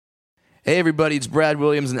Hey everybody, it's Brad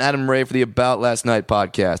Williams and Adam Ray for the About Last Night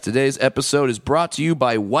podcast. Today's episode is brought to you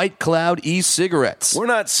by White Cloud e-cigarettes. We're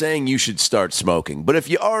not saying you should start smoking, but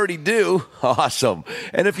if you already do, awesome.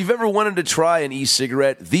 And if you've ever wanted to try an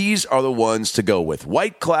e-cigarette, these are the ones to go with.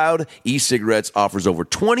 White Cloud e-cigarettes offers over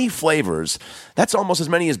 20 flavors. That's almost as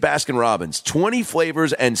many as Baskin-Robbins. 20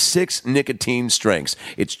 flavors and 6 nicotine strengths.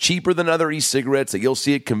 It's cheaper than other e-cigarettes that you'll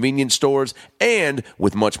see at convenience stores and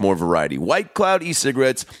with much more variety. White Cloud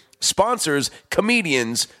e-cigarettes sponsors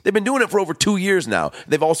comedians. They've been doing it for over 2 years now.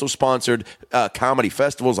 They've also sponsored comedy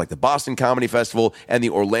festivals like the Boston Comedy Festival and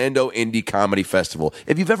the Orlando Indie Comedy Festival.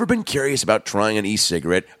 If you've ever been curious about trying an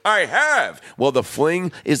e-cigarette, I have. Well, the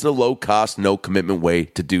Fling is the low-cost, no-commitment way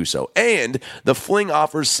to do so. And the Fling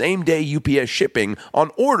offers same-day UPS shipping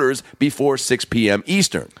on orders before 6 p.m.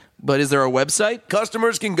 Eastern. But is there a website?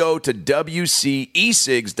 Customers can go to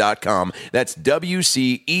WCEcigs.com. That's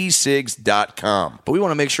WCEcigs.com. But we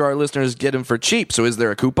want to make sure our listeners get them for cheap. So is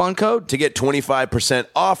there a coupon code? To get 25%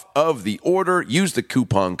 off of the order, use the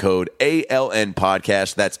coupon code ALN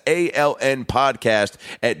Podcast. That's ALN Podcast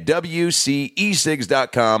at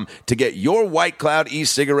WCEcigs.com to get your White Cloud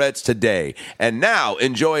e-cigarettes today. And now,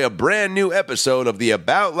 enjoy a brand new episode of the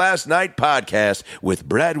About Last Night podcast with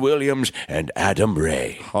Brad Williams and Adam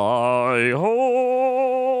Ray. Hi-ho!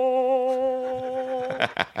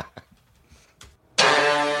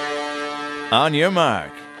 On your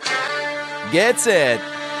mark. Get set.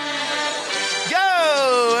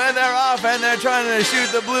 Go! And they're off, and they're trying to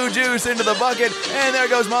shoot the blue juice into the bucket. And there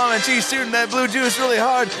goes Mom, and she's shooting that blue juice really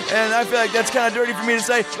hard. And I feel like that's kind of dirty for me to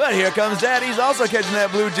say. But here comes Dad. He's also catching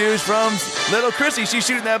that blue juice from little Chrissy. She's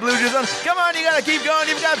shooting that blue juice on. Come on, you got to keep going.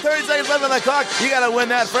 You've got 30 seconds left on the clock. You got to win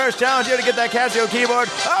that first challenge here to get that Casio keyboard.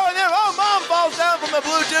 Oh, and then, Mom falls down from the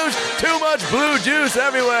blue juice. Too much blue juice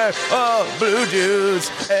everywhere. Oh, blue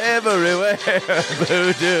juice everywhere.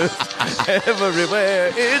 Blue juice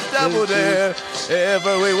everywhere. It's Double Dare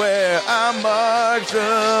everywhere. I'm Marc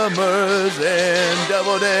Summers, and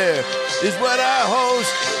Double Dare is what I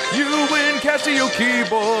host. You win Casio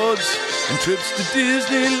keyboards and trips to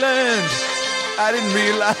Disneyland. I didn't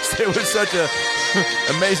realize there was such a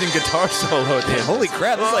amazing guitar solo at the end. Holy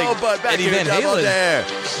crap, this is like but back Eddie here, Van Double Halen. Dare.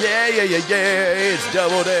 Yeah, it's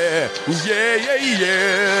Double Dare.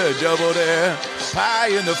 Yeah, Double Dare. Pie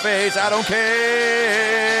in the face, I don't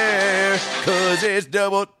care, 'cause it's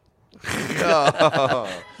Double... Oh.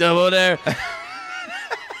 Double Dare.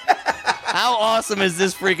 How awesome is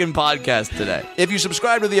this freaking podcast today? If you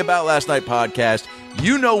subscribe to the About Last Night podcast,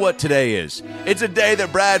 you know what today is. It's a day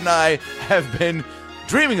that Brad and I have been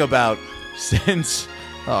dreaming about since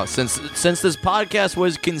Since this podcast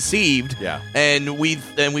was conceived, Yeah. and we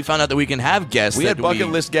found out that we can have guests. we had bucket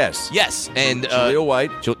list guests. Yes, and Jaleel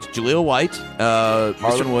White, Jaleel White,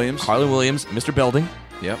 Harlan Williams. Mr. Belding,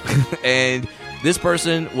 Yep. and this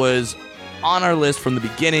person was on our list from the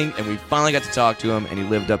beginning, and we finally got to talk to him, and he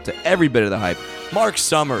lived up to every bit of the hype. Marc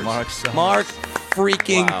Summers. Marc Summers. Marc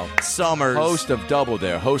freaking Wow. Summers. Host of Double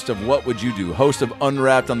Dare, host of What Would You Do, host of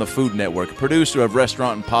Unwrapped on the Food Network, producer of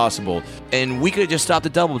Restaurant Impossible. And we could have just stopped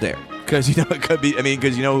at Double Dare because it could be. I mean,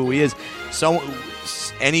 because you know who he is. So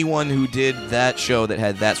anyone who did that show that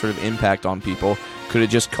had that sort of impact on people could have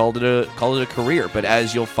just called it a career. But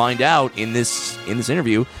as you'll find out in this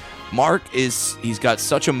interview, Marc he's got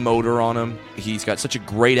such a motor on him. He's got such a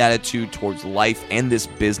great attitude towards life and this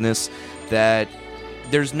business that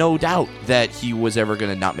there's no doubt that he was ever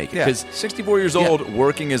going to not make it. Yeah, 'Cause 64 years old,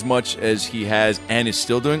 working as much as he has and is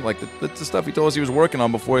still doing. Like the stuff he told us he was working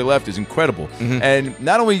on before he left is incredible. Mm-hmm. And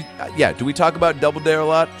not only, do we talk about Double Dare a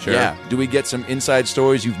lot? Sure. Yeah. Do we get some inside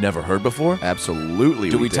stories you've never heard before? Absolutely.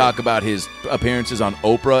 Do we did. talk about his appearances on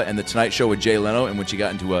Oprah and The Tonight Show with Jay Leno, in which he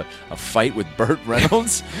got into a fight with Burt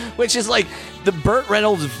Reynolds? Which is like the Burt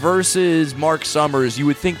Reynolds versus Marc Summers. You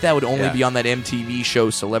would think that would only be on that MTV show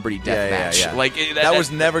Celebrity Deathmatch. Yeah. Like that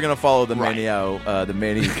was never going to follow the Right.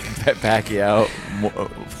 Manny Pacquiao.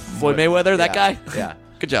 Floyd Mayweather, that guy? Yeah.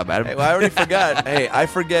 Good job, Adam. Hey, well, I already forgot. I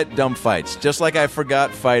forget dumb fights. Just like I forgot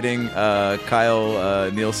fighting Kyle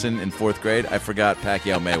Nielsen in 4th grade, I forgot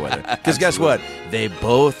Pacquiao Mayweather. Because guess what? They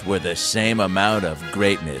both were the same amount of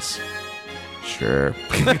greatness. Sure.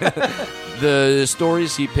 The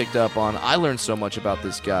stories he picked up on, I learned so much about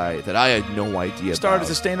this guy that I had no idea He started about. as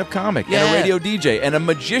a stand-up comic and Yeah. a radio DJ and a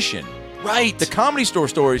magician. Right. The Comedy Store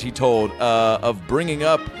stories he told of bringing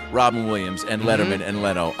up Robin Williams and Letterman and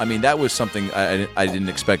Leno, I mean, that was something I didn't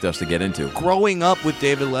expect us to get into. Growing up with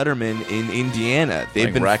David Letterman in Indiana.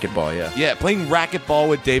 Playing racquetball, yeah. Yeah, playing racquetball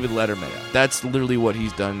with David Letterman. That's literally what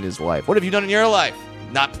he's done in his life. What have you done in your life?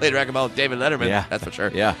 not play the record about David Letterman. Yeah. That's for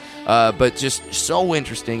sure. Yeah. But just so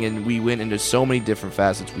interesting, and we went into so many different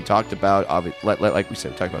facets. We talked about, like we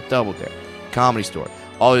said, we talked about Double Dare, Comedy Store,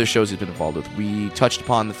 all the shows he's been involved with. We touched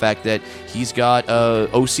upon the fact that he's got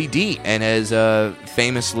OCD and has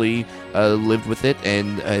famously lived with it.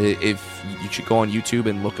 And if you should go on YouTube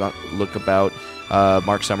and look about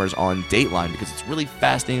Marc Summers on Dateline, because it's a really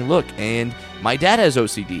fascinating look. And my dad has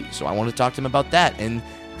OCD, so I wanted to talk to him about that. And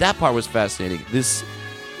that part was fascinating. This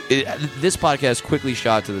podcast quickly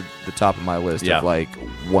shot to the top of my list of like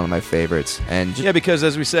one of my favorites. And just, because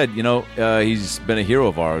as we said, he's been a hero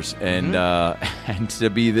of ours, and and to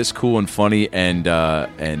be this cool and funny and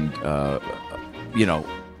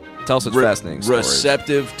tell such fascinating stories.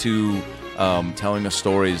 Receptive to telling us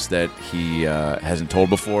stories that he hasn't told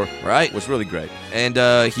before. Right, was really great. And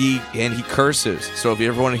he curses. So if you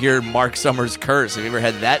ever want to hear Marc Summers curse, if you ever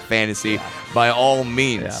had that fantasy, by all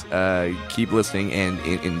means, keep listening and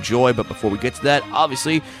enjoy. But before we get to that,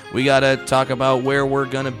 obviously we gotta talk about where we're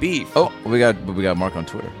gonna be. Oh, we got Mark on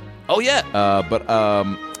Twitter. Oh yeah.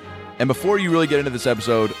 And before you really get into this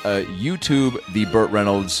episode, YouTube the Burt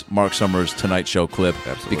Reynolds Marc Summers Tonight Show clip.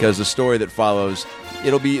 Absolutely. Because the story that follows,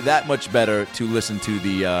 it'll be that much better to listen to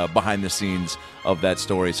the behind the scenes of that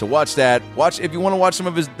story. So watch that. If you want to watch some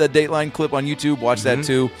of the Dateline clip on YouTube, watch that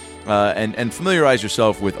too, and familiarize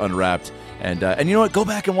yourself with Unwrapped. And you know what? Go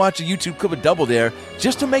back and watch a YouTube clip of Double Dare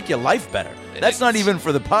just to make your life better. That's not even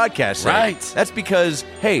for the podcast sake. Right. That's because,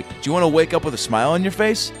 hey, do you want to wake up with a smile on your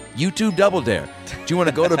face? YouTube Double Dare. Do you want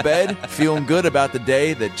to go to bed feeling good about the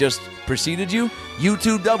day that just preceded you?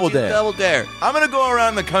 YouTube Double Dare. Double Dare. I'm going to go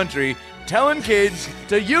around the country telling kids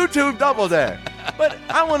to YouTube Double Dare. But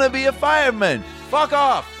I want to be a fireman. Fuck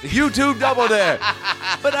off. YouTube Double Dare.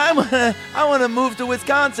 But I want to move to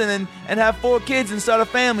Wisconsin and have 4 kids and start a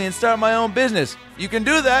family and start my own business. You can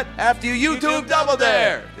do that after you YouTube Double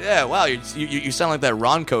Dare. Yeah, wow, you sound like that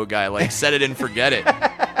Ronco guy, like set it and forget it.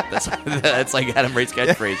 That's like Adam Ray's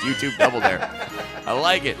catchphrase, YouTube Double Dare. I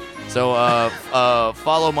like it. So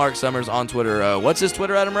follow Marc Summers on Twitter. What's his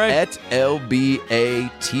Twitter, Adam Ray? At LBATVMC.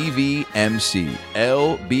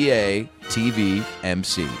 LBATVMC.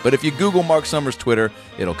 But if you Google Marc Summers Twitter,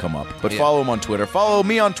 it'll come up. But follow him on Twitter. Follow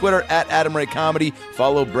me on Twitter at Adam Ray Comedy.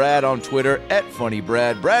 Follow Brad on Twitter at Funny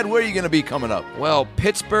Brad. Brad, where are you going to be coming up? Well,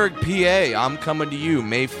 Pittsburgh, PA. I'm coming to you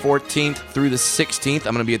May 14th through the 16th.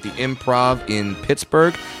 I'm going to be at the Improv in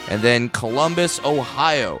Pittsburgh. And then Columbus,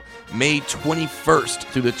 Ohio, May 21st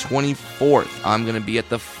through the 24th. I'm going to be at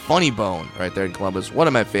the Funny Bone right there in Columbus, one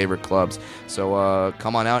of my favorite clubs. So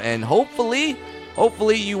come on out, and hopefully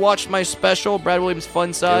you watched my special, Brad Williams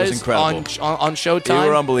Fun Size, It was incredible. on Showtime. They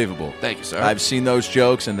were unbelievable. Thank you, sir. I've seen those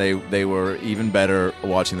jokes, and they were even better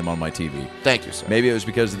watching them on my TV. Thank you, sir. Maybe it was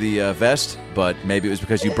because of the vest, but maybe it was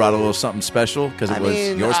because you brought a little something special, because it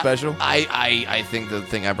was your special. I think the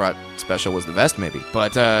thing I brought special was the vest, maybe.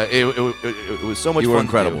 But it was so much fun. You were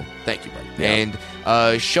incredible. To do. Thank you, buddy. Yeah. And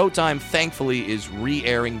Showtime, thankfully, is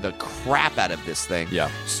re-airing the crap out of this thing.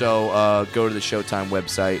 Yeah. So go to the Showtime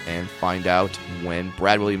website and find out when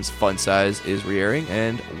Brad Williams Fun Size is re-airing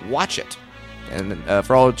and watch it. And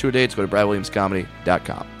for all tour dates, go to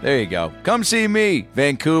bradwilliamscomedy.com. There you go. Come see me,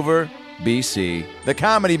 Vancouver, BC. The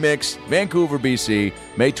Comedy Mix, Vancouver, BC,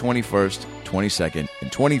 May 21st, 22nd,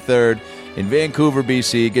 and 23rd. In Vancouver,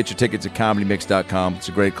 BC. Get your tickets at comedymix.com. It's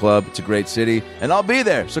a great club. It's a great city. And I'll be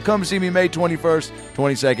there. So come see me May 21st,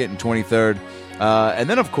 22nd, and 23rd. And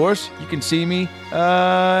then, of course, you can see me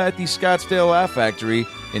at the Scottsdale Laugh Factory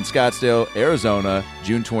in Scottsdale, Arizona,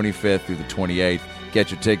 June 25th through the 28th. Get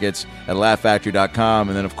your tickets at laughfactory.com.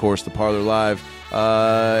 And then, of course, the Parlor Live,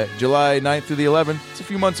 July 9th through the 11th. It's a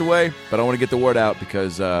few months away, but I want to get the word out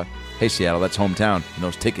because, hey, Seattle, that's hometown. And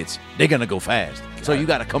those tickets, they're going to go fast. So you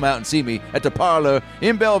got to come out and see me at the Parlor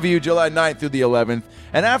in Bellevue, July 9th through the 11th.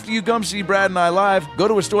 And after you come see Brad and I live, go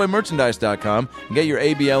to AstoyMerchandise.com and get your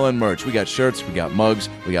ABLN merch. We got shirts, we got mugs,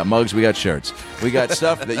 we got shirts. We got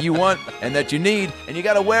stuff that you want and that you need, and you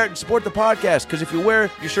got to wear it and support the podcast. Because if you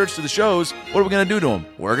wear your shirts to the shows, what are we going to do to them?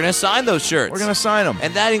 We're going to sign those shirts. We're going to sign them.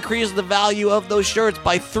 And that increases the value of those shirts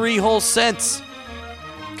by 3 whole cents.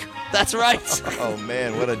 That's right. Oh,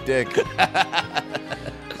 man, what a dick.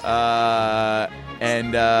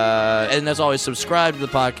 And as always, subscribe to the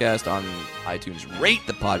podcast on iTunes. Rate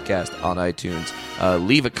the podcast on iTunes.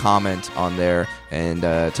 Leave a comment on there and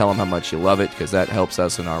tell them how much you love it, because that helps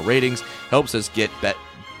us in our ratings. Helps us get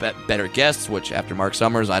better guests, which after Marc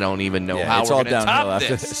Summers, I don't even know how we're going to top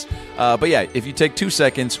this. But yeah, if you take 2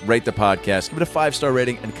 seconds, rate the podcast, give it a 5-star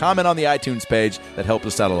rating, and comment on the iTunes page, that helps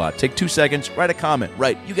us out a lot. Take 2 seconds, write a comment.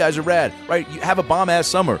 Write, you guys are rad. Write, you have a bomb-ass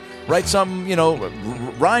summer. Write something,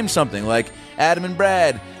 rhyme something like, Adam and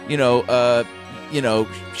Brad,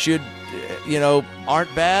 should,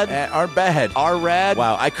 Aren't bad? aren't bad. Are rad?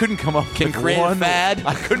 Wow, I couldn't come up Can with create a one. fad?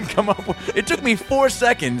 I couldn't come up with. It took me 4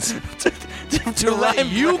 seconds to let rhyme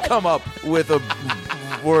you Brad. come up with a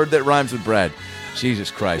word that rhymes with Brad.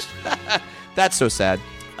 Jesus Christ. That's so sad.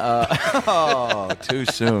 Oh, too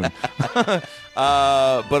soon.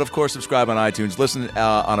 But of course, subscribe on iTunes. Listen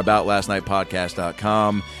on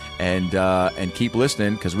aboutlastnightpodcast.com and keep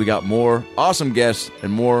listening because we got more awesome guests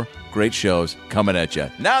and more great shows coming at you.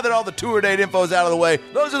 Now that all the tour date info is out of the way,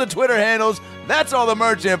 those are the Twitter handles. That's all the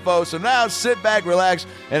merch info. So now sit back, relax,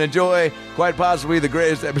 and enjoy quite possibly the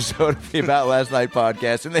greatest episode of the About Last Night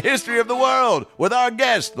podcast in the history of the world with our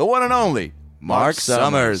guest, the one and only Marc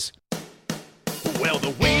Summers. Well,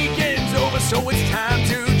 the weekend's over, so it's time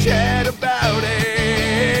to chat about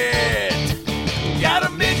it. Got a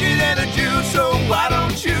midget and a Jew, so why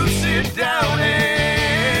don't you sit down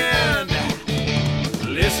and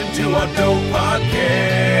listen to our dope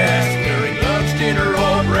podcast during lunch, dinner,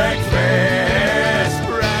 or breakfast.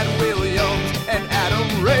 Brad Williams and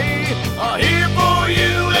Adam Ray are here for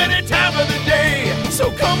you any time of the day.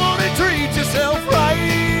 So come on and treat yourself right.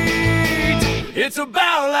 It's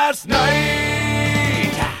about last night.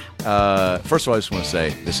 First of all, I just want to say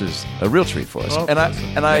this is a real treat for us, Oh, and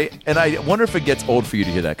I wonder if it gets old for you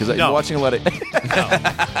to hear that because No. you're watching a lot of.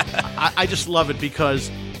 I just love it because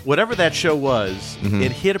whatever that show was,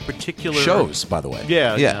 it hit a particular Shows, by the way.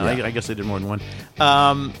 Yeah, Yeah. I guess they did more than one.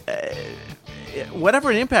 Whatever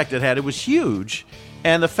an impact it had, it was huge.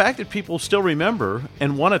 And the fact that people still remember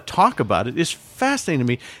and want to talk about it is fascinating to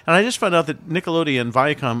me. And I just found out that Nickelodeon and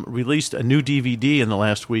Viacom released a new DVD in the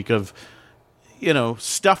last week of,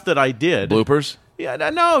 stuff that I did. Bloopers. Yeah,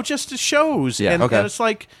 no, just the shows. Yeah, and, okay. and it's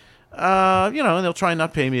like, and they'll try and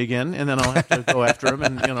not pay me again, and then I'll have to go after them.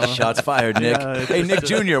 And Shots fired, Nick. Yeah, it's Hey, Nick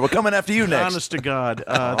just, Jr., we're coming after you next. honest to God,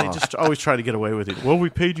 they just always try to get away with it. Well, we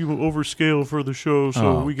paid you overscale for the show, so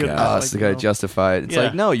Oh, we get. God. Oh, it's the guy to justify it. It's Yeah.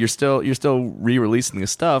 like, no, you're still re-releasing the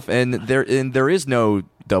stuff, and there is no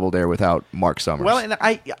Double Dare without Marc Summers. Well, and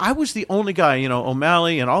I was the only guy,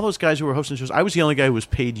 O'Malley and all those guys who were hosting shows. I was the only guy who was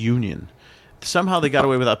paid union. Somehow they got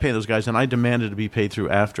away without paying those guys, and I demanded to be paid through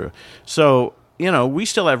AFTRA. So we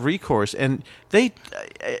still have recourse, and they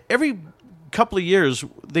every couple of years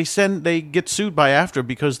they get sued by AFTRA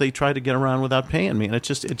because they try to get around without paying me, and it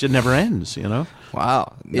just never ends.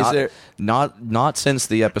 wow, not since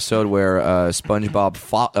the episode where SpongeBob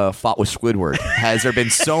fought with Squidward has there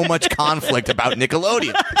been so much conflict about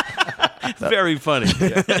Nickelodeon. Very funny.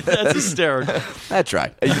 That's hysterical. That's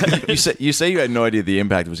right. You say you had no idea the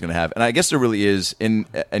impact it was going to have, and I guess there really is. And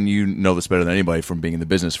you know this better than anybody from being in the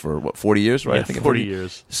business for 40 years, right? Yeah, I think 40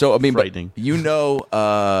 years. So I mean, but Frightening. but you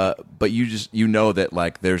know that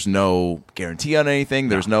like there's no guarantee on anything.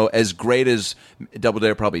 There's no as great as Double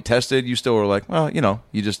Dare probably tested. You still were like, well,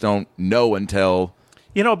 you just don't know until.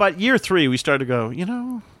 About year 3, we started to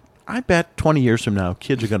go, I bet 20 years from now,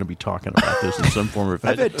 kids are going to be talking about this in some form or I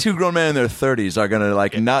fashion. bet 2 grown men in their 30s are going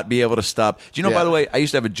to not be able to stop. Do you know? Yeah. By the way, I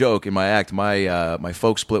used to have a joke in my act. My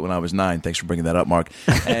folks split when I was 9. Thanks for bringing that up, Mark.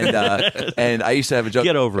 And and I used to have a joke.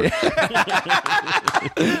 Get over it.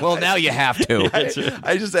 Well, now you have to.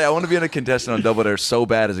 I just say I want to be in a contestant on Double Dare so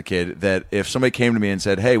bad as a kid that if somebody came to me and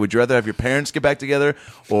said, "Hey, would you rather have your parents get back together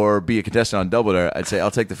or be a contestant on Double Dare?" I'd say I'll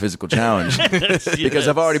take the physical challenge because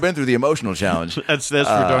I've already been through the emotional challenge. That's for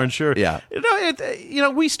darn sure. yeah.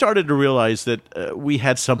 We started to realize that we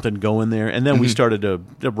had something going there, and then we started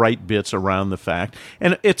to write bits around the fact.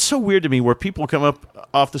 And it's so weird to me where people come up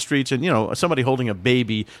off the streets and, somebody holding a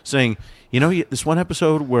baby saying, this one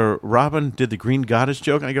episode where Robin did the Green Goddess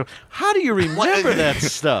joke, and I go, how do you remember that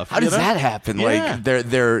stuff? How does that happen? Yeah.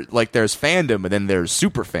 Like there's fandom, and then there's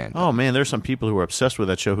super fandom. Oh, man, there's some people who are obsessed with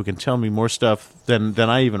that show who can tell me more stuff than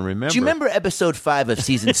I even remember. Do you remember episode 5 of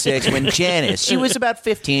season 6 when Janice, she was about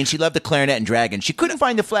 15, she loved the clarinet and dragon. She couldn't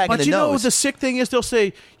find the flag But in the nose. the sick thing is they'll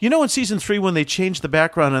say, in season 3 when they changed the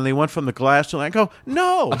background and they went from the glass to I go,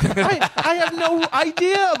 no, I have no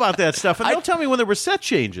idea about that stuff. And they'll tell me when there were set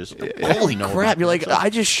changes. Holy crap! You're like,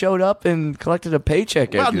 I just showed up and collected a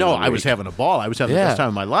paycheck. Well, every no, other I was week. having a ball. I was having the Yeah. best time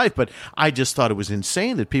of my life, but I just thought it was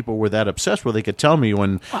insane that people were that obsessed where they could tell me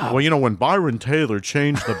when Byron Taylor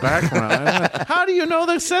changed the background. How do you know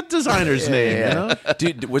the set designer's name?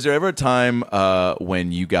 Dude, was there ever a time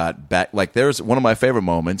when you got back? Like, there's one of my favorite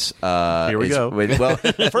moments. Here we go. Well,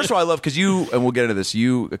 first of all, I love because and we'll get into this.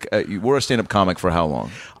 You were a stand-up comic for how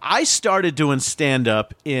long? I started doing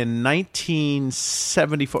stand-up in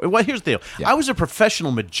 1974. Well, here's the deal. Yeah. I was a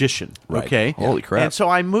professional magician. Right. Okay. Holy crap. And so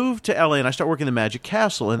I moved to LA and I started working the Magic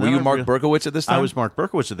Castle. And Were then you I Mark real- Berkowitz at this time? I was Mark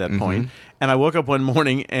Berkowitz at that point. And I woke up one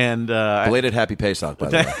morning and Belated happy Pesach, by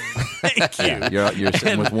the way. thank you. You're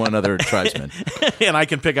sitting with one other tribesman. And I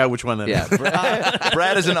can pick out which one that is. Yeah,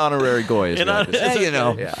 Brad is an honorary goy. Is And what it is. You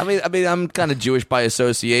know, I mean, I'm kind of Jewish by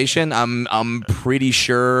association. I'm pretty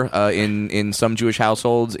sure in some Jewish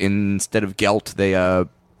households, instead of gelt, they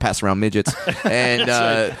pass around midgets. And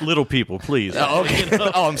Little people, please. okay.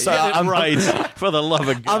 Oh, I'm sorry. Get it right, for the love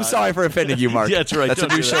of God. I'm sorry for offending you, Mark. Yeah, that's right. That's a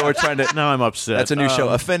Don't new do show that. we're trying to. Now I'm upset. That's a new show,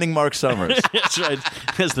 offending Mark Summers. That's right.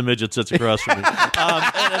 As the midget sits across from me.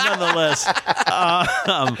 And nonetheless,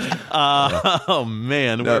 oh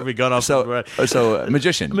man, where have we gone off? So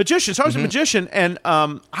magician. Magician. So I was a magician, and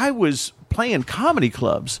I was playing comedy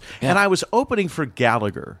clubs, and I was opening for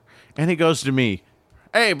Gallagher, and he goes to me,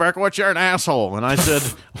 "Hey, Berkowitz, you're an asshole." And I said,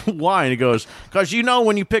 "Why?" And he goes, "Because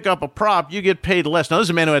when you pick up a prop, you get paid less." Now, this is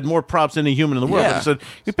a man who had more props than any human in the world. Yeah. But he said,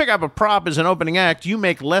 "You pick up a prop as an opening act, you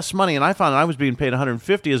make less money." And I found I was being paid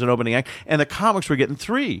 $150 as an opening act, and the comics were getting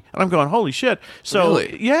 $3. And I'm going, holy shit. So,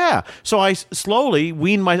 Really? yeah. So I slowly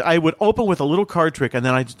weaned I would open with a little card trick, and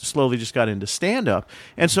then I slowly just got into stand-up.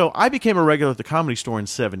 And so I became a regular at the Comedy Store in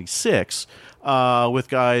 '76. With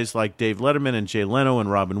guys like Dave Letterman and Jay Leno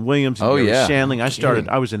and Robin Williams and Gary Shandling.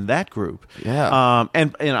 I was in that group. Yeah.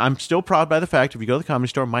 And I'm still proud by the fact, if you go to the Comedy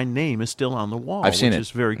Store, my name is still on the wall. I've seen which it.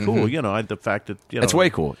 is very cool. You know, the fact that, It's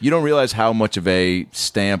way cool. You don't realize how much of a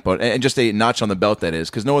stamp and just a notch on the belt that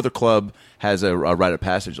is, because no other club has a rite of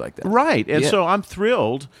passage like that. Right. And Yeah. so I'm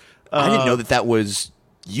thrilled. I didn't know that was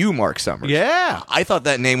you, Mark Summers. Yeah. I thought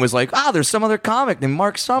that name was like, there's some other comic named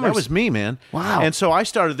Mark Summers. That was me, man. Wow. And so I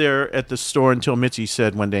started there at the store until Mitzi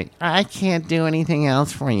said one day, "I can't do anything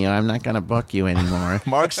else for you. I'm not going to book you anymore."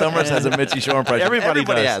 Mark Summers has a Mitzi Shore impression. Everybody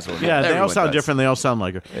has does. one. Yeah, they all Everyone sound does. different. They all sound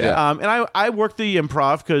like her. Yeah. And I worked the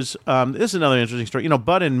improv because this is another interesting story. You know,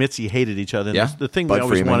 Bud and Mitzi hated each other. And Yeah. the thing Bud we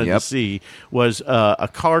always Freeman, wanted yep. to see was a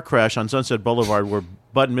car crash on Sunset Boulevard where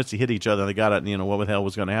Bud and Mitzi hit each other, and they got it, and what the hell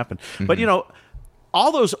was going to happen. But,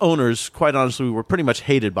 all those owners, quite honestly, were pretty much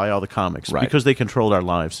hated by all the comics Right. because they controlled our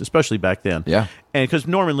lives, especially back then. Yeah. And because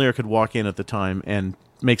Norman Lear could walk in at the time and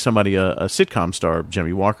make somebody a sitcom star,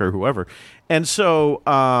 Jimmy Walker, whoever. And so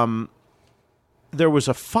there was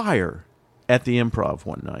a fire at the Improv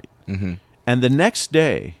one night. Mm-hmm. And the next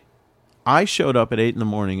day, I showed up at 8 in the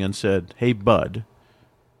morning and said, "Hey, Bud,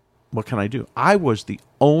 what can I do?" I was the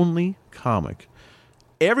only comic.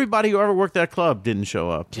 Everybody who ever worked that club didn't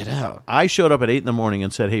show up. Get out. I showed up at 8 in the morning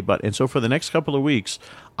and said, "Hey, Bud." And so for the next couple of weeks,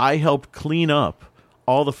 I helped clean up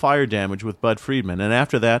all the fire damage with Bud Friedman. And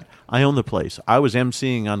after that, I owned the place. I was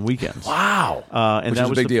emceeing on weekends. Wow. And Which that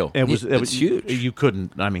was a big deal. It was That's huge. You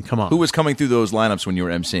couldn't. I mean, come on. Who was coming through those lineups when you were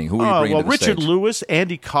emceeing? Who were you bringing well, to the Richard stage? Lewis,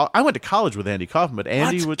 Andy. I went to college with Andy Kaufman, but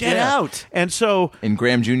Andy What? would Get out. And so In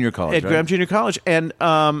Graham Junior College, at right? Graham Junior College, and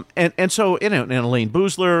so and Elaine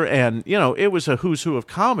Boozler, and it was a who's who of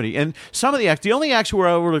comedy. And some of the only acts who were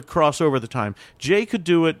able to cross over at the time, Jay could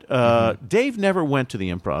do it. Dave never went to the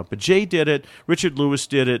Improv, but Jay did it. Richard Lewis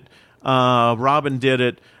did it. Robin did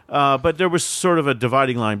it. But there was sort of a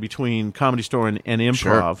dividing line between Comedy Store and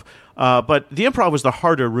Improv. But the Improv was the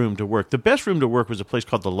harder room to work. The best room to work was a place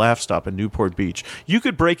called the Laugh Stop in Newport Beach. You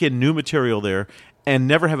could break in new material there and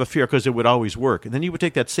never have a fear because it would always work. And then you would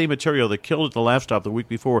take that same material that killed at the Laugh Stop the week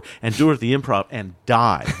before and do it at the Improv and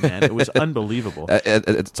die, man. It was unbelievable.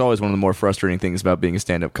 It's always one of the more frustrating things about being a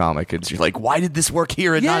stand-up comic. It's you're like, why did this work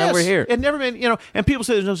here and not over here? It never been, and people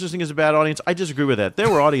say there's no such thing as a bad audience. I disagree with that.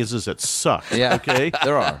 There were audiences that sucked. Yeah. Okay.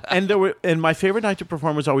 There are. And my favorite night to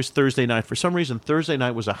perform was always Thursday night. For some reason, Thursday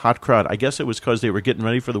night was a hot crowd. I guess it was because they were getting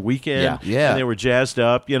ready for the weekend. Yeah. Yeah. And they were jazzed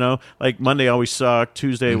up. Like Monday always sucked.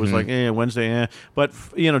 Tuesday was like, Wednesday, But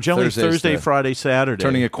generally Thursday's Thursday, the- Friday, Saturday.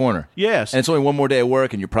 Turning a corner. Yes. And it's only one more day of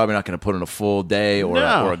work, and you're probably not going to put in a full day or,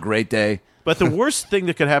 No. or a great day. But the worst thing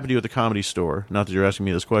that could happen to you at the Comedy Store, not that you're asking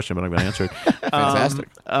me this question, but I'm going to answer it. Fantastic.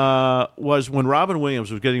 Was when Robin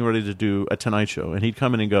Williams was getting ready to do a Tonight Show, and he'd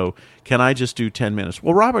come in and go, "Can I just do 10 minutes?"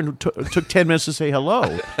 Well, Robin took 10 minutes to say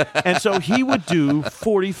hello. And so he would do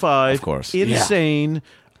 45 Of course. insane,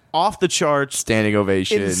 off the charts, Standing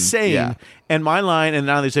ovation. insane. Yeah. And my line, and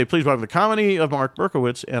now they say, "Please welcome the comedy of Mark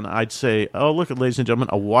Berkowitz," and I'd say, "Oh, look, ladies and gentlemen,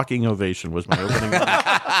 a walking ovation was my opening line."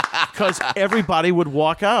 Because everybody would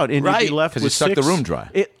walk out, and you'd Right, be left 'cause with you sucked the six- room dry.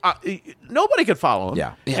 Nobody could follow him.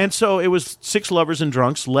 Yeah. Yeah. And so it was 6 lovers and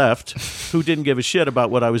drunks left who didn't give a shit about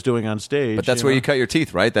what I was doing on stage. But that's where know? you cut your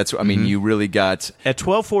teeth, right? That's I mean, you really got. At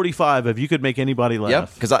 12:45, if you could make anybody laugh.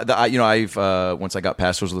 Yep. Because I've once I got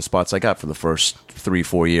past those are the spots I got for the first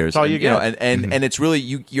 3-4 years. all you know, get. and it's really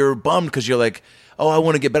you're bummed because you're like, oh, I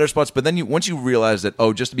want to get better spots. But then once you realize that,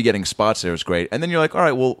 oh, just to be getting spots there is great. And then you're like, all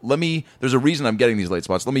right, well, there's a reason I'm getting these late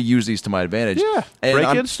spots. Let me use these to my advantage. Yeah. And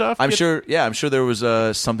Break-in stuff. I'm sure there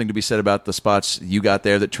was something to be said about the spots you got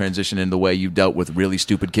there that transitioned in the way you dealt with really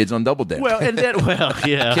stupid kids on Double Dare. Well,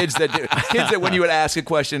 yeah. Kids that when you would ask a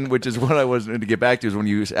question, which is what I was going to get back to, is when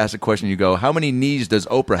you ask a question, you go, how many knees does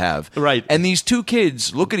Oprah have? Right. And these two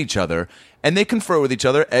kids look at each other, and they confer with each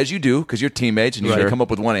other, as you do, because you're teammates, and you Right. come up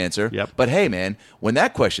with one answer. Yep. But hey, man, when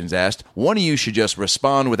that question's asked, one of you should just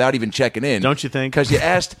respond without even checking in. Don't you think? Because you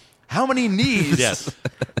asked, how many knees? Yes.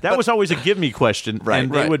 That was always a give me question. Right,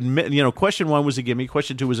 And they right. would, question 1 was a give me,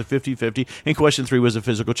 question 2 was a 50-50, and question 3 was a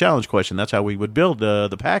physical challenge question. That's how we would build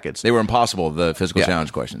the packets. They were impossible, the physical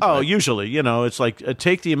challenge questions. Oh, right? usually, it's like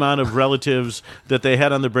take the amount of relatives that they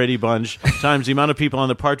had on the Brady Bunch times the amount of people on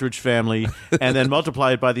the Partridge Family, and then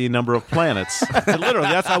multiply it by the number of planets. Literally,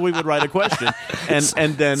 that's how we would write a question.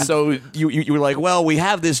 And then So you were like, well, we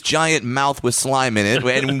have this giant mouth with slime in it,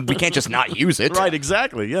 and we can't just not use it. Right,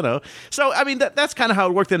 exactly. So I mean that's kind of how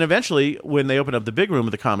it worked. And eventually, when they opened up the big room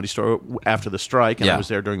at the Comedy Store after the strike, and I was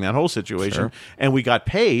there during that whole situation, and we got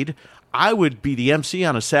paid. I would be the MC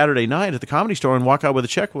on a Saturday night at the Comedy Store and walk out with a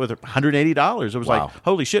check with $180. It was like,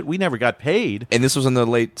 holy shit, we never got paid. And this was in the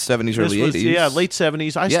late 70s, early 80s. Yeah, late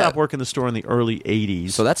 70s. I stopped working the store in the early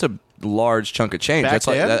 80s. So that's a large chunk of change. Back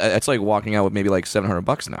then? That's like walking out with maybe like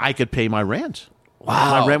 $700 now. I could pay my rent.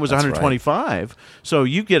 Wow, my rent was that's $125. So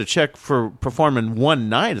you get a check for performing one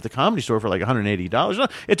night at the Comedy Store for like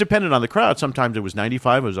 $180. It depended on the crowd. Sometimes it was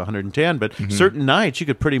 $95, it was $110, but certain nights you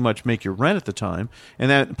could pretty much make your rent at the time.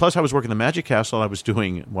 And then plus I was working the Magic Castle. I was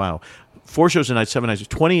doing 4 shows a night, 7 nights,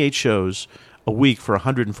 28 shows a week for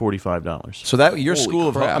 $145. So that your Holy school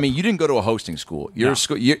of, crap. I mean, you didn't go to a hosting school. Your No.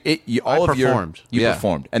 school, all I of your, performed. you Yeah.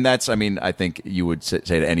 performed, and that's, I mean, I think you would say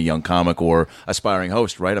to any young comic or aspiring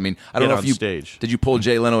host, right? I mean, I don't Get know on if you stage. did you pull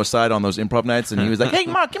Jay Leno aside on those improv nights, and he was like, "Hey,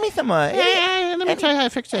 Mark, give me some, Let me tell you how I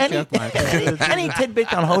fixed that joke, Mark. any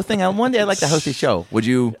tidbits on hosting? One day I'd like to host a show. Would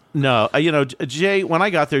you?" No, Jay. When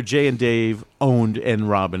I got there, Jay and Dave owned, and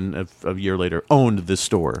Robin a year later owned the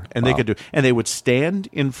store, and they would stand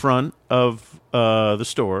in front of the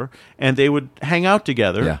store, and they would hang out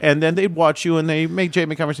together, Yeah. and then they'd watch you, and they make Jay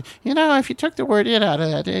conversation. If you took the word "it" out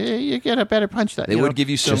of that, you get a better punch. That They would give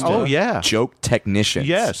you some. Oh yeah. Joke technicians.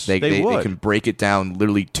 Yes, they would. They can break it down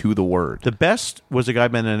literally to the word. The best was a guy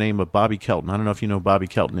by the name of Bobby Kelton. I don't know if you know who Bobby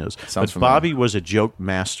Kelton is. Sounds but familiar. Bobby was a joke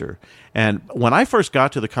master. And when I first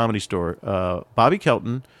got to the Comedy Store, Bobby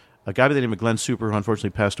Kelton, a guy by the name of Glenn Super, who unfortunately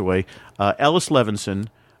passed away, Ellis Levinson,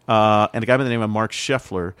 and a guy by the name of Mark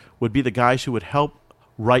Scheffler would be the guys who would help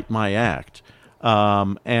write my act.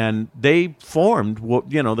 And they formed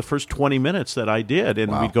the first 20 minutes that I did,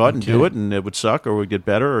 and we'd go out and do it, and it would suck, or we'd get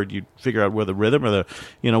better, or you'd figure out where the rhythm or the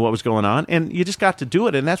what was going on, and you just got to do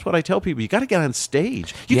it. And that's what I tell people: you got to get on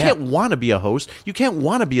stage. You can't want to be a host. You can't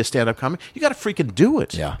want to be a stand-up comic. You got to freaking do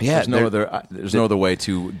it. Yeah, There's no other way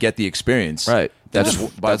to get the experience. Right.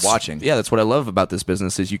 By watching. Yeah, that's what I love about this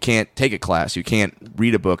business is you can't take a class, you can't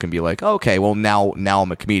read a book and be like, okay, well now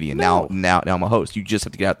I'm a comedian, now I'm a host. You just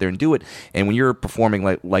have to get out there and do it. And when you're performing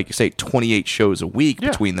like you say 28 shows a week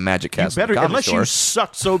between the Magic Castle and the Comedy unless Store, you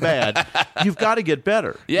suck so bad, you've got to get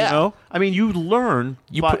better. Yeah. I mean, you learn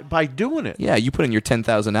by doing it. yeah, you put in your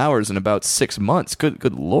 10,000 hours in about 6 months.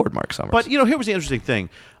 Good Lord, Marc Summers. But here was the interesting thing.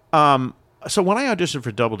 So when I auditioned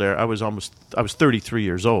for Double Dare, I was 33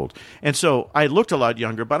 years old, and so I looked a lot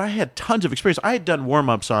younger, but I had tons of experience. I had done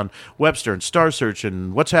warm-ups on Webster and Star Search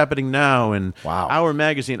and What's Happening Now and Our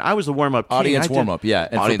Magazine. I was the warm-up king. Audience warm-up, yeah.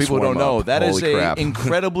 And for Audience people who don't warm-up. know, that is Holy an crap.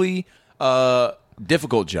 incredibly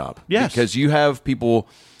difficult job. Yes. Because you have people.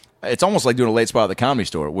 It's almost like doing a late spot at the Comedy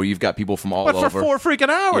Store where you've got people from all But over. for 4 freaking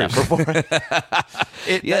hours.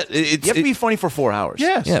 You have to be funny for 4 hours.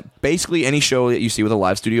 Yes. yeah, basically any show that you see with a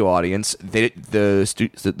live studio audience, the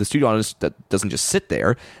studio audience that doesn't just sit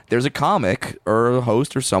there. There's a comic or a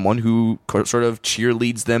host or someone who sort of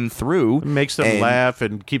cheerleads them through, Makes them laugh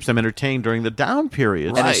and keeps them entertained during the down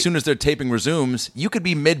periods. And as soon as their taping resumes, you could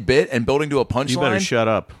be mid-bit and building to a punchline. You better shut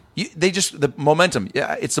up. The momentum.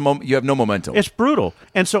 Yeah, it's the moment. You have no momentum. It's brutal.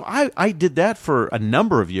 And so I did that for a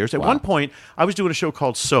number of years. At one point, I was doing a show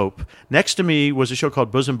called Soap. Next to me was a show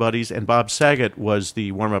called Bosom Buddies, and Bob Saget was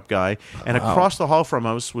the warm-up guy. And across the hall from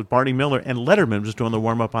us was Barney Miller, and Letterman was doing the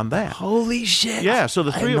warm-up on that. Holy shit! Yeah, so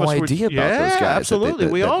the I three had of no us were... idea about yeah, those guys that absolutely.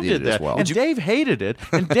 they- We that all did did it as that. well. And Dave hated it.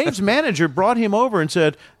 And Dave's manager brought him over and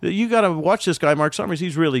said, you got to watch this guy, Marc Summers.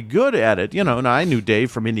 He's really good at it. And I knew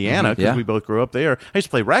Dave from Indiana because Yeah. we both grew up there. I used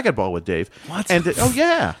to play racquetball with Dave. What? And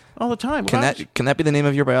all the time. Can that be the name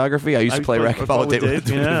of your biography? I used to play racquetball with Dave.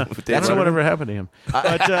 Yeah, with Dave I don't know Letterman. whatever happened to him.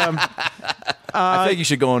 But I think you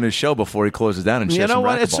should go on his show before he closes down and share You know some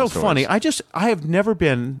what? It's so racquetball stories. funny. I have never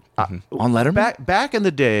been on Letterman. back in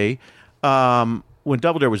the day. When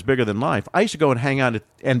Double Dare was bigger than life, I used to go and hang out at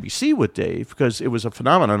NBC with Dave because it was a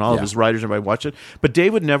phenomenon. All of his writers and everybody watched it. But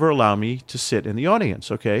Dave would never allow me to sit in the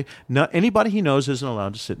audience, okay? Not anybody he knows isn't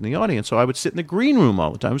allowed to sit in the audience. So I would sit in the green room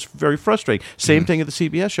all the time. It was very frustrating. Same thing at the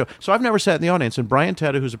CBS show. So I've never sat in the audience. And Brian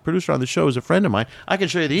Tedder, who's a producer on the show, is a friend of mine. I can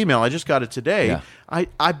show you the email. I just got it today. Yeah.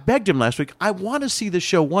 I begged him last week, I want to see the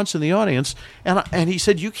show once in the audience. And he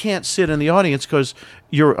said, you can't sit in the audience because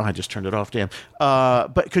I just turned it off, damn.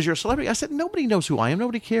 But because you're a celebrity. I said, nobody knows who I am.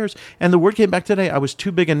 Nobody cares. And the word came back today. I was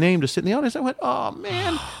too big a name to sit in the audience. I went, oh,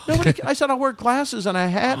 man. Nobody. I said, I'll wear glasses and a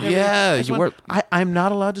hat. And everything. I'm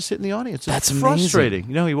not allowed to sit in the audience. It's frustrating.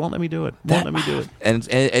 You know, he won't let me do it.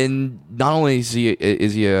 And not only is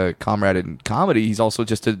he a comrade in comedy, he's also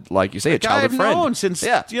just like you say, a childhood friend. I've known since,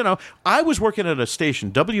 I was working at a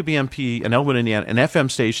station, WBMP in Elwood, Indiana, an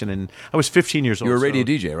FM station, and I was 15 years old. You were a radio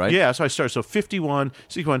DJ, right? Yeah, so I started. So 51,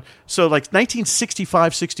 61. So like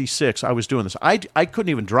 1965, 66, I was doing this. I couldn't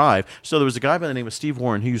even drive. So there was a guy by the name of Steve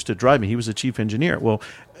Warren who used to drive me. He was the chief engineer. Well,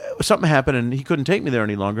 something happened, and he couldn't take me there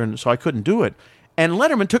any longer, and so I couldn't do it. And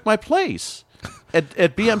Letterman took my place at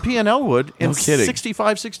BMP in Elwood in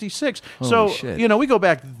 65, 66. So, shit. We go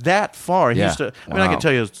back that far. He used to, I can Wow.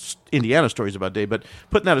 tell you Indiana stories about Dave, but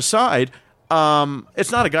putting that aside,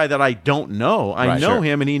 it's not a guy that I don't know. I know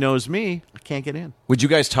him, and he knows me. I can't get in. Would you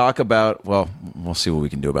guys talk about? Well, we'll see what we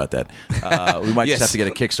can do about that. We might just have to get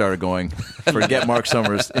a Kickstarter going for Get Marc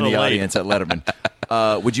Summers in the audience at Letterman.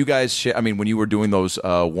 Would you guys share? I mean, when you were doing those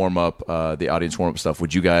warm up, the audience warm up stuff,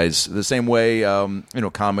 would you guys the same way?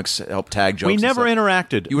 Comics help tag jokes. We never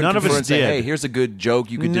interacted. You None of us and say, did. "Hey, here's a good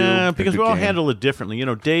joke you could do." No, because a we good all game. handle it differently.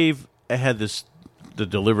 Dave had the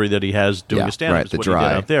delivery that he has doing a stand-up is the what dry, he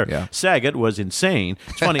did out there. yeah. Saget was insane.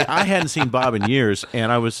 It's funny, I hadn't seen Bob in years,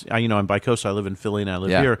 and I'm bicoastal. I live in Philly, and I live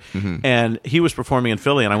here. And he was performing in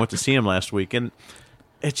Philly, and I went to see him last week, and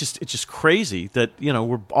it's just crazy that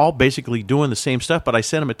we're all basically doing the same stuff. But I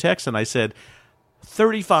sent him a text, and I said,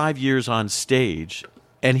 35 years on stage.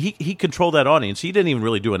 And he controlled that audience. He didn't even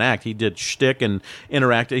really do an act. He did shtick and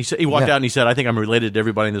interact. He walked out and he said, I think I'm related to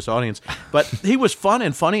everybody in this audience. But he was fun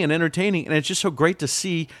and funny and entertaining. And it's just so great to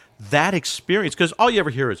see that experience. Because all you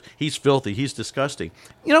ever hear is, he's filthy, he's disgusting.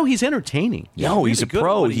 He's entertaining. No, he's a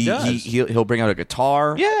pro. Does. He'll bring out a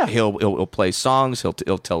guitar. Yeah. He'll play songs. He'll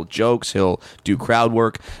tell jokes. He'll do crowd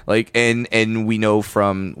work. And we know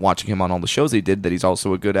from watching him on all the shows he did that he's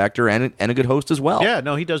also a good actor and a good host as well. Yeah,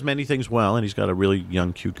 no, he does many things well, and he's got a really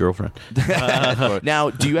young, cute girlfriend.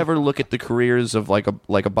 Now, do you ever look at the careers of like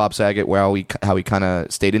a Bob Saget, where how he kind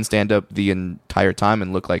of stayed in stand up the entire time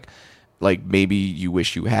and look like maybe you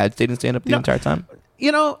wish you had stayed in stand up the entire time?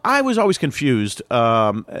 I was always confused.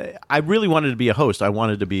 I really wanted to be a host. I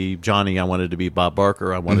wanted to be Johnny. I wanted to be Bob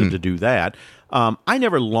Barker. I wanted to do that. I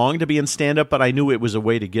never longed to be in stand-up, but I knew it was a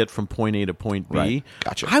way to get from point A to point B. Right.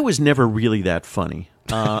 Gotcha. I was never really that funny.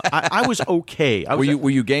 I was okay. Were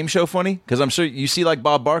you game show funny? Because I'm sure you see like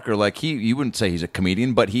Bob Barker, like you wouldn't say he's a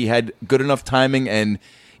comedian, but he had good enough timing, and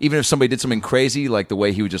even if somebody did something crazy, like the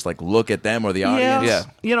way he would just like look at them or the audience.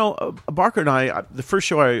 Yeah. Barker and I, the first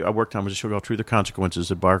show I worked on was a show called Through the Consequences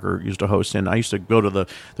that Barker used to host, and I used to go to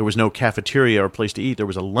there was no cafeteria or place to eat. There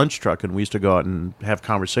was a lunch truck, and we used to go out and have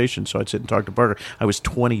conversations. So I'd sit and talk to Barker. I was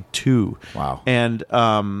 22. Wow. And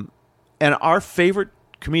our favorite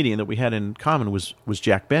comedian that we had in common was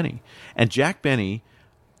Jack Benny. And Jack Benny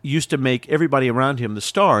used to make everybody around him the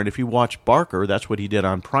star. And if you watch Barker, that's what he did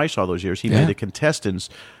on Price all those years. He made the contestants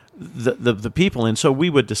the people. And so we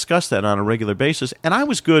would discuss that on a regular basis. And I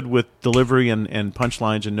was good with delivery and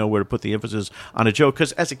punchlines and know where to put the emphasis on a joke.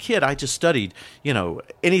 Because as a kid, I just studied,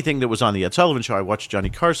 anything that was on the Ed Sullivan Show. I watched Johnny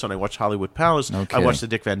Carson. I watched Hollywood Palace. I watched the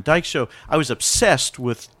Dick Van Dyke Show. I was obsessed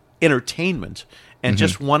with entertainment. And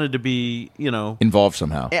just wanted to be, Involved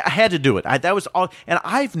somehow. I had to do it. That was all. And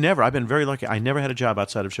I've been very lucky. I never had a job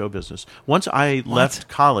outside of show business. Once I left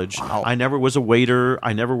college, I never was a waiter.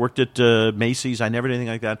 I never worked at Macy's. I never did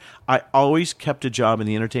anything like that. I always kept a job in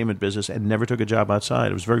the entertainment business and never took a job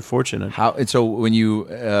outside. I was very fortunate. And so when you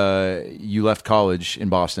left college in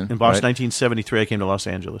Boston. In Boston, right? 1973, I came to Los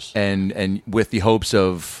Angeles. And with the hopes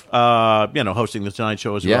of... hosting the Tonight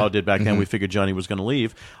Show as we all did back then. We figured Johnny was going to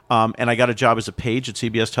leave. And I got a job as a paid page at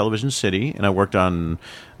CBS Television City, and I worked on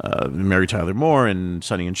Mary Tyler Moore and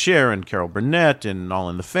Sonny and Cher and Carol Burnett and All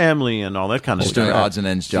in the Family and all that kind of Just stuff. doing odds and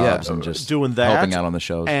ends jobs and just doing that, helping out on the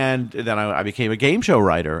shows. And then I became a game show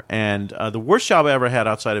writer. And the worst job I ever had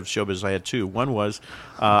outside of show business, I had two. One was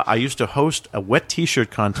I used to host a wet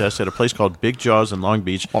T-shirt contest at a place called Big Jaws in Long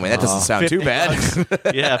Beach. Oh man, that doesn't sound too bad.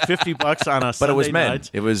 Yeah, $50 on a But Sunday it was men. night.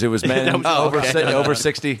 It was men over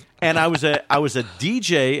 60. And I was a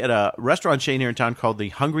DJ at a restaurant chain here in town called the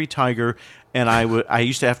Hungry Tiger, and I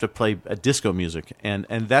used to have to play disco music, and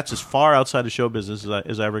that's as far outside of show business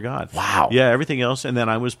as I ever got. Wow. Yeah, everything else, and then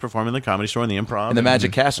I was performing in the Comedy Store and the Improv. In the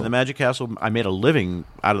Magic Castle. In the Magic Castle. I made a living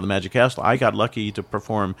out of the Magic Castle. I got lucky to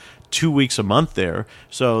perform 2 weeks a month there,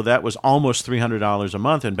 so that was almost $300 a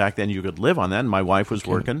month, and back then you could live on that, and my wife was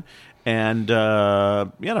working. And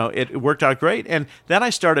it worked out great. And then I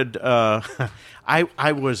started.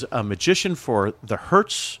 I was a magician for the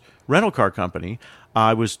Hertz rental car company.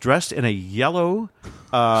 I was dressed in a yellow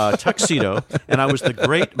tuxedo, and I was the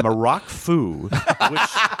great Marc Fu, which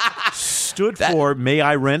stood for "May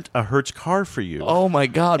I rent a Hertz car for you?" Oh my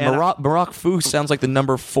God, And Barack Fu sounds like the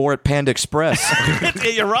number 4 at Panda Express.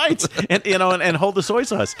 You're right, and hold the soy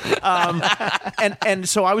sauce. And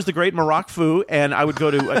so I was the great Marc Fu, and I would go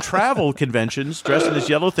to travel conventions dressed in this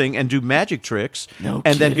yellow thing and do magic tricks,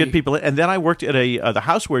 then get people. And then I worked at the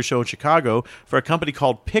houseware show in Chicago for a company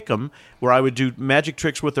called Pick'em, where I would do magic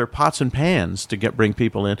tricks with their pots and pans to bring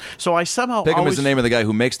people in. So I somehow Pick'em always, is the name of the guy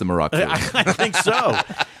who makes the Morocco. I think so.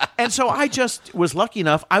 And so I just was lucky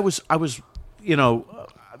enough. I was,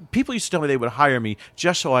 people used to tell me they would hire me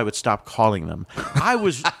just so I would stop calling them.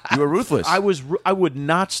 You were ruthless. I would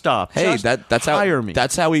not stop. Hey, Just that's hire how me.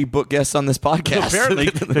 That's how we book guests on this podcast. Apparently,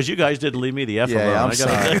 because you guys didn't leave me the F alone. I'm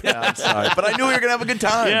sorry. I'm sorry. But I knew we were gonna have a good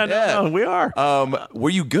time. Yeah, no, we are. Were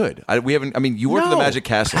you good? We haven't. I mean, you worked at the No. Magic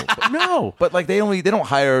Castle. No. But like they don't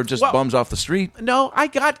hire just Well- bums off the street. No, I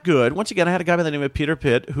got good. Once again, I had a guy by the name of Peter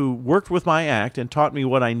Pitt who worked with my act and taught me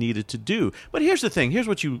what I needed to do. But here's the thing. Here's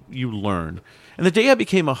what you learn. And the day I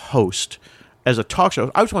became a host as a talk show,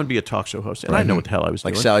 I was going to be a talk show host, and I know what the hell I was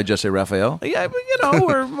Like doing. Sally Jesse Raphael. Yeah,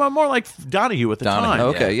 or more like Donahue at the Donahue,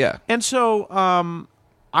 time. Okay, yeah. And so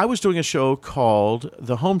I was doing a show called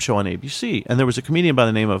The Home Show on ABC, and there was a comedian by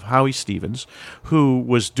the name of Howie Stevens who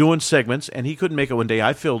was doing segments, and he couldn't make it one day.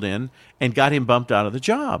 I filled in and got him bumped out of the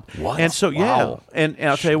job. What? And so, Wow. and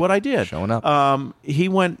I'll tell you what I did. Showing up.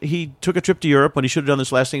 He took a trip to Europe when he should have done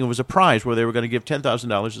this last thing. It was a prize where they were going to give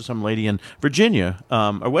 $10,000 to some lady in Virginia,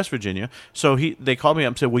 or West Virginia. So they called me up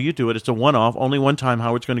and said, will you do it? It's a one-off, only one time.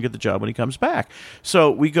 Howard's going to get the job when he comes back.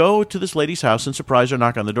 So we go to this lady's house and surprise her,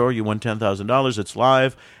 knock on the door. You won $10,000. It's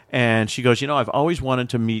live. And she goes, I've always wanted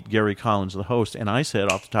to meet Gary Collins, the host. And I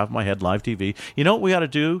said, off the top of my head, live TV, you know what we ought to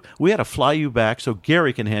do? We ought to fly you back so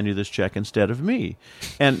Gary can hand you this check instead of me.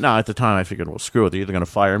 And now at the time, I figured, well, screw it. They're either going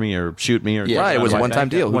to fire me or shoot me. Or Right, it was a like one-time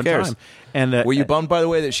that. deal. Who One cares? time. And Were you bummed, by the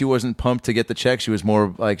way, that she wasn't pumped to get the check? She was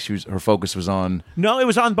more like her focus was on. No, it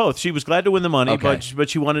was on both. She was glad to win the money, Okay. but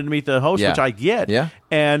she wanted to meet the host, Yeah. which I get. Yeah.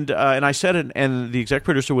 And I said it, and the exec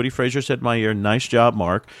producer Woody Frazier said in my ear, "Nice job,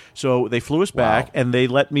 Mark." So they flew us back, and they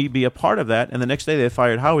let me be a part of that. And the next day they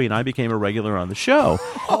fired Howie, and I became a regular on the show.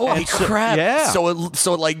 Holy And so- crap! Yeah. So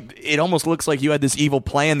it almost looks like you had this evil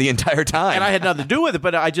plan the entire time. And I had nothing to do with it,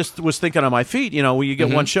 but I just was thinking on my feet. When you get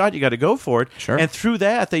one shot, you got to go for it. Sure. And through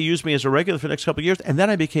that, they used me as a regular for the next couple of years, and then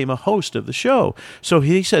I became a host of the show. So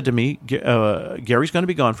he said to me, Gary's going to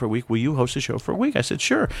be gone for a week. Will you host the show for a week? I said,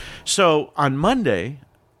 sure. So on Monday,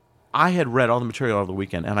 I had read all the material over the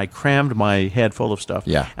weekend, and I crammed my head full of stuff.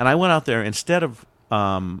 Yeah. And I went out there, instead of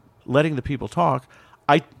letting the people talk,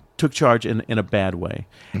 I took charge in a bad way.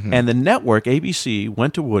 And the network, ABC,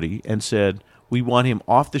 went to Woody and said, we want him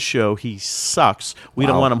off the show. He sucks. We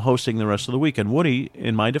don't want him hosting the rest of the week. And Woody,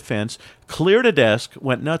 in my defense, cleared a desk,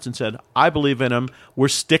 went nuts, and said, I believe in him. We're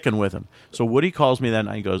sticking with him. So Woody calls me that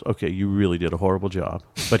night and goes, okay, you really did a horrible job,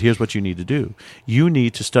 but here's what you need to do. You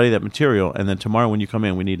need to study that material, and then tomorrow when you come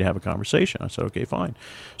in, we need to have a conversation. I said, okay, fine.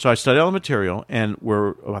 So I studied all the material, and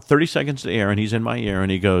we're about 30 seconds to the air, and he's in my ear, and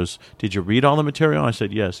he goes, did you read all the material? I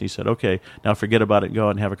said, yes. He said, okay, now forget about it and go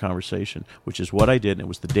out and have a conversation, which is what I did, and it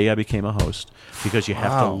was the day I became a host, because you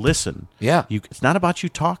have to listen. Yeah. It's not about you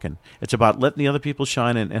talking. It's about letting the other people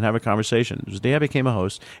shine and have a conversation. It was the day I became a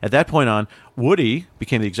host. At that point on, Woody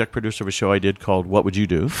became the exec producer of a show I did called What Would You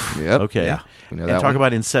Do? Yep. Okay. Yeah. We know And that talk one.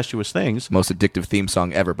 about incestuous things. Most addictive theme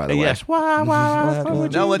song ever, by the way. Yes. Wah, wah, what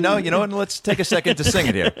would No, you no, do? you know what? Let's take a second to sing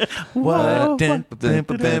it here. Whoa,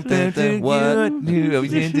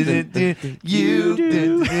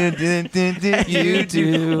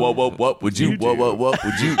 What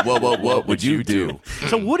would you you do.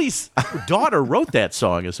 So Woody's daughter wrote that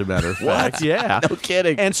song, as a matter of fact. Yeah. No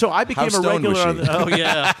kidding. And so I became a stoned was regular. she? Oh,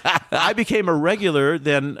 yeah. I became a regular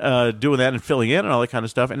then doing that and filling in and all that kind of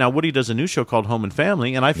stuff. And now Woody does a new show called Home and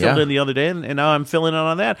Family, and I filled in the other day, and now I'm filling in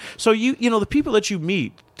on that. So, you know, the people that you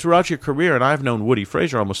meet throughout your career, and I've known Woody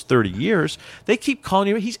Frazier almost 30 years, they keep calling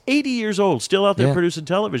you. He's 80 years old, still out there producing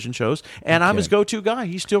television shows, and I'm his go-to guy.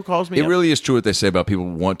 He still calls me It up. really is true what they say about people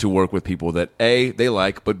who want to work with people that A, they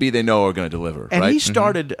like, but B, they know are going to deliver. And right?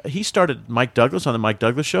 he started Mike Douglas on the Mike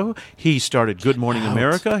Douglas Show. He started Good Morning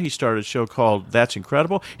America. He started a show called That's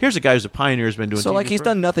Incredible. Here's a guy who's a pioneer, has been doing So, TV like, he's for-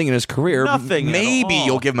 done nothing in his career. Nothing at Maybe all.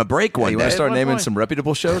 you'll give him a break one You want day. to start At one naming point. some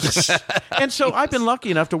reputable shows? And so I've been lucky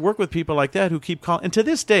enough to work with people like that who keep calling. And to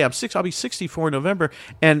this day, I'll be 64 in November.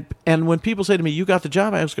 And when people say to me, "You got the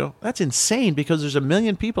job," I always go, "That's insane," because there's a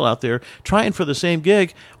million people out there trying for the same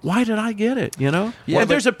gig. Why did I get it? You know? Yeah, and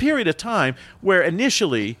but- there's a period of time where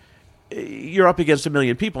initially you're up against a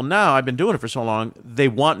million people. Now I've been doing it for so long, they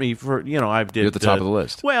want me for, you know, I've did. You're at the top of the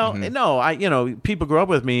list. Well, no, people grow up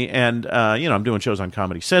with me, and I'm doing shows on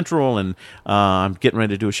Comedy Central, and I'm getting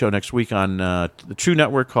ready to do a show next week on the True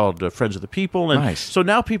Network called Friends of the People, and Nice. so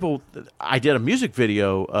now people. I did a music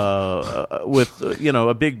video with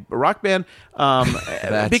a big rock band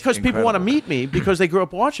because people want to meet me because they grew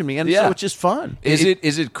up watching me, and Yeah. so it's just fun. Is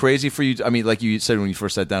it crazy for you? I mean, like you said when you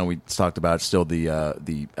first sat down, we talked about still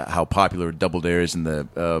the how popular Double Dare is in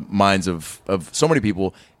the minds of so many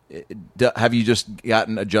people. Have you just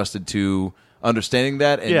gotten adjusted to understanding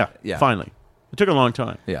that? And, Yeah, finally. It took a long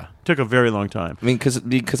time. Yeah. It took a very long time. I mean,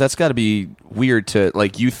 because that's got to be weird to,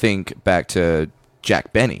 like, you think back to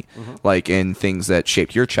Jack Benny, like, in things that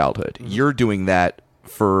shaped your childhood. You're doing that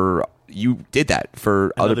you did that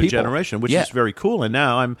for other Another people. generation, which is very cool. And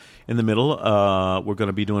now I'm in the middle. We're going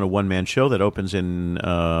to be doing a one-man show that opens in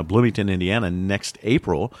Bloomington, Indiana next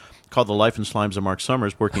April, called The Life and Slimes of Marc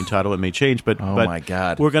Summers. Working title, it may change, but my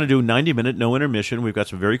God. we're going to do 90-minute, no intermission. We've got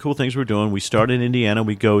some very cool things we're doing. We start in Indiana.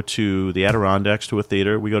 We go to the Adirondacks to a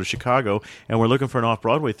theater. We go to Chicago, and we're looking for an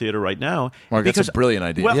off-Broadway theater right now. Mark, that's a brilliant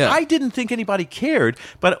idea. Well, Yeah. I didn't think anybody cared,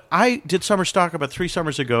 but I did summer stock about 3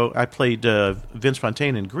 summers ago. I played Vince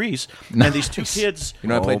Fontaine in Grease, and these two kids. You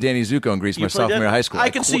know, I played Danny Zuko in Grease my You played sophomore that? year of high school. I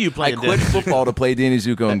can see you playing I quit that. football to play Danny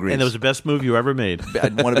Zuko in Grease. And it was the best move you ever made. I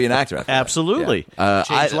want to be an actor after that. Absolutely.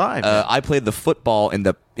 Changed lives. I played the football in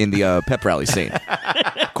the pep rally scene.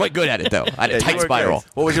 Quite good at it, though. I had a tight were spiral.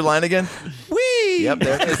 What was your line again? Whee! Yep,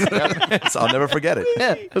 there it is. Yep. I'll never forget it.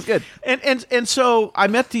 Yeah, it was good. And so I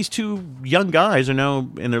met these two young guys, who are now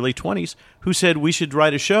in their late 20s, who said we should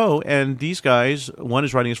write a show. And these guys, one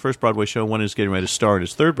is writing his first Broadway show, one is getting ready to star in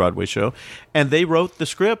his third Broadway show. And they wrote the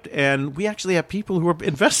script, and we actually have people who are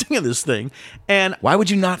investing in this thing. And Why would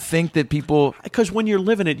you not think that people... because when you're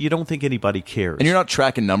living it, you don't think anybody cares. And you're not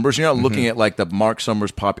tracking numbers. You're not looking at like the Marc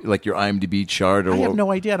Summers like your IMDb chart or I have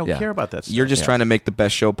no idea. I don't Yeah. care about that stuff. You're just trying to make the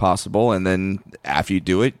best show possible, and then after you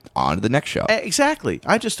do it, on to the next show. Exactly.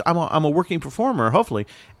 I'm a working performer, hopefully.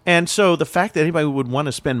 And so the fact that anybody would want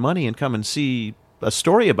to spend money and come and see a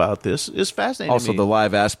story about this is fascinating Also, to me. the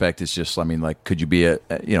live aspect is just, I mean, like, could you be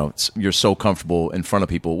you're so comfortable in front of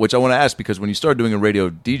people, which I want to ask because when you started doing a radio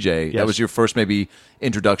DJ, that Yes. was your first maybe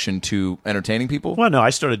introduction to entertaining people? Well, no,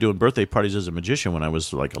 I started doing birthday parties as a magician when I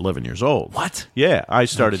was like 11 years old. What? Yeah, I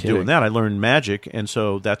started kidding. doing that. I learned magic, and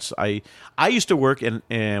so that's I used to work and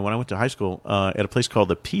when I went to high school at a place called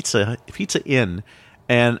the Pizza Inn.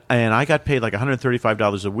 And I got paid like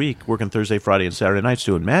 $135 a week working Thursday, Friday, and Saturday nights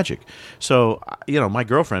doing magic. So, my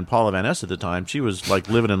girlfriend, Paula Van Ness at the time, she was like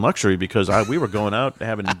living in luxury because we were going out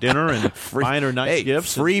having dinner and buying her nice Hey,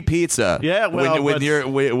 gifts. free pizza. Yeah, well, when but-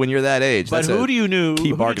 you're that age. But that's who a do you know? key Who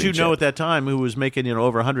did bargaining you know chip. at that time who was making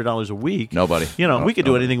over $100 a week? Nobody. We could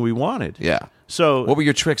do anything we wanted. Yeah. So What were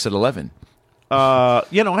your tricks at 11?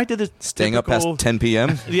 I did the Staying up typical- past 10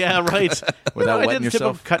 p.m. Yeah, right. Without I wetting did the typical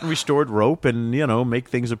yourself? cut and restored rope, and make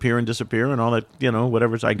things appear and disappear, and all that.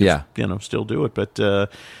 Whatever I can, Yeah. still do it. But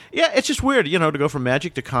it's just weird, to go from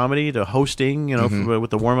magic to comedy to hosting, with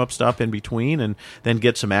the warm up stuff in between, and then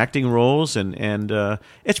get some acting roles, and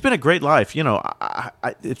it's been a great life.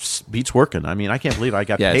 It beats working. I mean, I can't believe I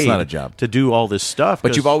got Yeah, paid it's not a job. to do all this stuff. But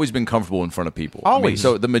 'cause- you've always been comfortable in front of people. Always.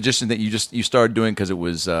 So the magician that you started doing because it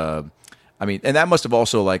was... and that must have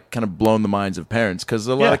also like kind of blown the minds of parents because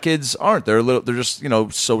a lot Yeah. of kids aren't. They're just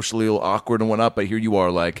socially awkward and whatnot. But here you are,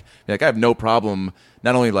 like I have no problem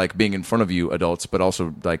not only like being in front of you adults, but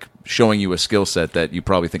also like showing you a skill set that you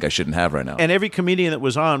probably think I shouldn't have right now. And every comedian that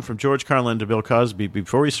was on, from George Carlin to Bill Cosby,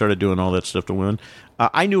 before he started doing all that stuff to women,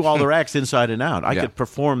 I knew all their acts inside and out. I could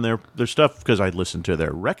perform their stuff because I listened to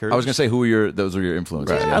their records. I was going to say, those were your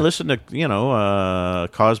influences? Yeah, I listened to,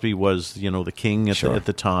 Cosby was, the king at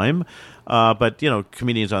the time. But,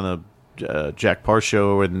 comedians on the Jack Parr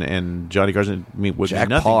show and Johnny Carson would mean Jack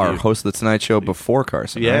nothing. Parr hosted the Tonight Show before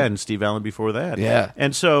Carson. Yeah, right? and Steve Allen before that. Yeah.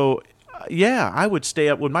 And so, I would stay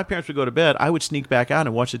up. When my parents would go to bed, I would sneak back out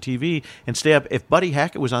and watch the TV and stay up. If Buddy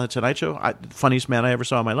Hackett was on the Tonight Show, funniest man I ever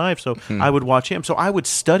saw in my life, so I would watch him. So I would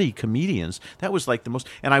study comedians. That was like the most.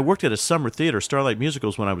 And I worked at a summer theater, Starlight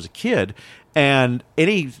Musicals, when I was a kid. And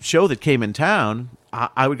any show that came in town,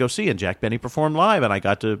 I would go see, and Jack Benny performed live, and I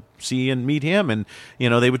got to see and meet him. And,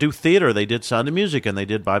 they would do theater. They did Sound of Music, and they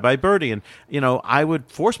did Bye Bye Birdie. And, I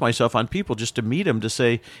would force myself on people just to meet him to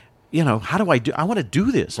say, how do I do? I want to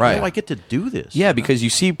do this. Right. How do I get to do this? Yeah, because you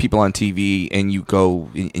see people on TV and you go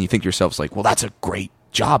and you think to yourself, like, well, that's a great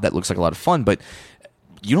job. That looks like a lot of fun, but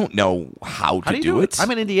you don't know how to do it.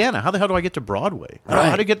 I'm in Indiana. How the hell do I get to Broadway? Right.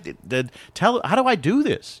 How do I do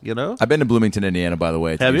this? I've been to Bloomington, Indiana, by the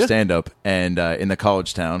way, to Have do you? stand-up, and in the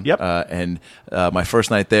college town. Yep. And my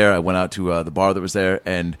first night there, I went out to the bar that was there,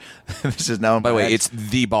 and this is now. By the way, it's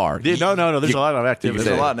the bar. No. There's a lot of activity.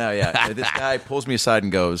 There's a lot now, yeah. And this guy pulls me aside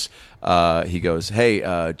and goes, he goes,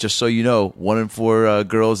 hey, just so you know, 1 in 4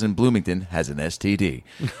 girls in Bloomington has an STD.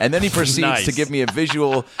 And then he proceeds Nice. to give me a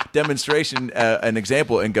visual demonstration, an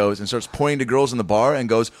example, and goes and starts pointing to girls in the bar and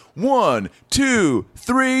goes, 1, 2,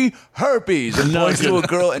 3, herpes. And points to a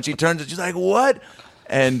girl, and she turns and she's like, what?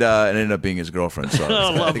 And it ended up being his girlfriend. So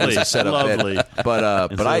I think it was a setup. Lovely.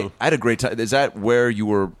 But so- I had a great time. Is that where you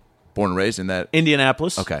were born and raised, in that?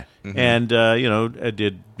 Indianapolis. Okay. And, I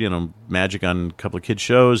did, magic on a couple of kids'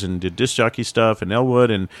 shows and did disc jockey stuff in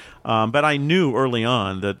Elwood. And but I knew early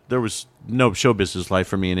on that there was no show business life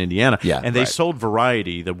for me in Indiana. Yeah, and they right. sold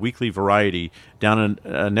Variety, the weekly Variety, down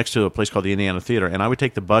in, next to a place called the Indiana Theater. And I would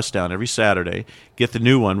take the bus down every Saturday, get the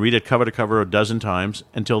new one, read it cover to cover a dozen times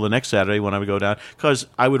until the next Saturday when I would go down. Because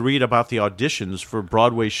I would read about the auditions for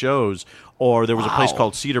Broadway shows. Or there was a place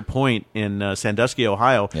called Cedar Point in Sandusky,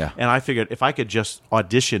 Ohio. Yeah. And I figured if I could just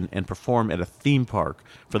audition and perform at a theme park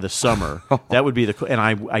for the summer, that would be the. And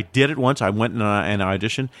I did it once. I went and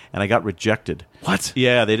auditioned, and I got rejected. What?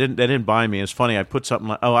 Yeah, they didn't buy me. It's funny. I put something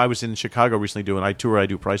like, I was in Chicago recently doing I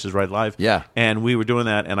do Price is Right Live. Yeah. And we were doing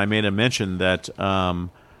that, and I made a mention that.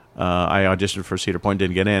 I auditioned for Cedar Point,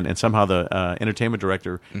 didn't get in, and somehow the entertainment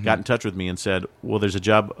director got in touch with me and said, well, there's a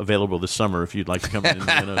job available this summer if you'd like to come in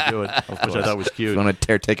and do it, which I thought was cute. You want to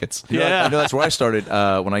tear tickets. Yeah. I know that's where I started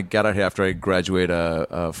when I got out here after I graduated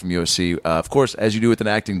from USC. Of course, as you do with an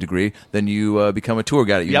acting degree, then you become a tour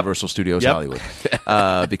guide at Universal Studios Yep.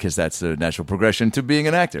 Hollywood because that's the natural progression to being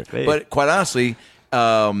an actor. Hey. But quite honestly,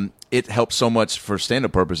 it helps so much for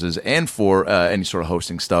stand-up purposes and for any sort of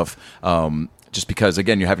hosting stuff. Just because,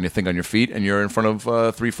 again, you're having to think on your feet and you're in front of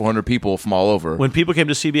 300-400 people from all over. When people came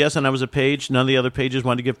to CBS and I was a page, none of the other pages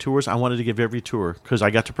wanted to give tours. I wanted to give every tour because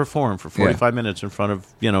I got to perform for 45 minutes in front of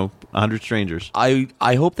 100 strangers. I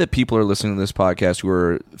hope that people are listening to this podcast who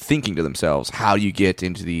are thinking to themselves, how do you get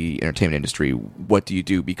into the entertainment industry? What do you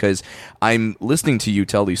do? Because I'm listening to you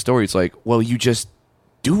tell these stories like, well, you just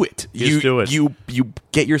do it. Just do it. You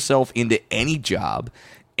get yourself into any job,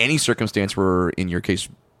 any circumstance where, in your case,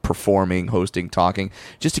 performing, hosting, talking,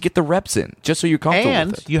 just to get the reps in, just so you're comfortable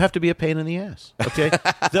And with it. you have to be a pain in the ass. Okay,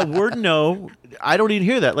 the word no, I don't even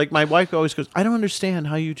hear that. Like my wife always goes, I don't understand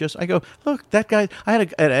how you just. I go, look, that guy. I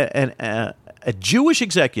had a Jewish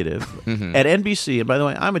executive at NBC, and by the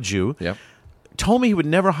way, I'm a Jew. Yep. Told me he would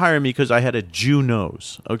never hire me because I had a Jew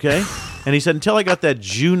nose, okay? And he said until I got that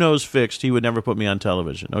Jew nose fixed, he would never put me on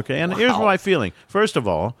television, okay? And here's my feeling. First of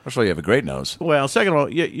all, you have a great nose. well, second of all,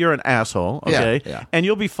 you're an asshole, okay? Yeah. And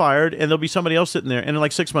you'll be fired, and there'll be somebody else sitting there. And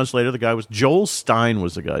like 6 months later, the guy was Joel Stein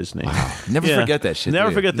was the guy's name. Never forget that shit. Never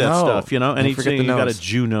do you? forget that No. stuff, And Never he's forget saying the you got a nose.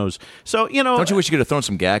 Jew nose. So Don't you wish you could have thrown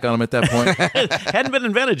some gack on him at that point? hadn't been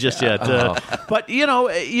invented just yet. But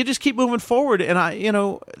you just keep moving forward, and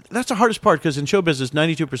that's the hardest part because in show business,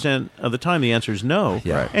 92% of the time the answer is no.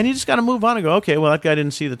 Yeah. Right. And you just got to move on and go, okay, well that guy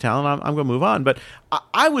didn't see the talent. I'm going to move on. But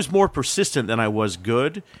I was more persistent than I was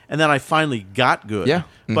good, and then I finally got good. Yeah.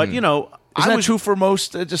 But Isn't that true for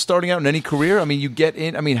most just starting out in any career? I mean, you get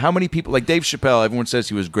in. I mean, how many people like Dave Chappelle? Everyone says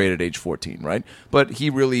he was great at age 14, right? But he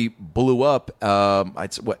really blew up.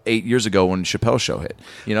 8 years ago when Chappelle's show hit.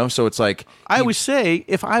 So it's like I always say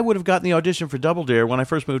if I would have gotten the audition for Double Dare when I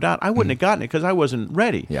first moved out, I wouldn't have gotten it because I wasn't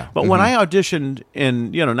ready. Yeah. But when I auditioned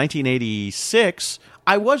in 1986,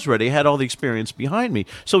 I was ready. I had all the experience behind me.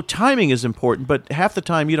 So timing is important, but half the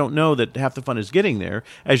time you don't know that half the fun is getting there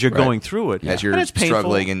as you're going through it. As you're And it's painful.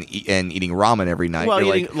 struggling and eating ramen every night. Well,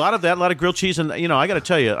 you're eating a lot of that, a lot of grilled cheese, and I got to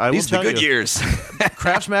tell you, these are the good years.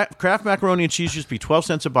 Kraft macaroni and cheese used to be 12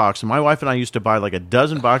 cents a box, and my wife and I used to buy like a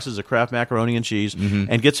dozen boxes of Kraft macaroni and cheese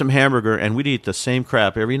and get some hamburger, and we'd eat the same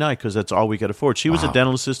crap every night because that's all we could afford. She was a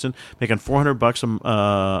dental assistant making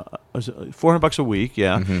 $400 a week,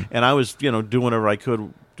 and I was doing whatever I could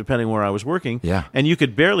depending where I was working, and you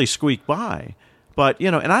could barely squeak by. But,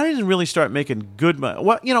 and I didn't really start making good money.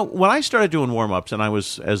 Well, when I started doing warm-ups, and I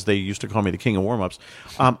was, as they used to call me, the king of warm-ups,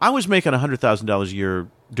 I was making $100,000 a year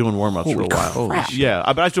doing warm-ups for a while. Yeah,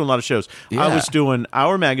 but I was doing a lot of shows. Yeah. I was doing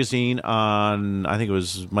Our Magazine on, I think it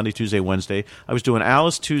was Monday, Tuesday, Wednesday. I was doing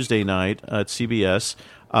Alice Tuesday night at CBS.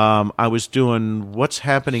 I was doing What's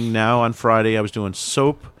Happening Now on Friday. I was doing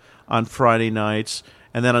Soap on Friday nights.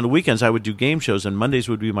 And then on the weekends, I would do game shows, and Mondays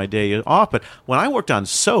would be my day off. But when I worked on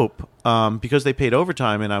Soap, because they paid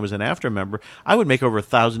overtime and I was an after member, I would make over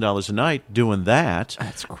 $1,000 a night doing that.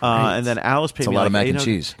 That's great. And then Alice paid me a lot like of mac and 800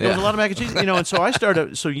 cheese. It was a lot of mac and cheese. And so I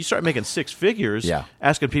started. So you start making six figures,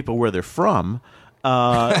 asking people where they're from.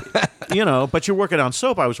 But you're working on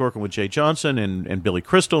Soap. I was working with Jay Johnson and Billy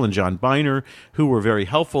Crystal and John Biner, who were very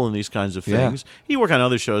helpful in these kinds of things. He worked on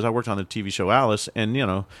other shows. I worked on the TV show Alice, and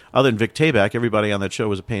other than Vic Tayback, everybody on that show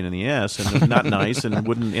was a pain in the ass and not nice and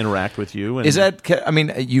wouldn't interact with you. And Is that? I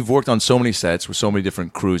mean, you've worked on so many sets with so many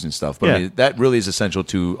different crews and stuff, but I mean, that really is essential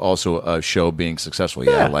to also a show being successful.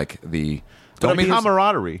 Yeah, like the. Don't be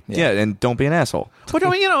camaraderie. Yeah, and don't be an asshole. But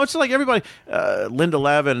it's like everybody. Linda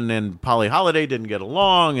Lavin and Polly Holliday didn't get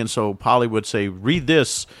along, and so Polly would say, "Read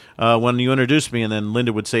this" when you introduced me, and then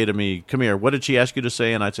Linda would say to me, "Come here, what did she ask you to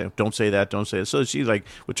say?" And I'd say, "Don't say that, don't say it." So she would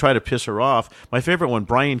try to piss her off. My favorite one,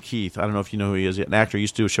 Brian Keith. I don't know if you know who he is. An actor. He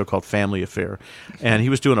used to do a show called Family Affair, and he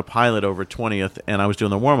was doing a pilot over 20th, and I was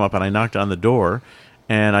doing the warm up, and I knocked on the door,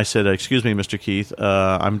 and I said, "Excuse me, Mr. Keith,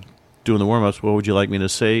 I'm doing the warm-ups, what would you like me to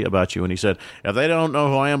say about you?" And he said, "If they don't know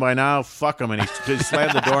who I am by now, fuck them." And he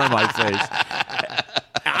slammed the door in my face.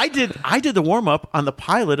 I did the warm-up on the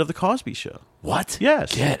pilot of The Cosby Show. What?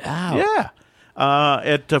 Yes. Get out. Yeah.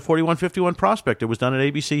 At 4151 Prospect. It was done at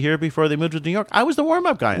ABC here before they moved to New York. I was the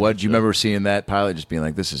warm-up guy. What, do you remember seeing that pilot just being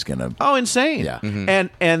like, this is going to... Oh, insane. Yeah.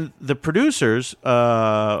 And the producers,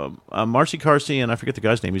 Marcy Carsey, and I forget the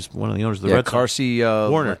guy's name. He's one of the owners of the Red Sox. Carsey...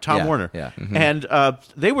 Warner, Tom Warner. Yeah. And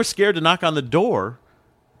they were scared to knock on the door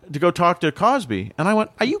to go talk to Cosby. And I went,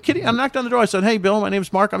 "Are you kidding?" I knocked on the door. I said, "Hey, Bill, my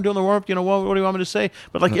name's Mark. I'm doing the warm-up. What do you want me to say?"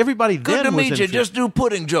 But like everybody then Good to was meet you. in- Just do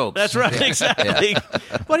pudding jokes. That's right, exactly.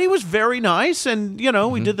 But he was very nice, and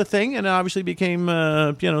we did the thing, and it obviously became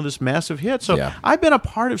this massive hit. So I've been a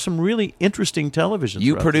part of some really interesting television.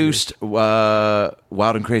 You throughout the years. produced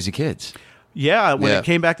Wild and Crazy Kids. Yeah, when it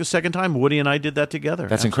came back the second time, Woody and I did that together.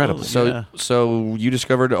 That's incredible. Absolutely, So you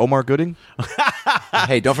discovered Omar Gooding?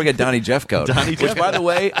 Hey, don't forget Donnie Jeffcoat. Which, by the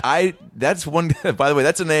way, that's one. By the way,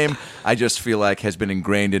 that's a name I just feel like has been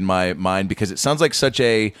ingrained in my mind because it sounds like such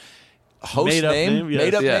a host Made-up name, yes.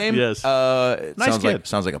 made-up Yeah. name. Yes. It Nice kid.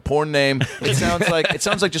 sounds like a porn name. It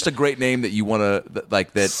sounds like just a great name that you want to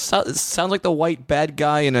like. That Sounds like the white bad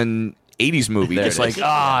guy in an 80s movie. There Just it is.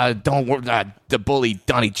 like, don't worry, the bully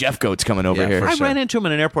Donnie Jeffcoat's coming over Yeah, here. for I sure. ran into him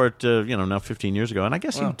in an airport, now 15 years ago, and I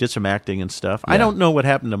guess he did some acting and stuff. I don't know what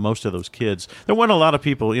happened to most of those kids. There weren't a lot of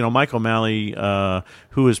people. Mike O'Malley,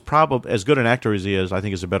 who is probably as good an actor as he is, I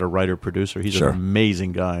think is a better writer-producer. He's an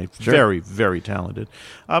amazing guy. Very, very talented.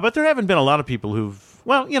 But there haven't been a lot of people who've,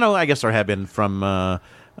 I guess there have been from...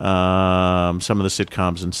 some of the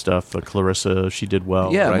sitcoms and stuff. Clarissa, she did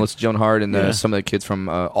well. Yeah, right? Melissa Joan Hart and some of the kids from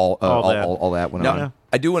all that went Now, on.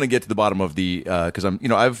 I do want to get to the bottom of the because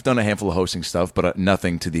I've done a handful of hosting stuff, but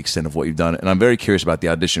nothing to the extent of what you've done, and I'm very curious about the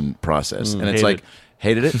audition process. And it's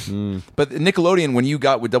hated it. But Nickelodeon, when you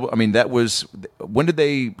got with Double, that was when did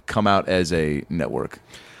they come out as a network?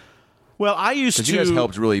 Well, I used to. Because you guys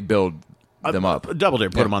helped really build them up. Double Dare,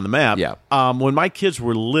 put them on the map. Yeah. When my kids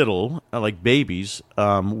were little, like babies,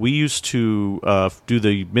 we used to do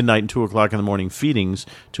the midnight and 2 o'clock in the morning feedings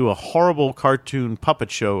to a horrible cartoon puppet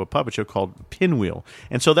show called Pinwheel.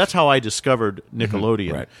 And so that's how I discovered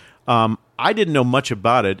Nickelodeon. Right. I didn't know much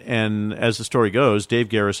about it, and as the story goes, Dave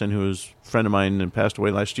Garrison, who was a friend of mine and passed away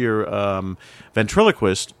last year,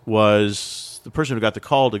 ventriloquist, was the person who got the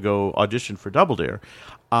call to go audition for Double Dare.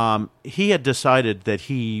 He had decided that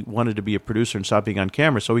he wanted to be a producer and stop being on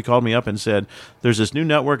camera. So he called me up and said, there's this new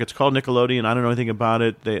network. It's called Nickelodeon. I don't know anything about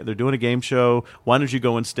it. They're doing a game show. Why don't you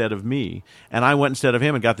go instead of me? And I went instead of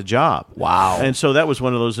him and got the job. Wow. And so that was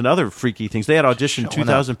one of those another freaky things. They had auditioned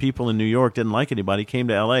 2,000 people in New York, didn't like anybody, came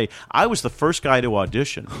to L.A. I was the first guy to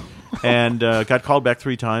audition and got called back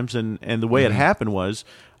 3 times. And the way it happened was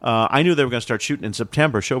I knew they were going to start shooting in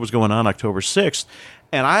September. Show was going on October 6th.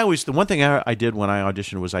 And the one thing I did when I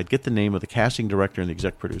auditioned was I'd get the name of the casting director and the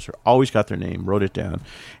exec producer. Always got their name, wrote it down.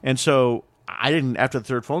 And so I didn't, after the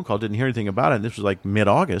third phone call, didn't hear anything about it. And this was like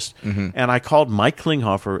mid-August. And I called Mike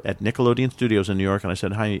Klinghoffer at Nickelodeon Studios in New York. And I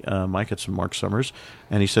said, hi, Mike, it's Marc Summers.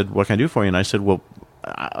 And he said, what can I do for you? And I said, well,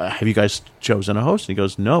 have you guys chosen a host? And he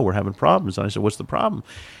goes, no, we're having problems. And I said, what's the problem?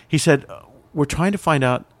 He said, we're trying to find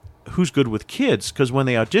out who's good with kids, because when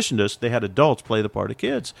they auditioned us, they had adults play the part of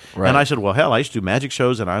kids. Right. And I said, well, hell, I used to do magic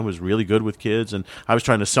shows, and I was really good with kids, and I was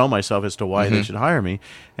trying to sell myself as to why they should hire me.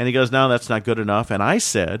 And he goes, no, that's not good enough. And I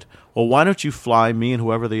said, well, why don't you fly me and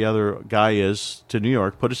whoever the other guy is to New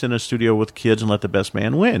York, put us in a studio with kids, and let the best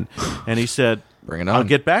man win? And he said, bring it on. I'll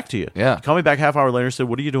get back to you. Yeah. He called me back half hour later and said,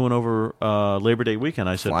 what are you doing over Labor Day weekend?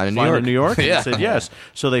 I said, flying to New York. And Yeah. he said, yes.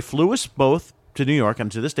 So they flew us both to New York, and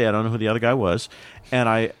to this day I don't know who the other guy was. And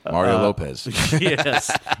Mario Lopez. Yes,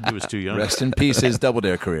 he was too young. Rest in peace, his Double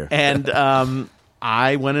Dare career. And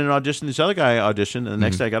I went in and auditioned. This other guy auditioned, and the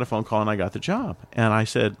next day I got a phone call and I got the job. And I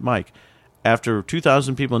said, Mike, after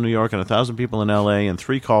 2,000 people in New York and 1,000 people in L.A. and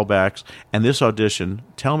 3 callbacks and this audition,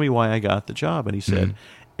 tell me why I got the job. And he said,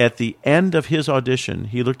 at the end of his audition,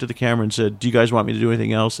 he looked at the camera and said, do you guys want me to do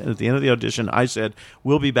anything else? And at the end of the audition, I said,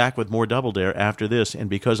 we'll be back with more Double Dare after this. And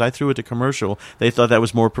because I threw it to commercial, they thought that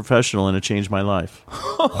was more professional, and it changed my life.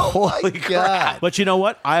 Holy God. But you know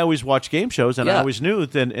what? I always watch game shows, and I always knew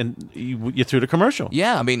that, and you threw to commercial.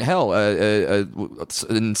 Yeah, I mean, hell,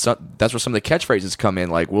 and so, that's where some of the catchphrases come in,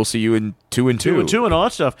 like, we'll see you in 2 and 2. 2 and 2 and all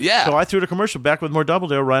that stuff. Yeah. So I threw to commercial, back with more Double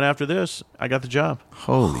Dare right after this. I got the job.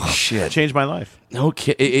 Holy shit. Changed my life. No,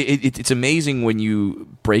 it's amazing when you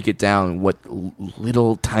break it down what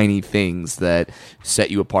little tiny things that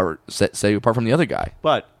set you apart from the other guy.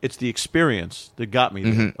 But it's the experience that got me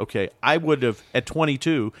there. Okay, I would have at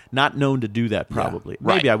 22 not known to do that. Probably,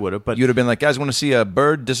 maybe I would have. But you'd have been like, guys, want to see a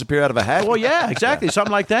bird disappear out of a hat? well, yeah, exactly,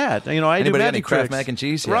 something like that. You know, I Anybody do got any magic Kraft tricks. mac and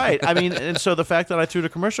cheese? Yeah. Right. I mean, and so the fact that I threw to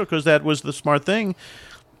commercial because that was the smart thing.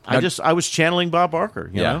 I was channeling Bob Barker.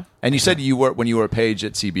 You know. And you said when you were a page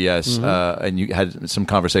at CBS, and you had some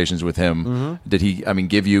conversations with him. Did he? I mean,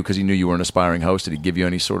 give you, because he knew you were an aspiring host? Did he give you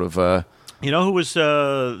any sort of? You know who was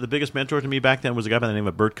the biggest mentor to me back then was a guy by the name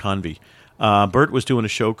of Bert Convey. Bert was doing a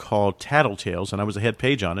show called Tattletales, and I was the head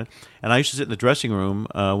page on it. And I used to sit in the dressing room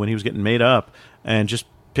when he was getting made up and just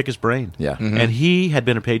pick his brain. Yeah. And he had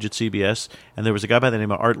been a page at CBS, and there was a guy by the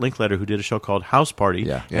name of Art Linkletter who did a show called House Party.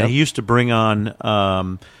 Yeah. And he used to bring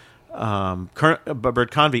on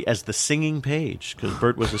Bert Convey as the singing page, because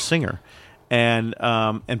Bert was a singer. And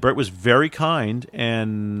Bert was very kind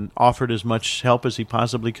and offered as much help as he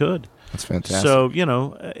possibly could. That's fantastic. So, you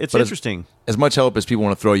know, it's interesting. As much help as people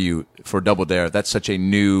want to throw you for Double Dare, that's such a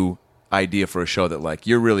new idea for a show that, like,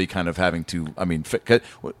 you're really kind of having to, I mean,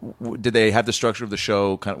 did they have the structure of the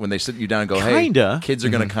show kind of when they sit you down and go, Kinda. hey, kids are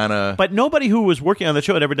going to kind of... But nobody who was working on the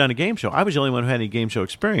show had ever done a game show. I was the only one who had any game show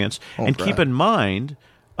experience. And keep in mind,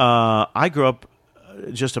 I grew up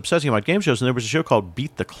just obsessing about game shows, and there was a show called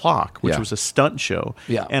Beat the Clock, which was a stunt show.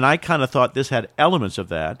 Yeah. And I kind of thought this had elements of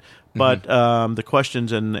that, but the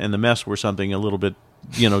questions and the mess were something a little bit,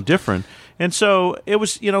 different. And so it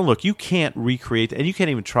was, look, you can't recreate, and you can't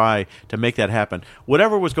even try to make that happen.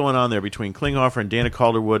 Whatever was going on there between Klinghoffer and Dana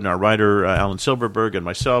Calderwood and our writer, Alan Silverberg, and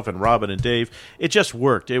myself and Robin and Dave, it just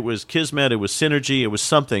worked. It was kismet, it was synergy, it was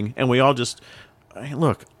something, and we all just,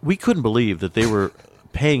 look, we couldn't believe that they were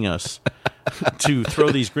paying us to throw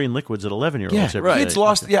these green liquids at 11-year-olds every day.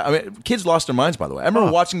 Kids lost their minds, by the way. I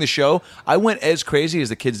remember watching the show. I went as crazy as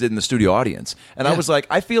the kids did in the studio audience. And I was like,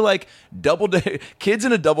 I feel like Double Dare, kids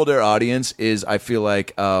in a Double Dare audience is, I feel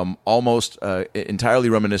like, almost entirely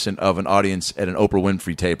reminiscent of an audience at an Oprah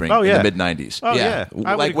Winfrey taping in the mid-'90s. Oh, yeah.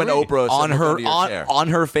 I Like when would agree. Oprah on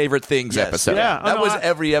her favorite things episode. Yeah. That was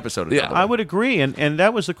every episode of Double Dare. I would agree, and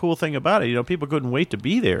that was the cool thing about it. People couldn't wait to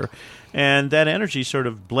be there, and that energy sort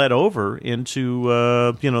of bled over into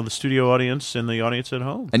open to the studio audience and the audience at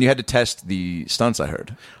home. And you had to test the stunts, I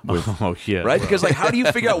heard. Oh yeah, Right? Because like, how do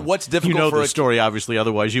you figure out what's difficult you know for the story, obviously.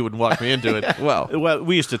 Otherwise, you wouldn't walk me into it. well,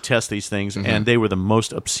 we used to test these things, and they were the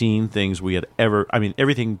most obscene things we had ever. I mean,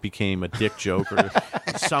 everything became a dick joke or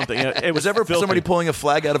something. It was ever filthy. somebody pulling a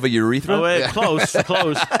flag out of a urethra? Oh, close,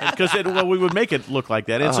 because we would make it look like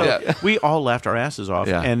that, and so we all laughed our asses off.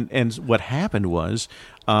 Yeah. And what happened was,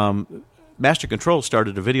 Master Control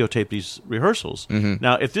started to videotape these rehearsals.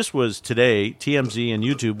 Now, if this was today, TMZ and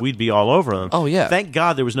YouTube, we'd be all over them. Oh, yeah. Thank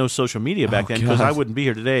God there was no social media back then, because I wouldn't be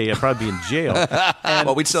here today. I'd probably be in jail. And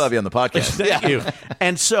Well, we'd still have you on the podcast. Thank you.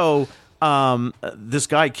 And so this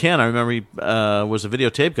guy, Ken, I remember he was a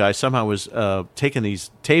videotape guy, somehow was taking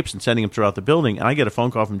these tapes and sending them throughout the building. And I get a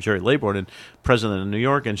phone call from Jerry Laybourne, and president of New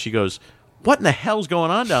York, and she goes, "What in the hell's going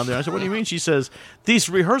on down there?" I said, "What do you mean?" She says, "These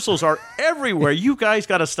rehearsals are everywhere. You guys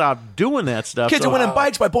got to stop doing that stuff." Kids are winning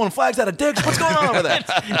bikes by pulling flags out of dicks. What's going on with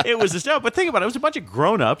that? It was the stuff. But think about it. It was a bunch of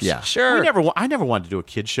grown-ups. Yeah. Sure. I never wanted to do a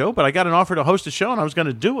kid show, but I got an offer to host a show, and I was going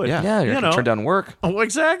to do it. Yeah, you're gonna turn down work. Oh,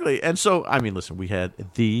 exactly. And so, I mean, listen, we had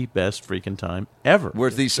the best freaking time ever.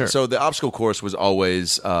 Whereas so the obstacle course was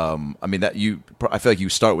always, I feel like you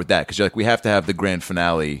start with that because you're like, we have to have the grand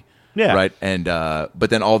finale. Yeah. Right. And but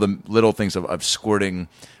then all the little things of squirting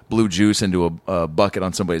blue juice into a bucket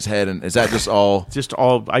on somebody's head, and is that just all? Just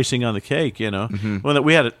all icing on the cake, you know. Well, that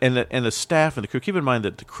we had it, and the staff and the crew. Keep in mind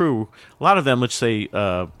that the crew, a lot of them, let's say,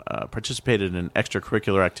 participated in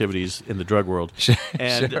extracurricular activities in the drug world.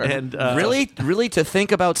 And Really, to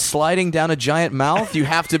think about sliding down a giant mouth, you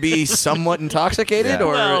have to be somewhat intoxicated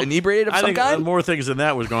or inebriated of I some think kind. more things than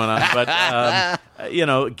that was going on, but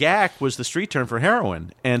gack was the street term for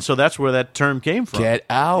heroin, and so that's where that term came from. Get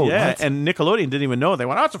out. Yeah, and Nickelodeon didn't even know it. They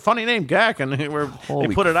went, "Oh, it's a funny name, gack," and they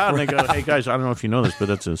put it out, and they go, "Hey guys, I don't know if you know this, but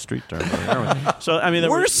that's a street term for heroin." So I mean,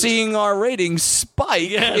 we're seeing our ratings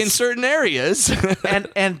spike in certain areas,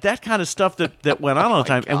 and that kind of stuff that went on all the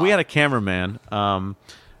time. And we had a cameraman.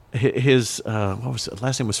 His what was it?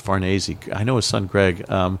 Last name was Farnese. I know his son Greg,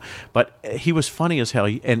 but he was funny as hell.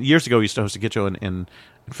 And years ago, he used to host a kid show in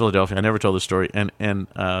Philadelphia. I never told this story. And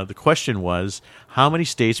the question was, how many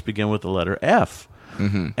states begin with the letter F?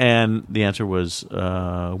 And the answer was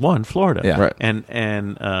 1, Florida. Yeah. Right.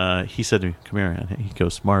 And he said to me, "Come here." And he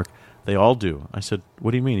goes, "Mark, they all do." I said,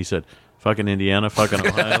 "What do you mean?" He said, "Fucking Indiana, fucking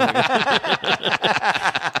Ohio."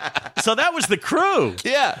 So that was the crew.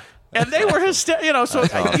 Yeah. And they were hysterical, so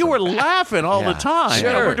you were laughing all the time. Sure.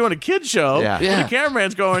 You know, we're doing a kid show. Yeah. And the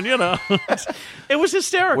cameraman's going, it was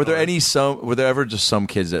hysterical. Were there ever just some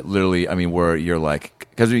kids that literally, I mean, where you're like,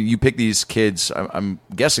 because you pick these kids, I'm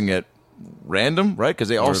guessing at random, right? Because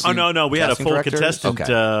they all seem... Oh, no. We had a casting full directors? contestant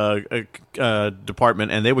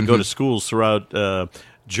department, and they would go to schools throughout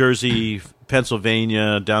Jersey,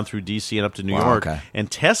 Pennsylvania, down through D.C. and up to New York,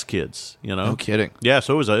 and test kids. No kidding. Yeah,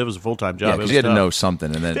 so it was a full-time job. Yeah, because you had to know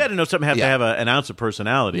something, and then they had to know something. To have an ounce of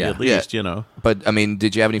personality at least. But I mean,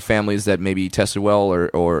 did you have any families that maybe tested well,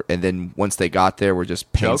 or and then once they got there were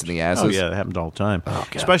just pains in the asses? Oh yeah, it happened all the time.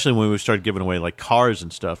 Especially when we started giving away like cars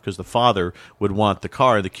and stuff, because the father would want the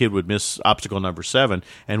car, the kid would miss obstacle number 7,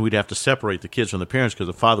 and we'd have to separate the kids from the parents because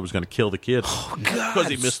the father was going to kill the kid because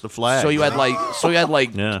he missed the flag. So you had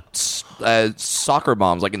soccer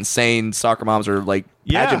moms, like insane soccer moms, or like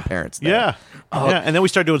pageant parents. Yeah, and then we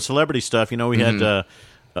started doing celebrity stuff. We had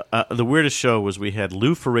the weirdest show was we had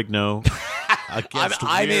Lou Ferrigno.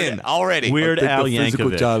 I'm in already. Weird Al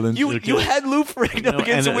Yankovic. You had Lou Ferrigno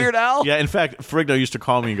against Weird Al? Yeah, in fact, Ferrigno used to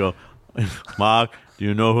call me and go, "Mark, do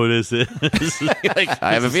you know who this is?"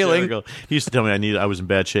 I have a feeling. He used to tell me I was in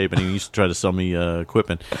bad shape, and he used to try to sell me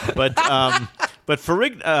equipment. But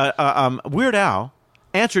Weird Al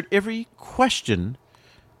answered every question,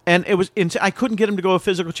 and it was I couldn't get him to go a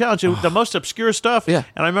physical challenge. The most obscure stuff. Yeah.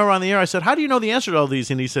 And I remember on the air I said, "How do you know the answer to all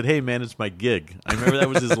these?" And he said, "Hey man, it's my gig." I remember that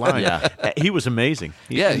was his line. He was amazing.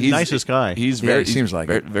 He's the nicest guy. He seems like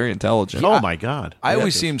very intelligent. Oh my God. I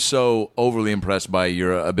always seem so overly impressed by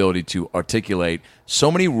your ability to articulate so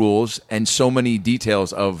many rules and so many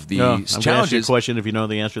details of these challenges. I'm going to ask you a question. If you know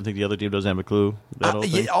the answer, I think the other team doesn't have a clue. That whole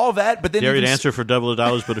thing. All that, but then dare you to answer for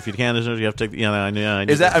 $2, but if you can't answer, you have to take.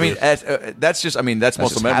 Is that? I mean, that's just. I mean, that's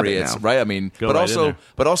muscle memory. It's right. I mean, but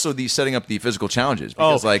also the setting up the physical challenges.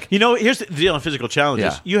 Because here's the deal on physical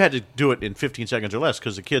challenges. Yeah. You had to do it in 15 seconds or less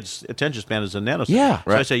because the kid's attention span is a nanosecond. Yeah.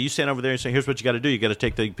 So I say, you stand over there and say, "Here's what you got to do. You got to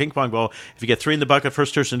take the ping pong ball. If you get 3 in the bucket,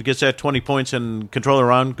 first person gets that 20 points and control it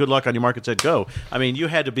around. Good luck on your mark." It said go. I mean, you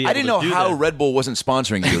had to be. I didn't know how Red Bull wasn't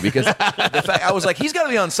sponsoring you because the fact I was like, he's got to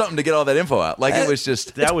be on something to get all that info out. Like it was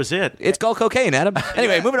just that was it. It's called cocaine, Adam.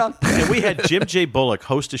 Anyway, moving on. And we had Jim J. Bullock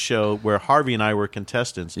host a show where Harvey and I were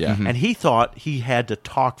contestants. Yeah. And he thought he had to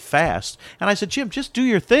talk fast. And I said, Jim, just do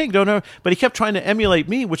your thing. Don't know. But he kept trying to emulate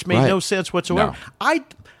me, which made no sense whatsoever. No.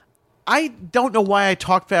 I don't know why I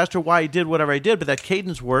talked fast or why I did whatever I did, but that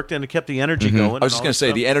cadence worked and it kept the energy going. I was just going to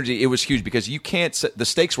say, the energy, it was huge because you can't, the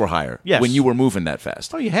stakes were higher when you were moving that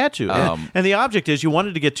fast. Oh, you had to. And the object is you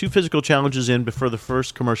wanted to get 2 physical challenges in before the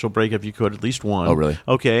first commercial break if you could, at least 1. Oh, really?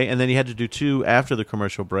 Okay, and then you had to do 2 after the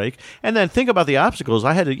commercial break. And then think about the obstacles.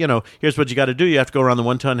 I had to, here's what you got to do. You have to go around the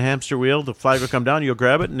 1-ton hamster wheel. The flag will come down. You'll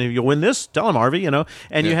grab it, and you'll win this. Tell him, Harvey, And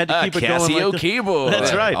you had to keep it going. Casio keyboard.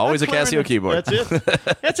 That's right. Always a Casio keyboard. That's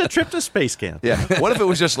it. It's a trip to space camp. Yeah. What if it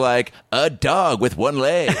was just like a dog with 1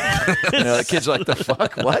 leg? The kids are like, the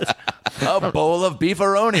fuck? What? A bowl of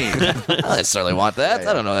beefaroni. I certainly want that.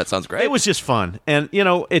 I don't know. That sounds great. It was just fun. And,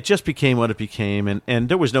 it just became what it became. And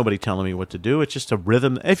there was nobody telling me what to do. It's just a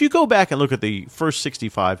rhythm. If you go back and look at the first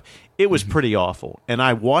 65, it was pretty awful. And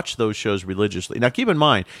I watched those shows religiously. Now, keep in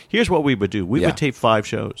mind, here's what we would do. We would tape 5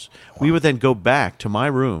 shows. We would then go back to my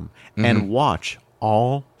room and watch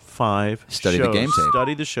all 5 Study shows. the game tape.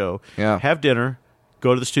 Study the show. Yeah. Have dinner.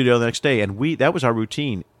 Go to the studio the next day. And that was our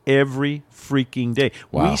routine every freaking day.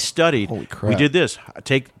 Wow. We studied. Holy crap. We did this.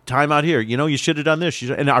 Take time out here. You should have done this.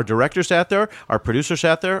 And our director sat there. Our producer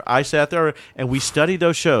sat there. I sat there. And we studied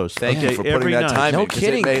those shows. Thank you for putting every that night. time No in, 'cause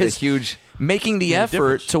kidding, It made a 'cause huge... making the effort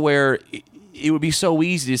difference. to where it would be so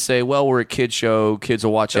easy to say, well, we're a kid show, kids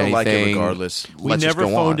will watch They'll anything. like it regardless. We Let's just never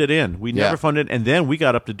go phoned on. it in. We never phoned it. And then we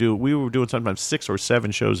got up to we were doing sometimes 6 or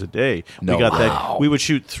 7 shows a day. No, we got wow. that. We would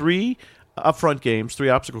shoot 3 upfront games, 3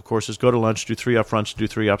 obstacle courses, go to lunch, do 3 upfronts, do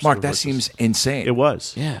 3 obstacle Mark, that courses. seems insane. It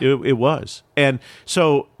was. Yeah. It was. And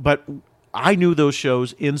so, but I knew those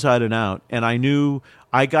shows inside and out, and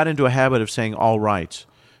I got into a habit of saying all right.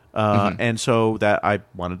 And so that I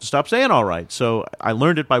wanted to stop saying all right. So I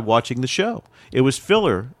learned it by watching the show. It was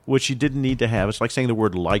filler, which you didn't need to have. It's like saying the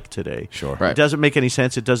word like today. Sure. Right. It doesn't make any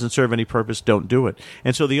sense. It doesn't serve any purpose. Don't do it.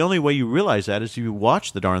 And so the only way you realize that is you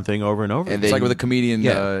watch the darn thing over and over. And It's then- like with a comedian,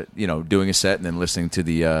 Yeah. doing a set and then listening to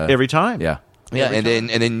the... every time. Yeah. Yeah, and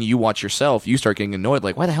then you watch yourself. You start getting annoyed.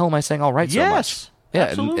 Like, why the hell am I saying all right so much? Yes. Yeah,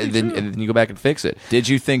 Absolutely and then true. and then you go back and fix it. Did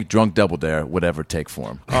you think Drunk Double Dare would ever take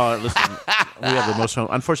form? Listen, we have the most fun.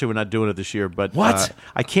 Unfortunately, we're not doing it this year. But What?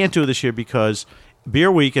 I can't do it this year because Beer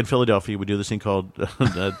Week in Philadelphia, we do this thing called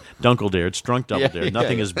Dunkle Dare. It's Drunk Double Dare.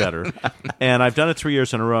 Nothing is better. And I've done it 3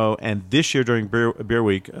 years in a row. And this year during Beer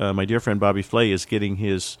Week, my dear friend Bobby Flay is getting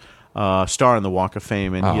his star on the Walk of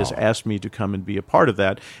Fame, and he has asked me to come and be a part of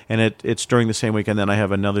that. And it's during the same week, and then I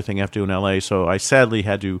have another thing I have to do in L.A., so I sadly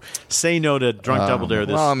had to say no to Drunk Double Dare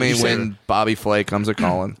this Well, I mean, this year. when Bobby Flay comes a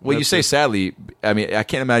calling. Well, you say sadly. I mean, I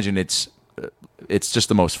can't imagine it's just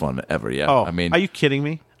the most fun ever. Yeah. Oh, I mean, are you kidding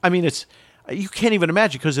me? I mean, you can't even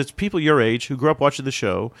imagine because it's people your age who grew up watching the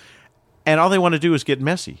show, and all they want to do is get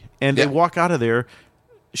messy, and they walk out of there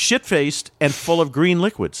shit-faced and full of green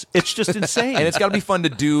liquids. It's just insane. and it's got to be fun to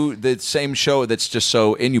do the same show that's just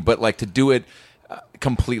so in you, but like to do it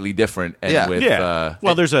completely different. And Yeah. with,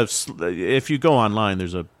 well, if you go online,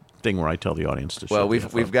 there's a thing where I tell the audience to. well, shut the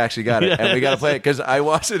F we've up. actually got it, and we got to play it because I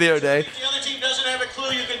watched it the other day. If the other team doesn't have a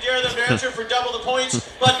clue, you can dare them to answer for double the points,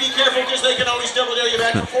 but be careful because they can always double dare you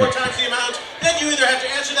back for 4 times the amount. Then you either have to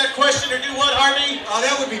answer that question or do what, Harvey?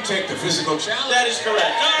 That would be take the physical challenge. That is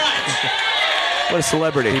correct. All right. What a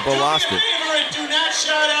celebrity. People lost Do me it. a favor and do not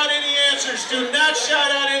shout out any answers. Do not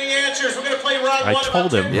shout out any answers. We're going to play round I 1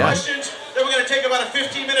 told about 10 him, yeah. questions. Then we're going to take about a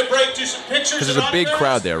 15-minute break, do some pictures. 'Cause there's a big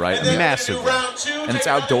crowd there, right? And then Massive. we're going to do round 2. And it's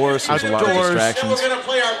take about outdoors, so there's a lot of 15 minutes. distractions. Then we're going to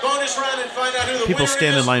play our bonus round and find out who the People winner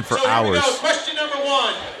stand in is. line for so here we hours. go. Question number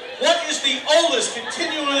 1. What is the oldest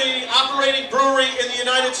continually operating brewery in the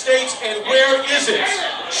United States, and where is it?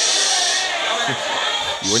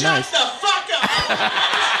 You were Shut nice. the fuck up!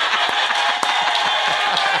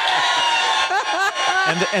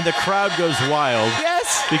 And the crowd goes wild.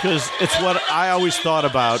 Yes. Because it's what I always thought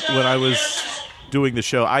about when I was doing the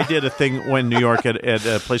show. I did a thing when New York at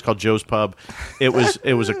a place called Joe's Pub. It was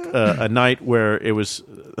a night where it was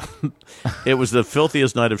it was the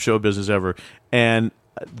filthiest night of show business ever, and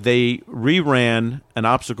they reran an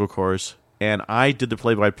obstacle course, and I did the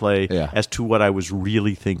play-by-play Yeah. as to what I was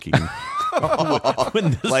really thinking.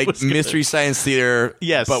 when this Like was gonna- Mystery Science Theater,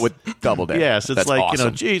 Yes. but with Double Dare. Yes, it's That's like,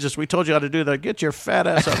 awesome. Jesus, we told you how to do that. Get your fat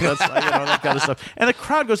ass up. That's, that kind of stuff. And the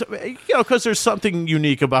crowd goes, because there's something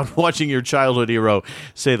unique about watching your childhood hero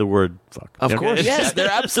say the word fuck. Of Okay? course, yes, there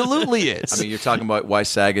absolutely is. I mean, you're talking about why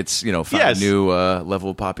Saget's, found Yes. a new level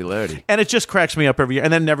of popularity. And it just cracks me up every year,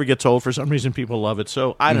 and then never gets old. For some reason, people love it.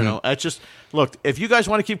 So I Mm-hmm. don't know. It's just look. If you guys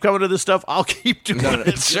want to keep coming to this stuff, I'll keep doing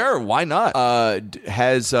it. Sure, why not?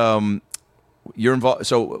 Has you're involved?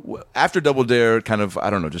 So after Double Dare, kind of, I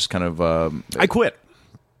don't know, just kind of. I quit.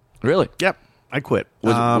 Really? Yep, I quit.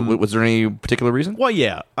 Was there any particular reason? Well,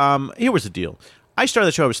 yeah. Here was the deal. I started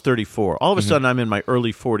the show. I was 34. All of a sudden, I'm in my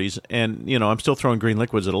early 40s, and I'm still throwing green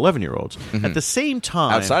liquids at 11-year-olds. At the same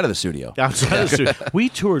time, outside of the studio. Outside of the studio. We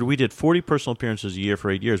toured. We did 40 personal appearances a year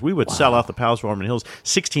for 8 years. We would sell out the Palace of Ormond Hills,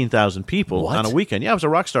 16,000 people on a weekend. Yeah, I was a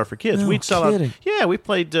rock star for kids. We'd sell kidding. out. Yeah, we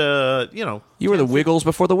played. You were the Wiggles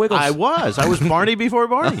before the Wiggles. I was Barney before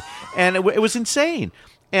Barney, and it was insane.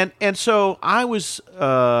 And so I was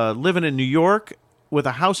living in New York with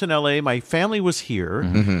a house in L.A. My family was here.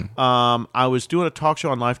 I was doing a talk show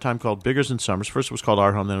on Lifetime called Biggers and Summers. First it was called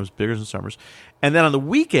Our Home, then it was Biggers and Summers. And then on the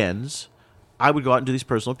weekends, I would go out and do these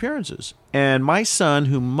personal appearances. And my son,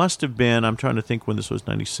 who must have been, I'm trying to think when this was,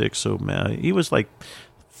 96, so he was like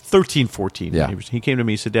 13, 14. Yeah. He came to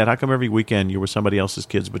me, he said, Dad, how come every weekend you're with somebody else's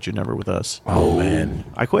kids, but you're never with us? Oh man.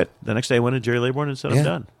 I quit. The next day I went to Jerry Laybourne and said, I'm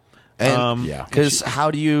done. And Yeah. because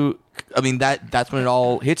how do you? I mean, that's when it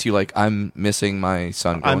all hits you. Like, I'm missing my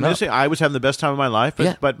son growing up. I was having the best time of my life,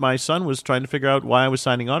 but my son was trying to figure out why I was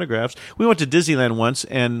signing autographs. We went to Disneyland once,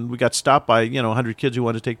 and we got stopped by 100 kids who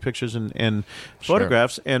wanted to take pictures and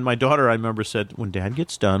photographs. And my daughter, I remember, said, "When Dad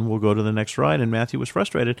gets done, we'll go to the next ride." And Matthew was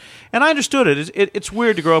frustrated, and I understood it. It's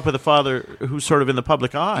weird to grow up with a father who's sort of in the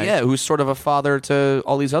public eye. Yeah, who's sort of a father to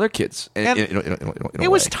all these other kids. In a It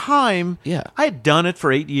was way. time. Yeah. I had done it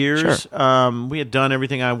for 8 years. Sure. We had done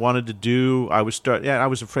everything I wanted to do. I was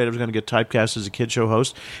afraid I was going to get typecast as a kid show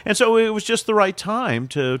host, and so it was just the right time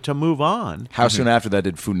to move on. How soon after that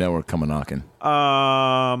did Food Network come a knocking?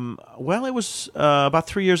 Well, it was about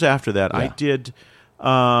 3 years after that. I did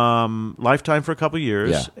Lifetime for a couple of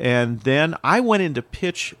years, Yeah. and then I went in to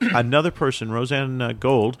pitch another person, Roseanne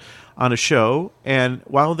Gold, on a show. And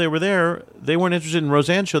while they were there, they weren't interested in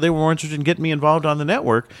Roseanne's show. They were more interested in getting me involved on the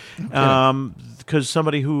network. Because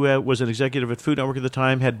somebody who was an executive at Food Network at the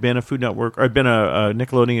time had been a Food Network or had been a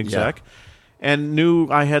Nickelodeon exec. And knew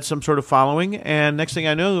I had some sort of following. And next thing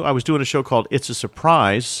I knew, I was doing a show called It's a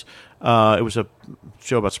Surprise. It was a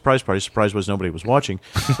show about surprise parties. Surprise was nobody was watching.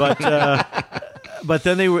 But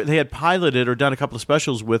then they had piloted or done a couple of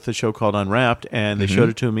specials with a show called Unwrapped, and they showed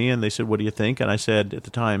it to me, and they said, "What do you think?" And I said, at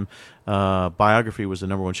the time, Biography was the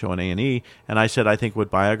 #1 show on A&E, and I said, "I think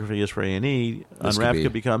what Biography is for A&E, Unwrapped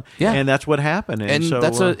could become." Yeah. And that's what happened. And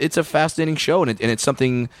so, it's a fascinating show, and it's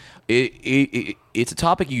something. It's a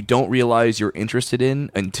topic you don't realize you're interested in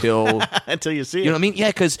until until you see it. you know what I mean. Yeah,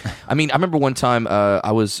 because I remember one time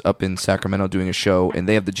I was up in Sacramento doing a show, and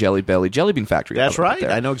they have the Jelly Belly Jelly Bean Factory. That's up right.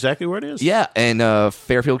 there. I know exactly where it is. Yeah, and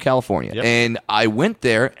Fairfield, California. Yep. And I went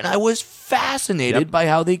there, and I was fascinated by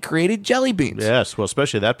how they created jelly beans. Yes, well,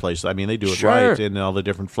 especially that place. I mean, they do it Sure. right in all the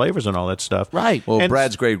different flavors and all that stuff. Right. Well, And-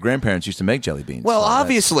 Brad's great-grandparents used to make jelly beans. Well, so that's-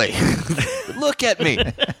 obviously. Look at me.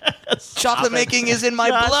 Chocolate making is in my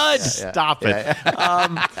blood. Stop it.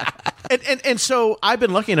 And so I've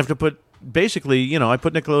been lucky enough to put basically, I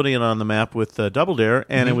put Nickelodeon on the map with Double Dare,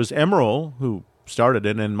 and it was Emerald who started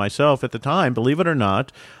it, and myself at the time, believe it or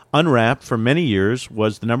not, Unwrapped for many years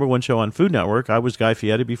was the #1 show on Food Network. I was Guy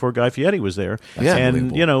Fieri before Guy Fieri was there. Yeah.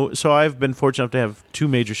 And, so I've been fortunate enough to have 2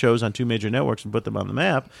 major shows on 2 major networks and put them on the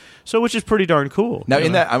map, so which is pretty darn cool. Now, you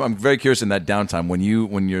in know? that, I'm very curious in that downtime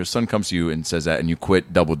when your son comes to you and says that, and you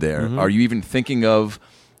quit Double Dare. Are you even thinking of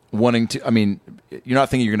wanting to? I mean, you're not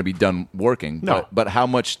thinking you're going to be done working. No. But how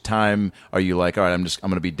much time are you like? All right, I'm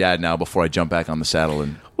going to be dad now before I jump back on the saddle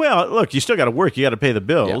and. Well, look, you still got to work. You got to pay the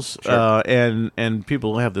bills, Yeah, sure. and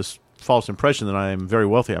people have this false impression that I am very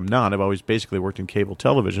wealthy. I'm not. I've always basically worked in cable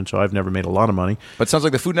television, so I've never made a lot of money. But it sounds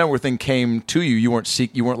like the Food Network thing came to you. You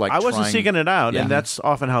weren't like. I wasn't trying- seeking it out, Yeah. and that's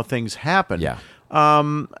often how things happen. Yeah.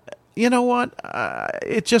 You know what?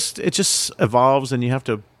 It just evolves, and you have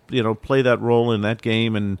to play that role in that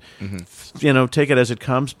game and take it as it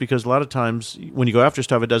comes, because a lot of times when you go after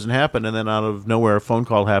stuff, it doesn't happen, and then out of nowhere a phone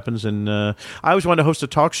call happens. And I always wanted to host a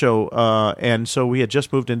talk show, and so we had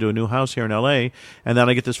just moved into a new house here in L.A., and then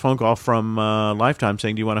I get this phone call from Lifetime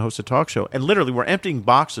saying, "Do you want to host a talk show?" And literally, we're emptying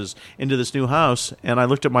boxes into this new house, and I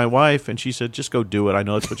looked at my wife, and she said, "Just go do it. I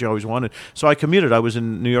know that's what you always wanted." So I commuted. I was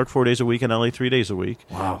in New York 4 days a week and L.A. 3 days a week.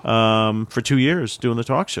 Wow. For 2 years doing the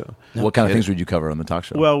talk show. What kind of things would you cover on the talk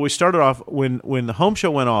show? Well, we started off when the home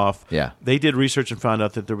show went off. Yeah. They did research and found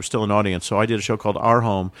out that there was still an audience. So I did a show called Our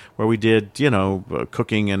Home, where we did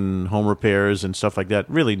cooking and home repairs and stuff like that.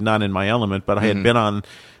 Really not in my element, but I had been on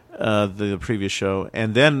the previous show.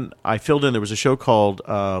 And then I filled in. There was a show called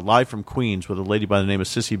Live from Queens with a lady by the name of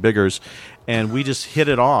Sissy Biggers, and we just hit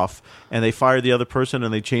it off. And they fired the other person,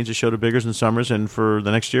 and they changed the show to Biggers and Summers. And for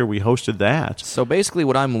the next year, we hosted that. So basically,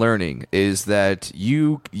 what I'm learning is that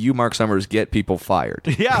you Marc Summers, get people fired.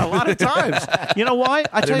 Yeah, a lot of times. You know why?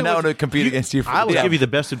 I didn't know to compete against you. I will give you the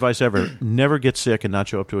best advice ever: never get sick and not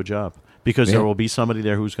show up to a job, because there will be somebody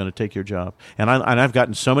there who's going to take your job. And I've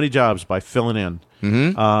gotten so many jobs by filling in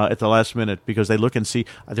at the last minute, because they look and see.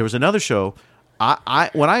 There was another show.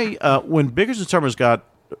 When Biggers and Summers got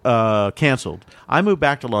canceled, I moved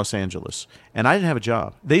back to Los Angeles, and I didn't have a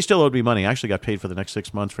job. They still owed me money. I actually got paid for the next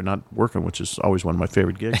 6 months for not working, which is always one of my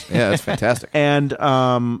favorite gigs. Yeah, that's fantastic. And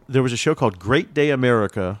there was a show called Great Day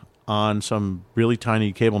America on some really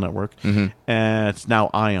tiny cable network. And it's now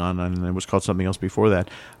Ion, and it was called something else before that.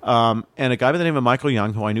 And a guy by the name of Michael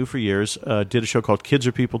Young, who I knew for years, did a show called Kids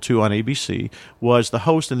Are People Too on ABC, was the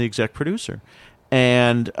host and the exec producer.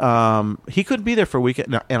 And he couldn't be there for a week,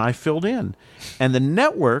 and I filled in. And the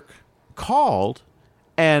network called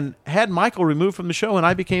and had Michael removed from the show, and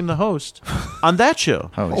I became the host on that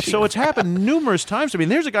show. So it's happened numerous times. I mean,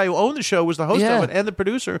 there's a guy who owned the show, was the host of it, and the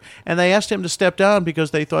producer, and they asked him to step down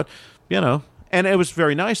because they thought, And it was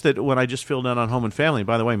very nice that when I just filled in on Home and Family,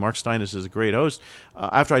 by the way, Mark Steinis is a great host.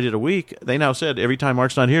 After I did a week, they now said, every time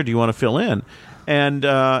Mark's not here, do you want to fill in? And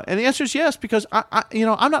the answer is yes, because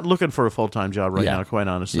I'm not looking for a full-time job right now, quite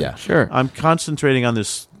honestly. Yeah, sure. I'm concentrating on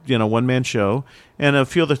this, one-man show and a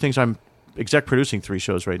few other things. I'm exec producing 3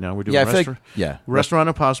 shows right now. We're doing Restaurant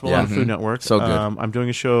Impossible on Food Network. So good. I'm doing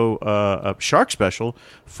a show, a shark special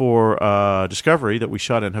for Discovery that we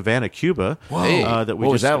shot in Havana, Cuba. Whoa.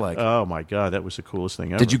 What was that like? Oh my God, that was the coolest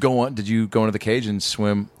thing ever. Did you go into the cage and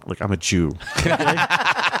swim? Look, I'm a Jew.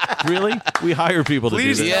 Really? We hire people to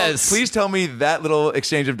do this. Please tell me that little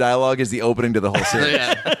exchange of dialogue is the opening to the whole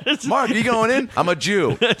series. Mark, are you going in? I'm a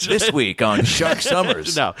Jew. This week on Shark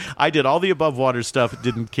Summers. No, I did all the above water stuff.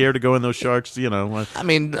 Didn't care to go in those sharks. I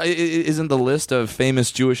mean, isn't the list of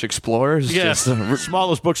famous Jewish explorers just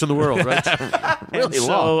smallest books in the world, right? Really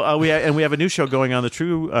long. So we have a new show going on the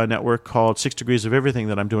True Network called 6 Degrees of Everything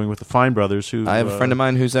that I'm doing with the Fine Brothers. Who I have a friend of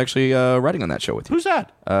mine who's actually writing on that show with you. Who's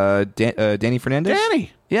that? Danny Fernandez.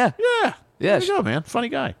 Danny. Yeah. There you go, man. Funny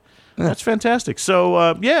guy. That's fantastic.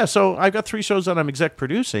 So so I've got 3 shows that I'm exec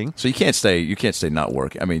producing. So you can't stay not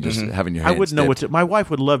working. I mean, just having your hands I wouldn't know dipped. my wife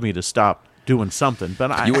would love me to stop doing something,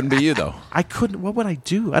 but you wouldn't be you though. I couldn't. What would I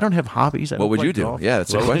do? I don't have hobbies. What would you do? Golf. Yeah,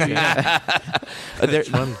 that's a question.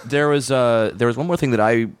 There was one more thing that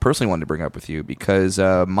I personally wanted to bring up with you, because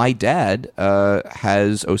my dad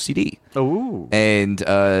has OCD. Oh, and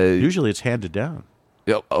usually it's handed down.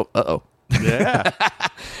 Uh-oh. Yeah.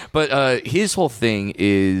 But his whole thing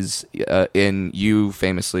is, and you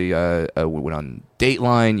famously went on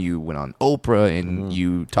Dateline, you went on Oprah, and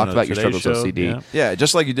you talked about your struggles with OCD. Yeah,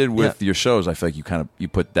 just like you did with your shows. I feel like you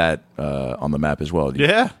put that on the map as well.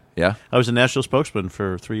 Yeah. Yeah? I was a national spokesman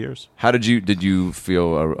for 3 years. How did you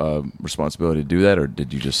feel a responsibility to do that, or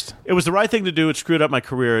did you just... It was the right thing to do. It screwed up my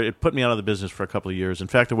career. It put me out of the business for a couple of years. In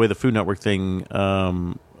fact, the way the Food Network thing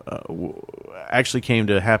actually came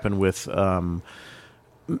to happen with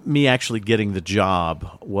me actually getting the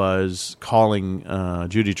job was calling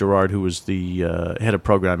Judy Gerard, who was the head of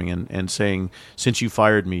programming, and saying, since you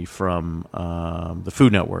fired me from the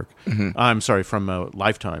Food Network, I'm sorry, from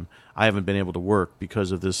Lifetime, I haven't been able to work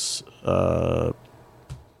because of this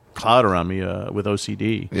cloud around me with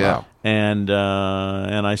OCD. Yeah. And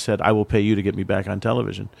I said, I will pay you to get me back on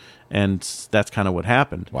television. And that's kind of what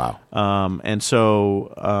happened. Wow. And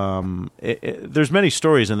so there's many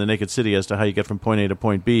stories in the Naked City as to how you get from point A to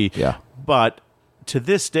point B. Yeah. But to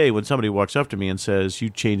this day, when somebody walks up to me and says, "You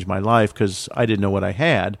changed my life because I didn't know what I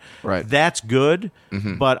had," Right. that's good.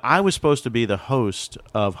 But I was supposed to be the host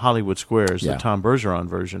of Hollywood Squares, the Tom Bergeron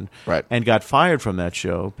version, Right. and got fired from that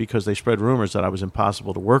show because they spread rumors that I was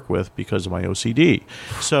impossible to work with because of my OCD.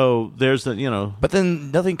 So there's the. But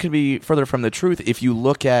then nothing could be further from the truth if you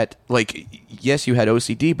look at, like, yes, you had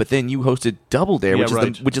OCD, but then you hosted Double Dare, Yeah, which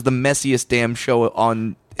right. is the messiest damn show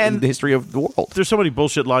in the history of the world. There's so many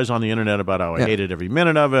bullshit lies on the internet about how I Yeah. hated every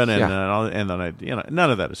minute of it, and Yeah. and then I, none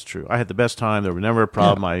of that is true. I had the best time. There was never a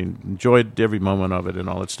problem. I enjoyed every moment of it and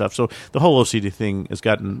all that stuff. So the whole OCD thing has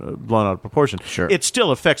gotten blown out of proportion. Sure. It still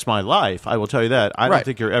affects my life. I will tell you that. I don't Right.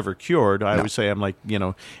 think you're ever cured. I always say I'm like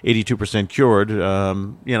 82% cured.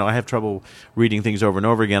 I have trouble reading things over and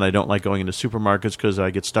over again. I don't like going into supermarkets because I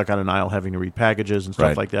get stuck on an aisle having to read packages and stuff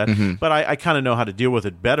Right. like that. But I kind of know how to deal with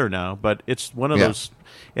it better now. But it's one of Yeah. those.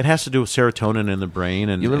 It has to do with serotonin in the brain,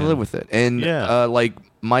 and You learn to and- live with it. And Yeah. like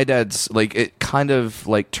my dad's, like, it kind of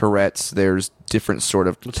like Tourette's. There's different sort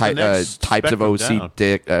of It's the next types of spectrum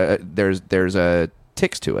OCD. There's a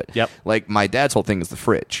ticks to it. Yep. Like my dad's whole thing is the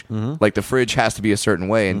fridge. Like the fridge has to be a certain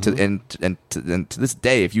way, and to this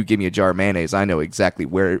day, if you give me a jar of mayonnaise, I know exactly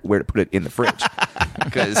where to put it in the fridge,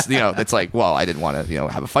 because it's like, well, I didn't want to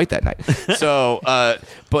have a fight that night. So,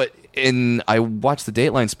 but I watched the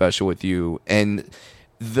Dateline special with you, and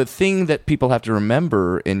the thing that people have to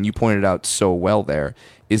remember, and you pointed out so well there,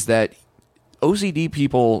 is that OCD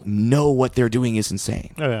people know what they're doing is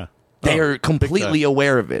insane. Oh yeah, They Oh, are completely big time.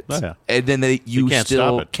 aware of it, Oh, yeah. and then you can't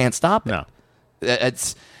still stop it. can't stop it. No.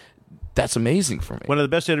 That's amazing for me. One of the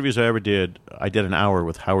best interviews I ever did. I did an hour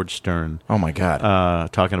with Howard Stern, Oh my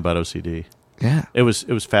God. talking about OCD. Yeah, It was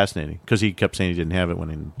fascinating because he kept saying he didn't have it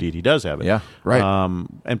when indeed he does have it. Yeah. right.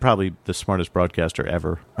 And probably the smartest broadcaster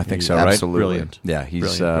ever. I think He's so, right? Absolutely. Brilliant. Yeah,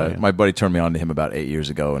 he's Brilliant. my buddy turned me on to him about 8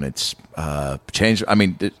 years ago, and it's changed. I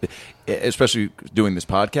mean, especially doing this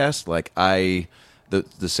podcast, like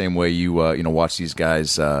the same way you watch these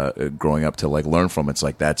guys growing up to like learn from. It's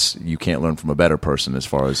like you can't learn from a better person as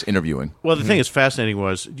far as interviewing. Well, the thing that's fascinating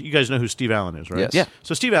was, you guys know who Steve Allen is, right? Yes. Yeah.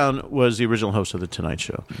 So Steve Allen was the original host of The Tonight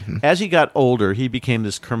Show. As he got older, he became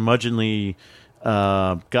this curmudgeonly,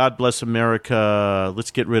 God bless America,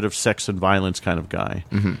 let's get rid of sex and violence kind of guy.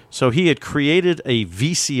 So he had created a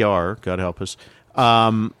VCR, God help us,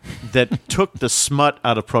 that took the smut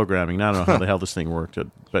out of programming. Now, I don't know how the hell this thing worked.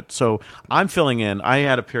 But so I'm filling in. I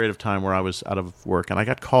had a period of time where I was out of work, and I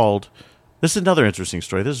got called. This is another interesting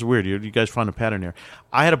story. This is weird. You guys find a pattern here.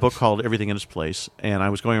 I had a book called Everything in Its Place, and I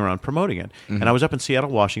was going around promoting it. And I was up in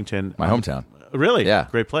Seattle, Washington. My hometown. Really? Yeah.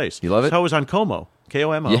 Great place. You love it? So I was on Como,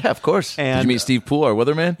 Komo. Yeah, of course. Did And, you meet Steve Poole, our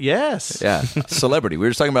weatherman? Yes. Yeah, celebrity. We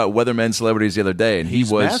were just talking about weathermen celebrities the other day, and He's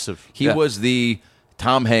he was massive. He Yeah. was the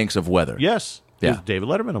Tom Hanks of weather. Yes. He Yeah. was David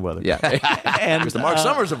Letterman of weather. Yeah. And He was the Marc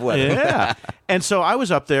Summers of weather. Yeah. And so I was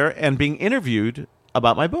up there and being interviewed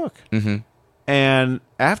about my book. Mm-hmm. And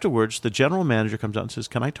afterwards, the general manager comes out and says,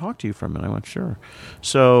 "Can I talk to you for a minute?" I went, "Sure."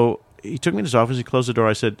 So he took me to his office. He closed the door.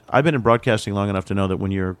 I said, "I've been in broadcasting long enough to know that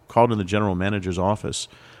when you're called in the general manager's office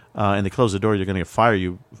and they close the door, you're going to fire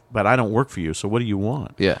you. But I don't work for you. So what do you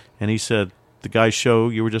want?" Yeah. And he said, "The guy's show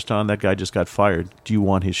you were just on, that guy just got fired. Do you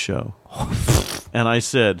want his show?" And I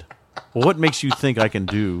said, "Well, what makes you think I can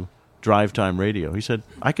do drive time radio?" He said,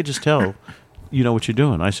 "I could just tell you know what you're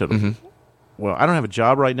doing." I said, "Well, I don't have a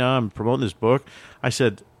job right now. I'm promoting this book." I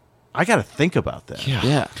said, "I got to think about that."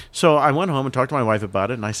 Yeah. So I went home and talked to my wife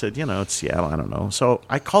about it, and I said, it's Seattle, I don't know. So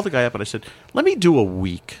I called the guy up and I said, "Let me do a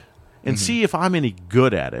week and see if I'm any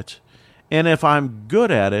good at it. And if I'm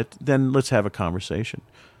good at it, then let's have a conversation."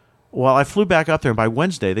 Well, I flew back up there, and by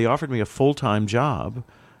Wednesday, they offered me a full-time job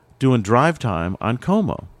doing drive time on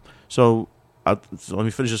Como. So let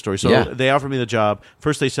me finish the story. So Yeah. they offered me the job.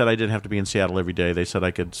 First, they said I didn't have to be in Seattle every day. They said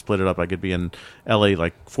I could split it up. I could be in L.A.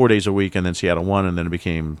 like 4 days a week, and then Seattle 1, and then it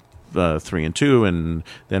became 3 and 2, and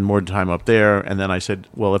then more time up there. And then I said,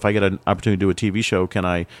 well, if I get an opportunity to do a TV show, can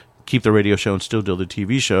I keep the radio show and still do the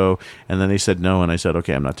TV show? And then they said no, and I said,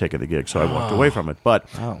 okay, I'm not taking the gig. So I walked away from it. But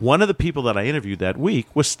one of the people that I interviewed that week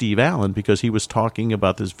was Steve Allen, because he was talking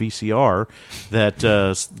about this VCR that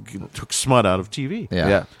took smut out of TV.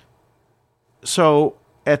 Yeah. So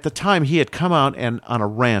at the time, he had come out and on a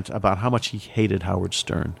rant about how much he hated Howard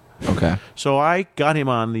Stern. Okay. So I got him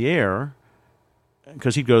on the air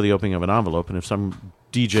because he'd go to the opening of an envelope, and if some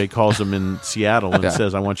DJ calls him in Seattle and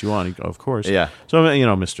says, "I want you on," he'd go, "Of course." Yeah. So,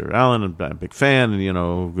 Mr. Allen, I'm a big fan,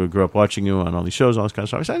 and, grew up watching you on all these shows, all this kind of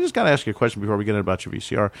stuff. I said, "I just got to ask you a question before we get into about your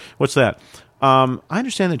VCR. What's that?" "I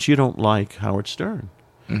understand that you don't like Howard Stern."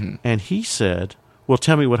 And he said, "Well,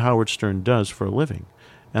 tell me what Howard Stern does for a living."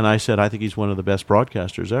 And I said, I think he's one of the best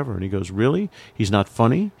broadcasters ever. And he goes, really? He's not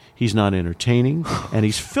funny, he's not entertaining, and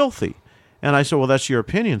he's filthy. And I said, well, that's your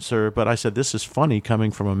opinion, sir. But I said, this is funny coming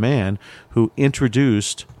from a man who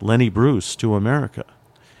introduced Lenny Bruce to America.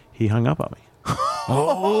 He hung up on me.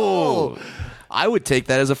 Oh. I would take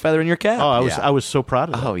that as a feather in your cap. Oh, I was so proud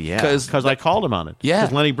of that. Oh, yeah. Because I called him on it. Yeah.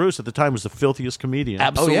 Because Lenny Bruce at the time was the filthiest comedian.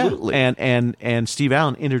 Absolutely. And Steve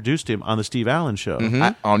Allen introduced him on the Steve Allen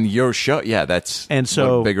Show. On your show, yeah, that's And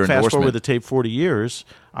so what bigger fast endorsement. forward the tape 40 years,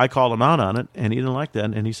 I called him out on it, and he didn't like that,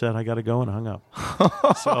 and he said, I got to go, and hung up.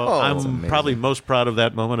 So I'm probably most proud of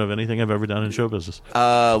that moment of anything I've ever done in show business.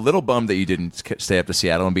 Little bummed that you didn't stay up to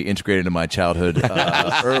Seattle and be integrated into my childhood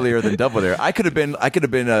earlier than Double Dare. I would have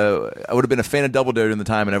been a fan of Double Dare during the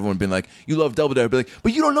time, and everyone would have been like, "You love Double Dare?" I'd be like,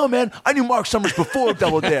 "But you don't know, man. I knew Marc Summers before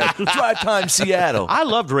Double Dare. Drive Time Seattle." I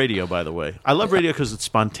loved radio, by the way. I love radio because it's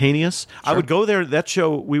spontaneous. I would go there. That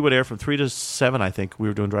show we would air from 3 to 7. I think we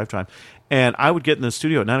were doing drive time. And I would get in the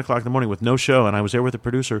studio at 9 o'clock in the morning with no show, and I was there with the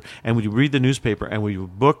producer, and we'd read the newspaper, and we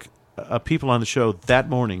would book people on the show that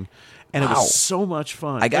morning, and it was so much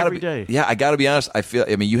fun every day. Yeah, I got to be honest.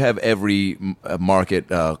 I mean, you have every market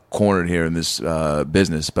cornered here in this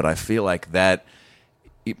business, but I feel like that.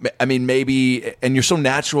 I mean, maybe, and you're so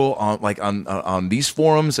natural on these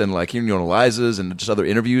forums and like hearing your own Eliza's and just other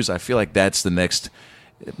interviews. I feel like that's the next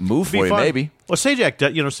move for you, maybe. Well,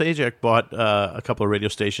 Sajak bought a couple of radio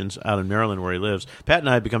stations out in Maryland where he lives. Pat and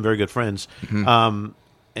I have become very good friends.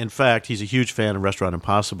 In fact, he's a huge fan of Restaurant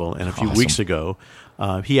Impossible, and a few weeks ago,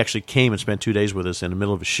 he actually came and spent 2 days with us in the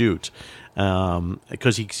middle of a shoot.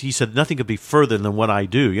 Because he said nothing could be further than what I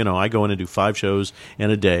do. You know, I go in and do 5 shows in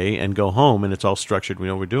a day and go home, and it's all structured. We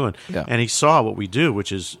know what we're doing. Yeah. And he saw what we do,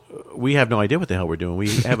 which is we have no idea what the hell we're doing. We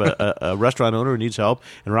have a restaurant owner who needs help,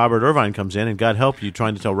 and Robert Irvine comes in, and God help you,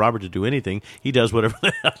 trying to tell Robert to do anything. He does whatever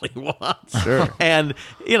the hell he wants. Sure. And,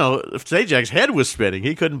 you know, Sajak's head was spinning.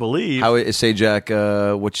 He couldn't believe. How is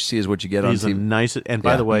Sajak? What you see is what you get He's on the TV. nicest. And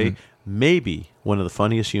by the way, maybe one of the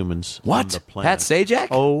funniest humans on the planet. Pat Sajak?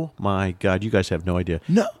 Oh, my God. You guys have no idea.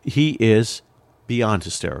 No. He is beyond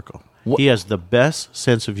hysterical. He has the best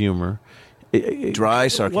sense of humor. Dry,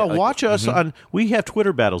 sarcastic. Well, watch us on... We have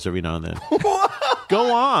Twitter battles every now and then.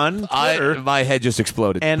 Go on Twitter My head just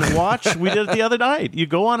exploded. and watch... We did it the other night. You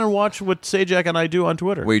go on and watch what Sajak and I do on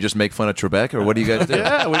Twitter. Where you just make fun of Trebek, or what do you guys do?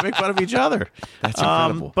 Yeah, we make fun of each other. That's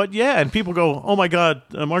incredible. But yeah, and people go, "Oh my God,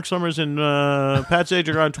 Marc Summers and Pat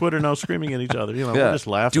Sajak are on Twitter now screaming at each other." You know, we're just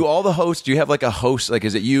laughing. Do all the hosts? Do you have like a host? Like,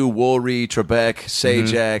 is it you, Woolry, Trebek,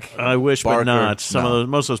 Sajak? I wish, Barker? but not.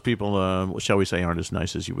 Most of those people, shall we say, aren't as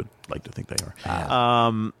nice as you would like to think they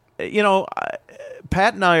are. You know,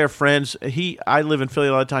 Pat and I are friends. I live in Philly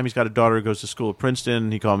a lot of time. He's got a daughter who goes to school at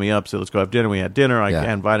Princeton. He called me up, said, "Let's go have dinner." We had dinner.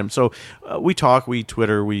 I invite him. So we talk, we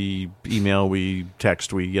Twitter, we email, we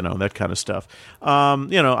text, that kind of stuff. You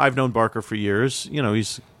know, I've known Barker for years. You know,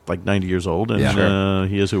 he's like 90 years old, and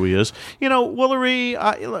he is who he is. You know,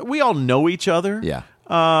 Woolery, we all know each other. Yeah.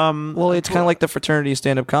 Well, it's kind of like the fraternity of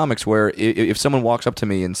stand-up comics, where if someone walks up to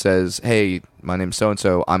me and says, "Hey, my name's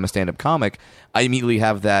so-and-so, I'm a stand-up comic," I immediately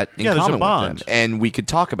have that in common with them, and we could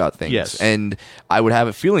talk about things. Yes. And I would have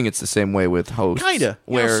a feeling it's the same way with hosts. Kind of.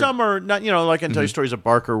 Where Some are not, like I can tell you stories of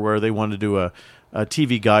Barker where they wanted to do a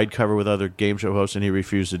TV guide cover with other game show hosts, and he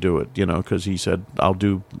refused to do it, because he said, "I'll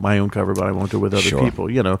do my own cover, but I won't do it with other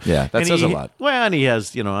people," Yeah, that And says a lot. Well, and he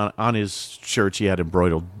has, on his shirts, he had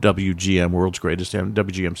embroidered WGM,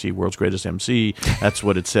 WGMC, World's Greatest MC. That's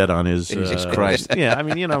what it said on his... Jesus Christ. Yeah, I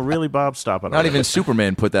mean, really, Bob, stop it. Not even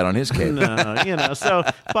Superman put that on his cape. No, so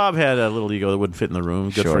Bob had a little ego that wouldn't fit in the room.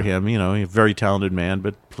 Good for him, a very talented man,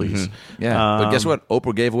 but please. Yeah, but guess what?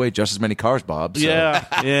 Oprah gave away just as many cars, Bob. So. Yeah.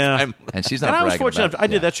 And she's not And I was bragging fortunate. about it. I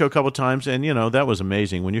did that show a couple of times, and that was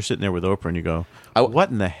amazing. When you're sitting there with Oprah and you go, "What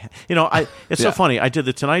in the heck?" It's so funny. I did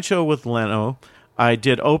the Tonight Show with Leno. I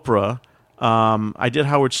did Oprah. I did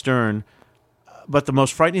Howard Stern. But the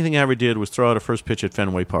most frightening thing I ever did was throw out a first pitch at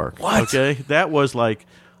Fenway Park. What? Okay, that was like,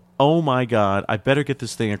 oh my God! I better get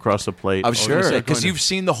this thing across the plate. I'm sure, because you've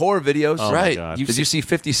seen the horror videos, Oh, my right? God. Did you see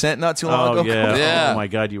 50 Cent not too long Oh ago? yeah. Yeah. Oh my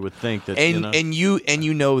God! You would think that. and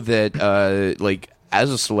you know that like as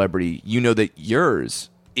a celebrity, you know that yours.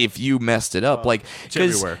 If you messed it up,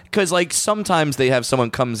 everywhere. because like sometimes they have someone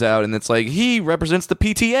comes out and it's like he represents the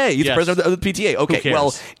PTA, he's the president of the PTA. Okay, cares?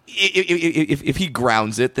 well, if he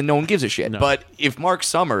grounds it, then no one gives a shit. No. But if Marc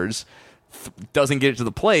Summers doesn't get it to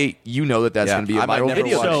the plate, you know that that's going to be a I might viral never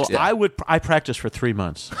video. watch So it. I practiced for 3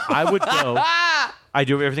 months. I would go. I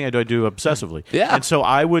do everything I do obsessively. Yeah. And so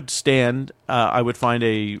I would stand. I would find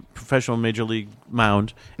a professional major league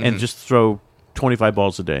mound and just throw 25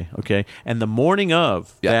 balls a day. Okay. And the morning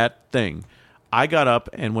of that thing, I got up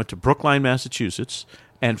and went to Brookline, Massachusetts,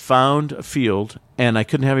 and found a field, and I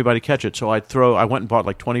couldn't have anybody catch it, so I went and bought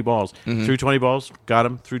like 20 balls. Threw 20 balls, got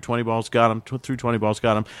them, threw 20 balls, got them, threw 20 balls,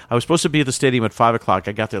 got them. I was supposed to be at the stadium at 5 o'clock.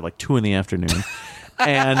 I got there like 2 in the afternoon,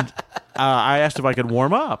 and I asked if I could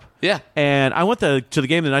warm up. Yeah. And I went to the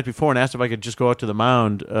game the night before and asked if I could just go out to the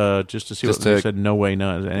mound just to see what they said. No way,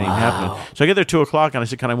 no, it ain't happening. So I get there 2 o'clock, and I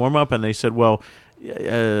said, can I warm up? And they said, well,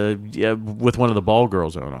 yeah, with one of the ball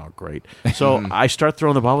girls. Oh, great. So I start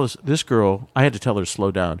throwing the ball. This girl, I had to tell her to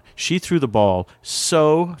slow down. She threw the ball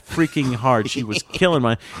so freaking hard. She was killing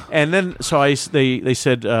my. And then they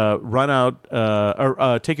said run out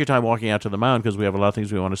or take your time walking out to the mound because we have a lot of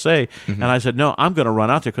things we want to say. And I said no, I'm going to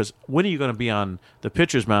run out there because when are you going to be on the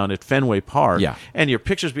pitcher's mound at Fenway Park? Yeah. And your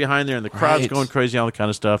picture's behind there and the crowd's going crazy, all that kind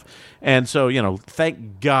of stuff. And so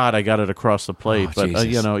thank God I got it across the plate. But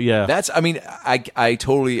yeah. That's. I mean, I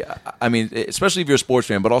totally. I mean, especially if you're a sports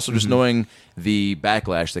fan, but also just knowing the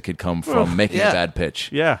backlash that could come from making a bad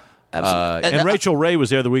pitch. Yeah. And Rachel Ray was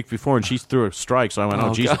there the week before, and she threw a strike. So I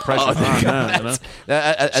went, "Jesus, the pressure's on now."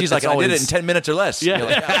 She's like, "I did it in 10 minutes or less." Yeah,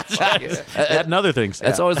 Like, and other things.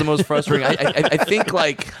 That's always the most frustrating. I think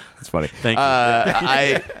it's funny. Thank you.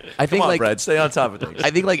 I think Come on, like Brad, stay on top of things.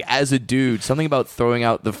 I think like as a dude, something about throwing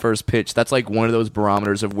out the first pitch. That's like one of those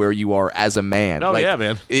barometers of where you are as a man. Oh like, yeah,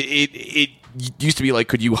 man. It used to be like,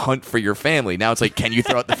 could you hunt for your family? Now it's like, can you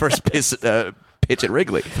throw out the first pitch at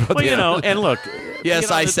Wrigley? Well, and look.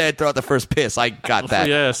 Yes, I said throw out the first piss. I got that.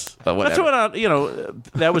 Yes. But That's whatever.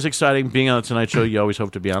 that was exciting. Being on the Tonight Show, you always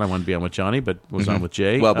hope to be on. I wanted to be on with Johnny, but was on with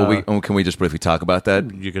Jay. Well, but can we just briefly talk about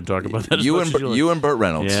that? You can talk about that. You as much as you like. and Burt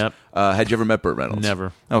Reynolds. Yep. Had you ever met Burt Reynolds?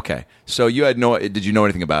 Never. Okay. So you had did you know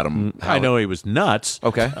anything about him? I know he was nuts.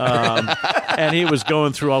 Okay. And he was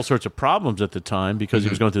going through all sorts of problems at the time because he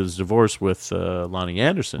was going through this divorce with Lonnie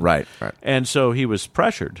Anderson. Right. And so he was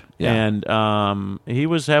pressured. Yeah. And he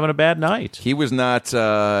was having a bad night. He was not.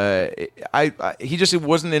 He just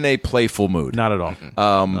wasn't in a playful mood. Not at all.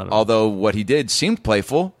 Although what he did seemed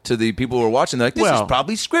playful to the people who were watching. They're like, this is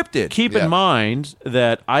probably scripted. Keep in mind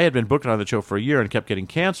that I had been booked on the show for a year and kept getting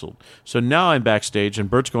canceled. So now I'm backstage and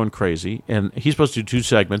Bert's going crazy, and he's supposed to do 2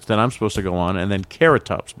 segments. Then I'm supposed to go on, and then Carrot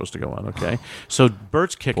Top's supposed to go on. Okay, so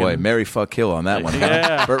Bert's kicking. Boy, Mary fuck kill on that one.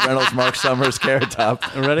 Yeah. Burt Reynolds, Marc Summers, Carrot Top.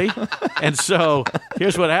 Ready? And so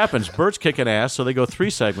here's what happens. Bert's kicking ass, so they go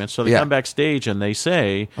 3 segments. So they come backstage and they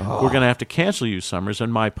say, we're going to have to cancel you, Summers.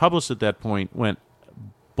 And my publicist at that point went,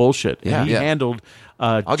 bullshit. And he handled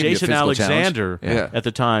Jason Alexander at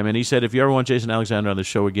the time. And he said, if you ever want Jason Alexander on the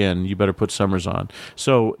show again, you better put Summers on.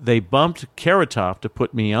 So they bumped Carrot Top to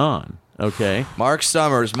put me on. Okay. Marc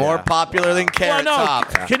Summers, more popular than Carrot Top.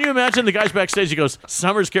 Can you imagine the guys backstage? He goes,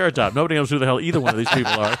 Summers, Carrot Top. Nobody knows who the hell either one of these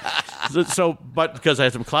people are. But because I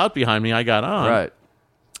had some clout behind me, I got on. Right.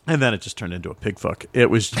 And then it just turned into a pig fuck. It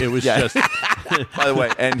was just. By the way,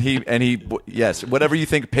 and he, yes, whatever you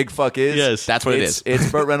think pig fuck is, yes, that's what it is.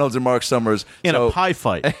 It's Burt Reynolds and Marc Summers in a pie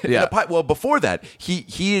fight. Well, before that,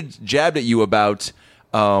 he had jabbed at you about.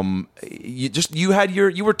 You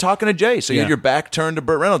were talking to Jay, so you had your back turned to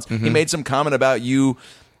Burt Reynolds. He made some comment about you.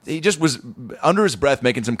 He just was under his breath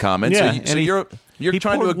making some comments. Yeah, you're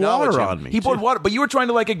trying to acknowledge water him. on me. He poured water, but you were trying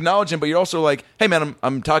to acknowledge him. But you're also like, hey man,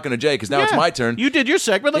 I'm talking to Jay because now it's my turn. You did your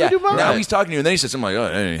segment. Let me do mine. Now he's talking to you, and then he says something like,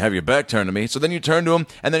 "Oh, hey, have your back turned to me." So then you turn to him,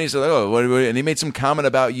 and then he said, "Oh, what?" And he made some comment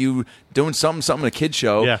about you doing something in a kid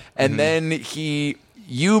show. Yeah. And then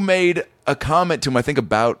you made a comment to him, I think,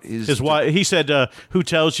 about his wife. He said, "Who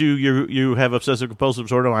tells you have obsessive compulsive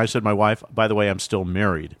disorder?" And I said, "My wife." By the way, I'm still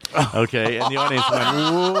married. Okay, and the audience went,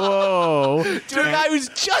 "Whoa!" To a guy who's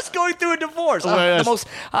just going through a divorce, yes. the most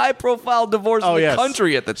high-profile divorce in the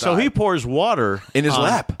country at the time. So he pours water in his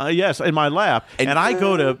lap. Yes, in my lap, and I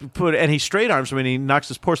go to put, and he straight arms me, and he knocks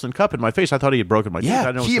his porcelain cup in my face. I thought he had broken my tooth. I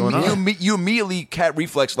didn't know what's going on. You immediately cat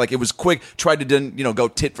reflex, like it was quick. Tried to go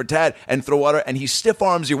tit for tat and throw water, and he stiff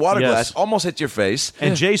arms your water glass, almost hits your face.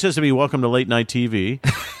 And Jay says to me, "Welcome to late night TV,"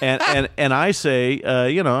 and I say,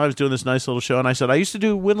 I was doing this nice little show, and I said, "I used to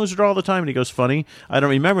do Win, Lose, or Draw all the time," and he goes, "Funny, I don't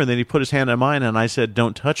remember." And then he put his hand on mine, and I said,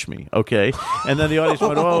 "Don't touch me," okay? And then the audience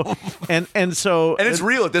went, "Oh," and so it's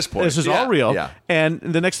real at this point. This is all real. Yeah. And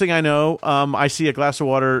the next thing I know, I see a glass of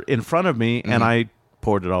water in front of me, and I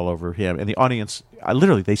poured it all over him, and the audience.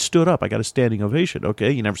 They stood up. I got a standing ovation.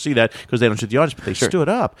 Okay, you never see that because they don't shoot the audience, but they stood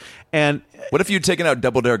up. And what if you'd taken out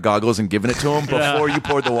Double Dare goggles and given it to him before you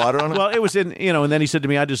poured the water on him? Well, it was in, and then he said to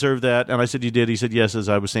me, "I deserve that," and I said, "You did?" He said, "Yes," as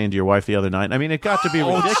I was saying to your wife the other night. I mean, it got to be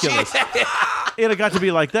ridiculous. It got to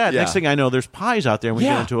be like that. Next thing I know, there's pies out there, and we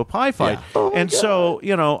get into a pie fight. And so,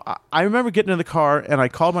 I remember getting in the car, and I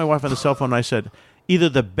called my wife on the cell phone, and I said, either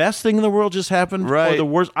the best thing in the world just happened or the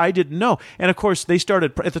worst. I didn't know. And of course, they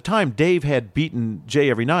started at the time. Dave had beaten Jay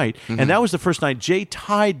every night, and that was the first night Jay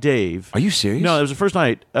tied Dave. Are you serious? No, it was the first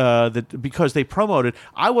night because they promoted.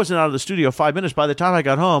 I wasn't out of the studio 5 minutes. By the time I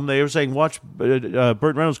got home, they were saying, "Watch Burt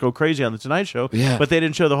Reynolds go crazy on the Tonight Show," but they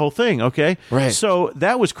didn't show the whole thing. Okay, right. So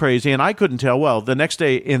that was crazy, and I couldn't tell. Well, the next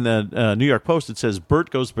day in the New York Post, it says Burt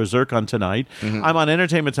goes berserk on Tonight. I'm on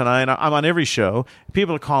Entertainment Tonight. I'm on every show.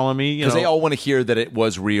 People are calling me because they all want to hear that it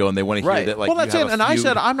was real, and they want to hear that. Like, well, that's it. And I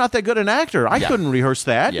said I'm not that good an actor. I couldn't rehearse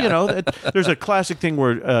that. Yeah. You know, there's a classic thing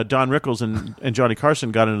where Don Rickles and Johnny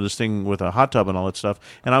Carson got into this thing with a hot tub and all that stuff.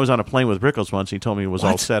 And I was on a plane with Rickles once. He told me it was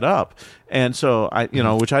all set up, and so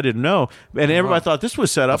which I didn't know. And everybody thought this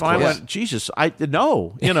was set up. And I went, Jesus, I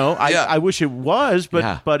wish it was,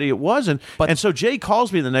 but it wasn't. And so Jay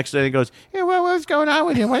calls me the next day and goes, "Yeah, what's going on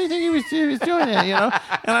with him? Why do you think he was doing that?" You know,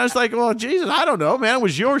 and I was like, "Well, Jesus, I don't know, man. It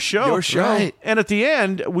was your show." Your show. Right. And at the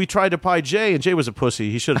end, we tried to pie Jay, and Jay was a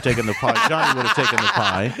pussy. He should have taken the pie. Johnny would have taken the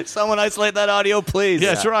pie. Someone isolate that audio, please.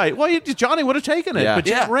 Yeah, that's right. Well, Johnny would have taken it, but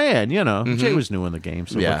Jay ran, Jay was new in the game,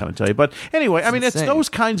 so what can I tell you? But anyway, I mean, it's those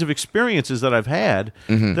kinds of experiences that I've had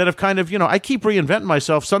that have kind of, I keep reinventing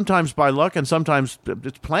myself, sometimes by luck and sometimes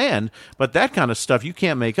it's planned, but that kind of stuff you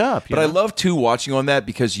can't make up. But I love, too, watching on that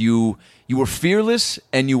because you were fearless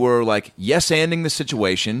and you were, like, yes-anding the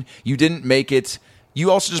situation. You didn't make it... You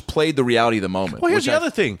also just played the reality of the moment. Well, here's the other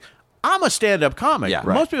thing. I'm a stand-up comic. Yeah,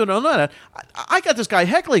 right. Most people don't know that. I got this guy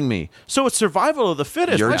heckling me, so it's survival of the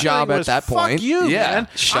fittest. Your My job feeling at was, that point, fuck you, man.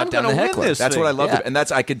 shut I'm down gonna the win heckler. this That's thing. what I loved. And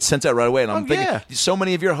I could sense that right away. And I'm thinking, so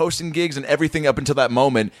many of your hosting gigs and everything up until that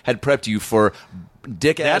moment had prepped you for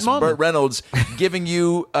dick-ass Burt Reynolds giving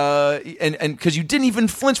you and because you didn't even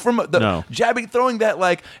flinch from the jabbing, throwing that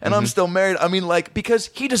and I'm still married. I mean, because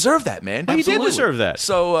he deserved that, man. He did deserve that.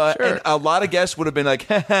 So and a lot of guests would have been like,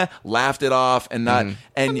 laughed it off and not.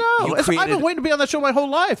 And I've been waiting to be on that show my whole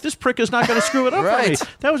life. This prick is not going to screw it up for me.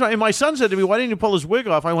 That was and my son said to me, "Why didn't you pull his wig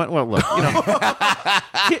off?" I went, "Well, look,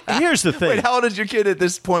 here's the thing." Wait, how old is your kid at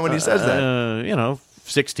this point when he says that?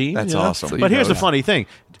 16. That's awesome. So but here's the funny thing.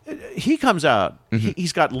 He comes out.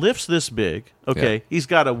 He's got lifts this big. Okay. Yeah. He's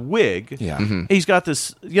got a wig. Yeah. He's got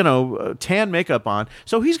this, tan makeup on.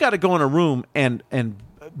 So he's got to go in a room and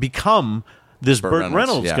become this Burt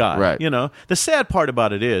Reynolds guy. Right. The sad part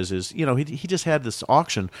about it is he just had this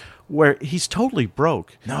auction where he's totally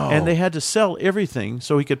broke. No. And they had to sell everything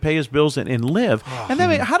so he could pay his bills and live. And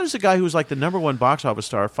then how does a guy who's like the #1 box office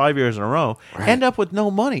star 5 years in a row end up with no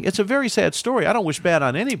money? It's a very sad story. I don't wish bad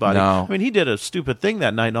on anybody. No. I mean, he did a stupid thing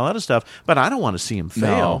that night and all that stuff, but I don't want to see him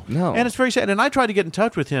fail. No. And it's very sad. And I tried to get in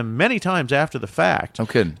touch with him many times after the fact. No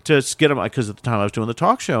kidding. To get him, because at the time I was doing the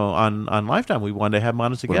talk show on Lifetime. We wanted to have him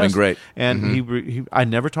on as a guest. Been great. And I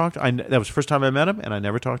never talked. That was the first time I met him, and I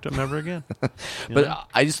never talked to him ever again. But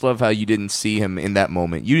I just love how you didn't see him in that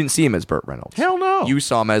moment. You didn't see him as Burt Reynolds. Hell no. You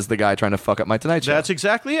saw him as the guy trying to fuck up my Tonight Show. That's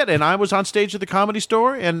exactly it. And I was on stage at the Comedy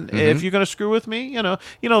Store, and if you're going to screw with me, we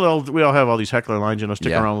all have all these heckler lines,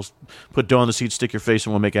 stick around, we'll put dough on the seat, stick your face,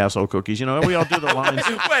 and we'll make asshole cookies. We all do the lines.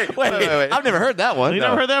 Wait. I've never heard that one. You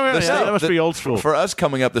never heard that one? That must be old school. For us,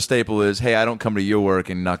 coming up, the staple is, hey, I don't come to your work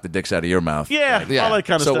and knok the dicks out of your mouth. Yeah, all that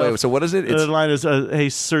kind of stuff. So what is it? The line is, hey,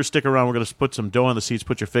 sir, stick around. We're going to put some dough on the seats,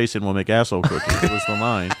 put your face in, we'll make asshole cookies. That was the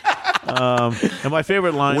line. And my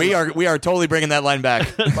favorite line... We are totally bringing that line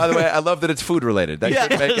back. By the way, I love that it's food related. That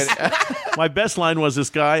couldn't make any... My best line was this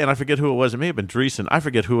guy, and I forget who it was. It may have been Dreesen. I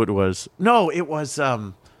forget who it was. No, it was...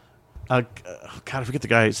 God, I forget the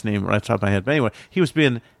guy's name right off the top of my head. But anyway, he was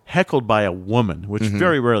being heckled by a woman, which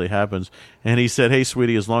very rarely happens. And he said, "Hey,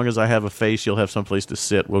 sweetie, as long as I have a face, you'll have someplace to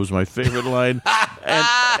sit." What was my favorite line?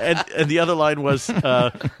 And the other line was,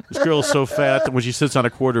 "This girl is so fat that when she sits on a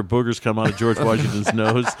quarter, boogers come out of George Washington's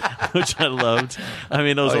nose," which I loved. I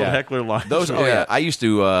mean, those old heckler lines. I used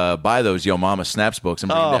to buy those Yo Mama Snaps books and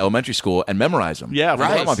bring them to elementary school and memorize them. Yeah,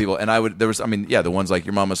 right. On people, and the ones like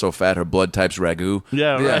 "Your mama's so fat, her blood type's ragu."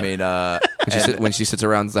 Yeah, right. I mean, when she sits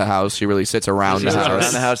around the house, she really sits around the house.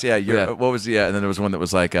 Around the house, yeah. What was and then there was one that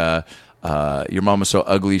was like, "Your mama's so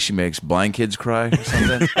ugly she makes blind kids cry" or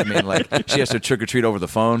something. I mean, she has to trick or treat over the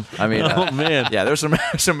phone. I mean, oh man, yeah. There's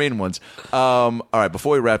some mean ones. All right,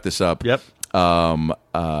 before we wrap this up, yep.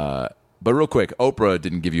 But real quick, Oprah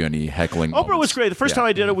didn't give you any heckling. Oprah was great. The first time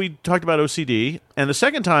I did it, we talked about OCD, and the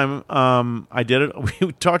second time I did it,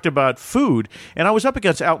 we talked about food, and I was up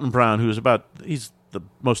against Alton Brown, he's the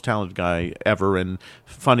most talented guy ever and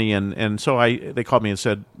funny, and so they called me and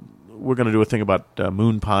said, we're going to do a thing about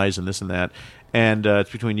moon pies and this and that. And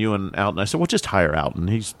it's between you and Alton. I said, well, just hire Alton.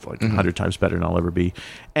 He's like 100 times better than I'll ever be.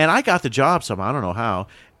 And I got the job somehow. I don't know how.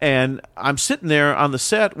 And I'm sitting there on the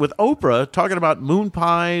set with Oprah talking about moon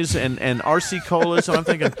pies and RC colas, and I'm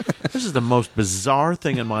thinking, this is the most bizarre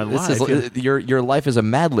thing in my life. Your life is a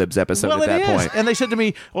Mad Libs episode at that point. And they said to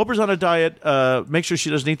me, Oprah's on a diet. Make sure she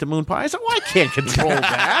doesn't eat the moon pie. I said, well, I can't control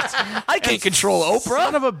that. I can't control Oprah.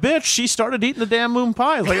 Son of a bitch, she started eating the damn moon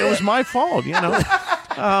pie. Like it was my fault, you know.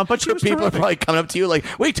 But she was People terrific. are probably coming up to you like,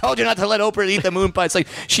 we told you not to let Oprah eat the moon pie. It's like,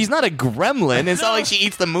 she's not a gremlin. It's not like she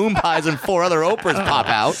eats the moon pies and 4 other Oprahs pop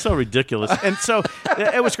out. So ridiculous. And so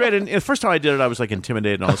it was great. And the first time I did it, I was like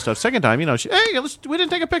intimidated and all this stuff. Second time, hey, we didn't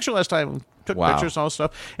take a picture last time. We took pictures and all this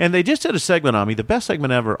stuff. And they just did a segment on me, the best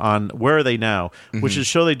segment ever on Where Are They Now, which is a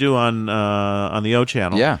show they do on the O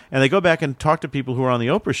Channel. Yeah. And they go back and talk to people who are on the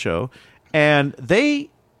Oprah show. And they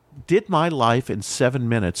did my life in 7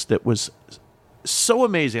 minutes. That was so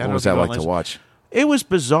amazing. What was that like to watch? It was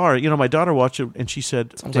bizarre. You know, my daughter watched it and she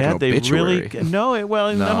said, Sounds like an "Dad, they really obituary." no,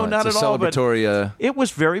 not it's at a all." But celebratory. it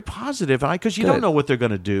was very positive because you don't know what they're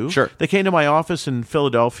going to do. Sure. They came to my office in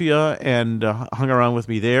Philadelphia and hung around with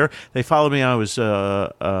me there. They followed me. I'm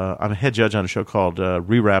a head judge on a show called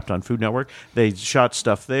Rewrapped on Food Network. They shot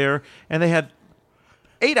stuff there, and they had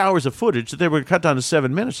 8 hours of footage that they were cut down to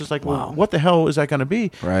 7 minutes. It's like, well, what the hell is that going to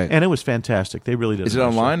be? Right. And it was fantastic. They really did. Is it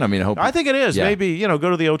online? I mean, I think it is. Yeah. Maybe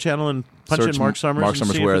go to the O Channel and punch Search in Marc Summers. Marc and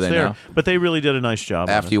Summers, see Where if Are it's They there. Now? But they really did a nice job.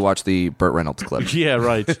 After you watch the Burt Reynolds clip. Yeah,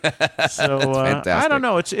 right. So fantastic. I don't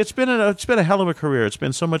know. It's been a hell of a career. It's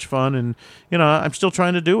been so much fun, and I'm still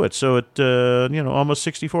trying to do it. So at almost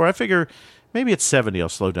 64, I figure maybe at 70 I'll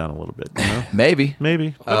slow down a little bit. Maybe.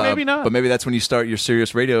 Maybe, but maybe not. But maybe that's when you start your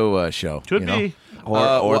Sirius radio show. Could you know? be.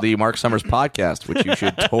 Or the Marc Summers podcast, which you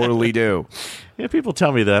should totally do. Yeah, people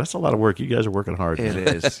tell me that. That's a lot of work. You guys are working hard. It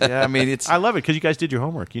is. Yeah, I mean, it's I love it because you guys did your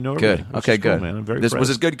homework. You know good. everything, which Okay, is cool, good. man. I'm very This was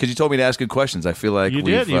impressed. as good because you told me to ask good questions. I feel like You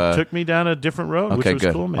we've, did. You took me down a different road, which Okay, was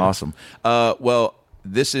good. cool, man. Awesome. Well,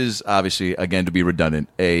 this is obviously, again, to be redundant,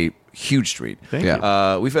 a huge treat. Thank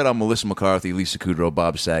you. We've had on Melissa McCarthy, Lisa Kudrow,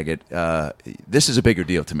 Bob Saget. This is a bigger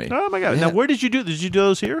deal to me. Oh my God! Now, where did you do? Did you do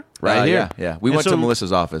those here? Right here. Yeah. We And went so- to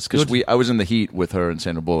Melissa's office because I was in the heat with her and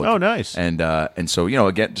Sandra Bullock. Oh, nice. And so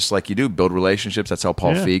again, just like you do, build relationships. That's how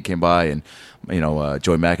Paul Yeah. Feig came by, and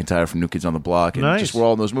Joy McIntyre from New Kids on the Block, and Nice. just we're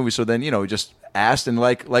all in those movies. So then just asked, and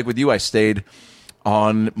like with you, I stayed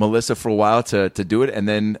on Melissa for a while to do it, and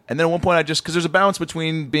then at one point I just, because there's a balance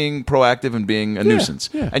between being proactive and being a nuisance,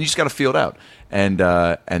 yeah. and you just got to feel it out. And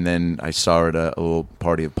then I saw her at a little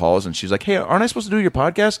party of Paul's, and she's like, "Hey, aren't I supposed to do your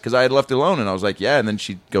podcast?" Because I had left it alone, and I was like, "Yeah." And then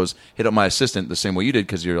she goes, "Hit up my assistant the same way you did,"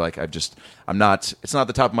 because you're like, I'm not. It's not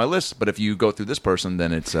the top of my list, but if you go through this person,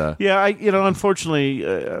 then it's. Yeah, unfortunately, my.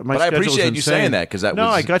 But I schedule's appreciate you insane. saying that, 'cause that no,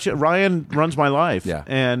 was- I got you. Ryan runs my life. Yeah.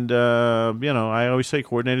 And I always say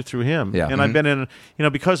coordinated through him. Yeah. And I've been in,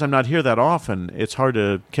 because I'm not here that often, it's hard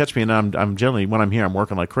to catch me, and I'm generally when I'm here, I'm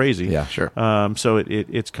working like crazy. Yeah, sure. So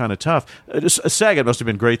it's kind of tough. Saget must have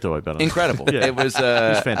been great though. I bet. Incredible. Yeah. It was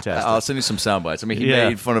fantastic. I'll send you some sound bites. I mean, he Yeah.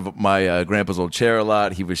 made fun of my grandpa's old chair a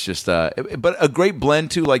lot. He was just but a great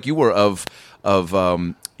blend too, like you were, of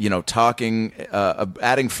talking,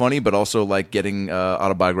 adding funny, but also like getting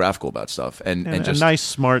autobiographical about stuff, and just a nice,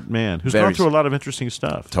 smart man who's very gone through a lot of interesting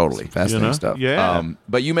stuff. totally Fascinating stuff. Yeah.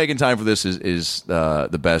 But you making time for this is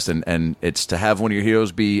the best, and it's to have one of your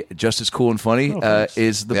heroes be just as cool and funny thanks.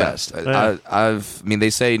 is the Yeah. best. They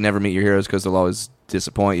say never meet your heroes because they'll always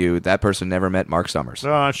disappoint you. That person never met Marc Summers.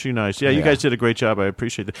 Oh, she nice. Yeah, you guys did a great job. I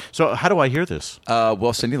appreciate it. So, how do I hear this?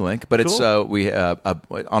 We'll send you the link, but it's we on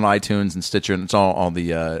iTunes and Stitcher, and it's all on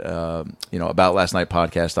the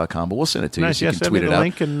aboutlastnightpodcast.com. But we'll send it to you Nice. so you Yes, can send me tweet it the out.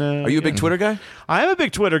 link and, Are you a big Twitter guy? I am a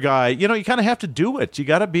big Twitter guy. You kind of have to do it. You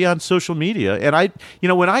got to be on social media. And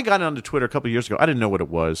when I got onto Twitter a couple of years ago, I didn't know what it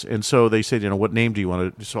was. And so they said, what name do you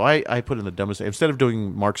want to? So I put in the dumbest name. Instead of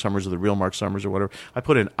doing Marc Summers or the real Marc Summers or whatever, I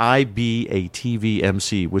put in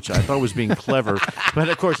IBATVMC, which I thought was being clever. But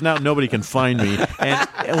of course, now nobody can find me. And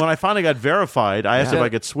when I finally got verified, I asked if I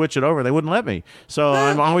could switch it over. They wouldn't let me. So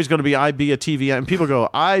I'm always going to be IBATV. And people go,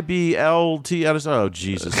 IBLT. I was, oh,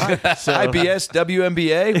 Jesus. So, IBS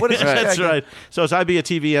WNBA. What is this? That's right. So it's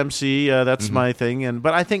IBATVMC. That's my thing.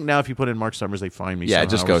 But I think now if you put in Marc Summers, they find me. Yeah, it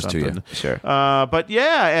just somehow or goes to you. something. Sure. But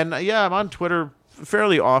I'm on Twitter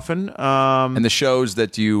fairly often. And the shows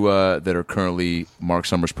that you that are currently Marc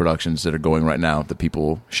Summers productions that are going right now that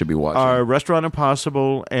people should be watching are Restaurant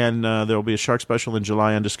Impossible, and there will be a shark special in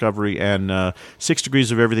July on Discovery, and 6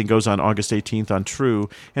 Degrees of Everything goes on August 18th on True.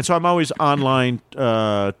 And so I'm always online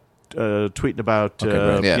tweeting about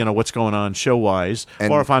great. Yeah. what's going on show wise,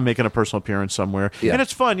 And- or if I'm making a personal appearance somewhere. Yeah. And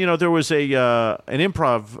it's fun. There was an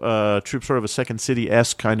improv troupe, sort of a Second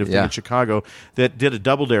City-esque kind of thing Yeah. in Chicago that did a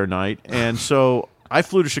Double Dare night, and so I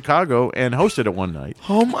flew to Chicago and hosted it one night.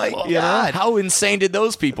 Oh my God! How insane did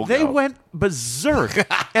those people They go? went berserk,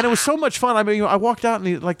 and it was so much fun. I mean, I walked out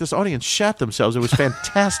and this audience shat themselves. It was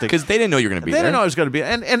fantastic because they didn't know you were going to be They there. didn't know I was going to be,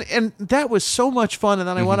 and that was so much fun. And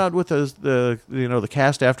then I went out with the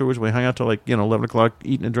cast afterwards. We hung out till 11 o'clock,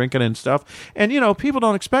 eating and drinking and stuff. And people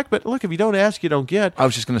don't expect, but look, if you don't ask, you don't get. I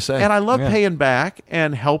was just going to say. And I love paying back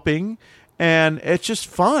and helping. And it's just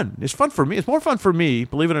fun. It's fun for me. It's more fun for me,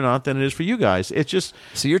 believe it or not, than it is for you guys. It's just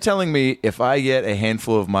So you're telling me if I get a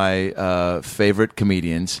handful of my favorite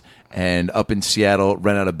comedians and up in Seattle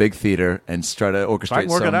rent out a big theater and try to orchestrate if I can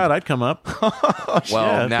work it out, I'd come up. Well,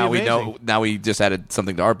 Yeah, it'd now be we know. amazing. Now we just added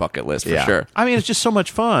something to our bucket list for Yeah. sure. I mean, it's just so much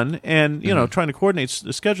fun, and trying to coordinate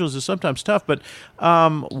the schedules is sometimes tough. But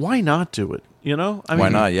why not do it? I mean, Why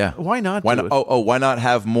not? Yeah. Why not? Why do not? it? Why not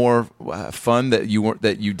have more fun that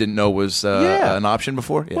you didn't know was Yeah. an option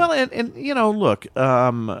before? Yeah. Well, and look,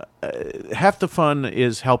 half the fun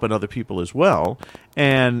is helping other people as well.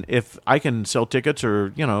 And if I can sell tickets or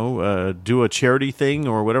do a charity thing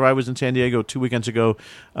or whatever, I was in San Diego 2 weekends ago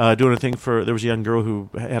doing a thing there was a young girl who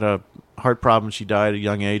had a heart problem. She died at a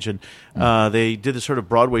young age, and they did this sort of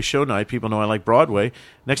Broadway show night. People know I like Broadway.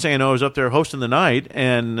 Next thing I know, I was up there hosting the night,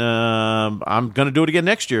 and I'm going to do it again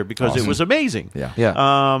next year because it was amazing. Yeah. Yeah.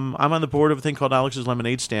 I'm on the board of a thing called Alex's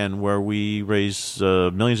Lemonade Stand, where we raise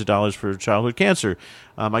millions of dollars for childhood cancer.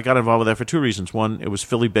 I got involved with that for two reasons. One, it was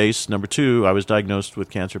Philly-based. Number two, I was diagnosed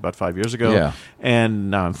with cancer about 5 years ago, Yeah.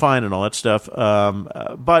 and now I'm fine and all that stuff.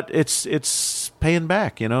 But it's paying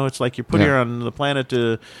back. It's like you're put here on the planet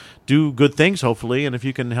to do good things, hopefully, and if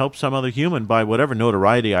you can help some other human by whatever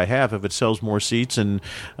notoriety I have, if it sells more seats and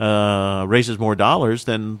raises more dollars,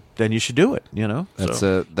 then you should do it.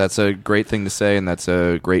 That's a great thing to say, and that's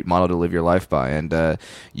a great model to live your life by. And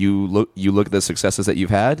you look at the successes that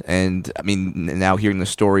you've had, and I mean, now hearing the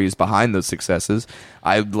stories behind those successes,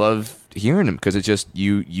 I love hearing them because it's just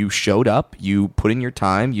you showed up, you put in your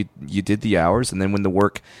time, you did the hours, and then when the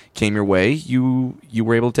work came your way, you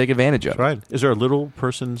were able to take advantage of. Right? Is there a little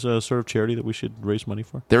person's sort of charity that we should raise money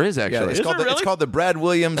for? There is Yeah, actually. it's called the Brad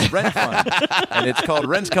Williams Rent Fund, and it's called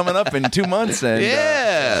Rent's Coming Up in 2 months. And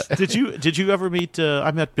Yeah. Did you ever meet?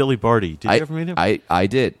 I met Billy Barty. Did you ever meet him? I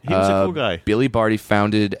did. He was a cool guy. Billy Barty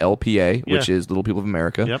founded LPA, which Yeah. is Little People of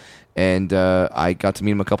America. Yep. And I got to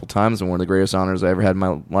meet him a couple times, and one of the greatest honors I ever had in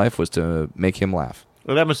my life was to make him laugh.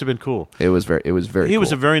 Well, that must have been cool. It was very He was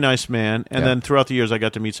cool. a very nice man, and Yeah. then throughout the years, I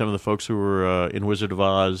got to meet some of the folks who were in Wizard of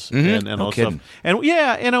Oz and all that kidding. stuff. And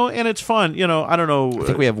yeah, and it's fun. I don't know. I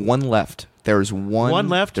think we have one left. There's one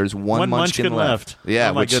left? There's one, One Munchkin, Munchkin left. Yeah,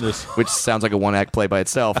 Oh, my which, goodness. which sounds like a one-act play by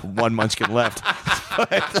itself. One Munchkin left.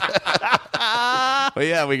 But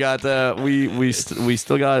yeah, we got we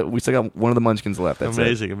still got one of the Munchkins left. That's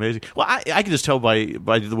it. Amazing. Well, I can just tell by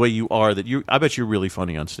the way you are that I bet you're really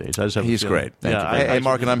funny on stage. I just have a he's feeling. great. Thank Yeah, you. Hey,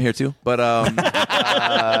 Mark, and I'm here too. But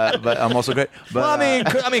but I'm also great. But, Well,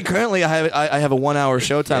 I mean, currently I have a 1 hour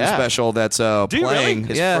Showtime Yeah. special that's you really? playing.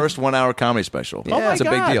 his yeah. first 1 hour comedy special. Oh my it's a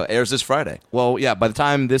big God. deal. Airs this Friday. Well, yeah. By the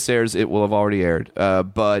time this airs, it will have already aired.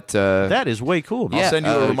 But that is way cool. I'll send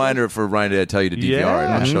you a uh, reminder for Ryan to tell you to DVR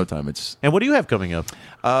Yeah. it on Showtime. It's And what do you have coming up?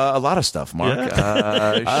 a lot of stuff, Mark.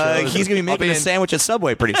 Shows. he's gonna be making a sandwich at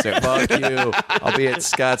Subway pretty soon. Fuck you. I'll be at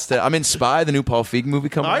Scottsdale. I'm in Spy, the new Paul Feig movie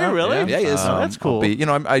coming Are out. you really? Yeah, he is. Oh, that's cool. I'll be,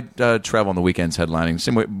 I travel on the weekends headlining.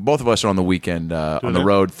 Same way, both of us are on the weekend, on the that?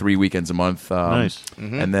 road 3 weekends a month. Nice.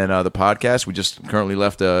 And then the podcast, we just currently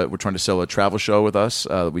left, we're trying to sell a travel show with us.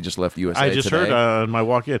 We just left USA I just today. heard on my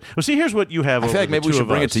walk in. Well, see, here's what you have. I feel like maybe we should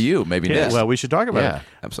bring it to you. Maybe next. Well, we should talk about Yeah, it.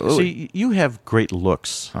 absolutely. See, you have great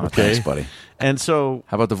looks. Oh, okay, thanks, buddy. And so,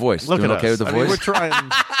 How about the voice? look Doing at okay us. with the I mean, voice? we're trying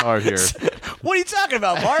hard here. What are you talking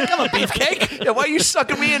about, Mark? I'm a beefcake. Yeah, why are you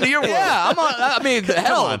sucking me into your world? Yeah, I'm on. I mean, the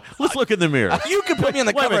hell. Come on, let's look in the mirror. You could put me on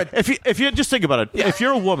the Wait a cover. minute. If you just think about it, if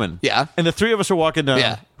you're a woman, Yeah. and the three of us are walking down,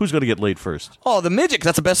 Yeah. who's going to get laid first? Oh, the midget. 'Cause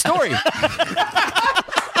that's the best story.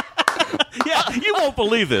 Yeah, you won't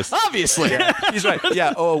believe this. Obviously. He's right.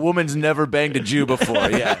 Yeah. Oh, a woman's never banged a Jew before.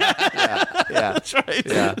 Yeah. Yeah. That's right.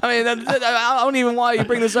 Yeah. I mean, I don't even why you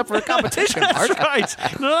bring this up for a competition, Mark. That's right.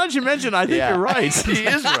 No, now that you mention, I think Yeah. you're right. He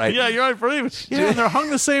is right. Yeah, you're right. Believe Yeah, and they're hung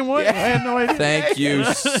the same way. I had no idea. Thank you,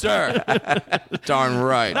 sir. Darn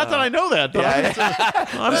right. Not that I know that. But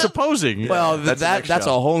I'm supposing. Well, That's the next that's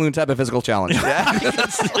show. a whole new type of physical challenge.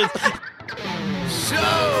 That's the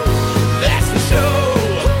show.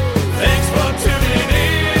 Thanks for tuning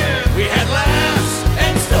in. We had laughs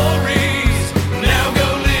and stories. Now go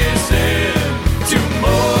listen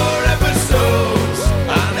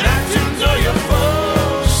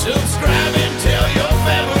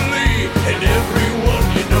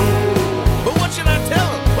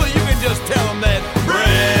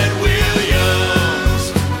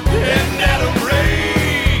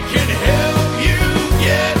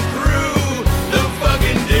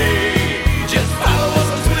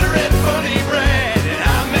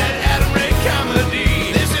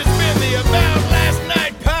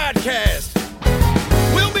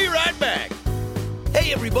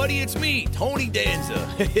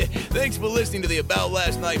Thanks for listening to the About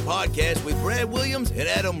Last Night podcast with Brad Williams and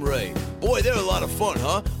Adam Ray. Boy, they're a lot of fun,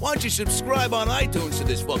 huh? Why don't you subscribe on iTunes to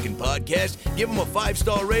this fucking podcast? Give them a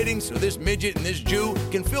 5-star rating so this midget and this Jew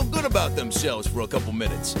can feel good about themselves for a couple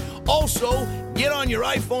minutes. Also, get on your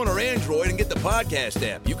iPhone or Android and get the podcast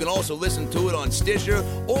app. You can also listen to it on Stitcher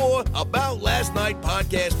or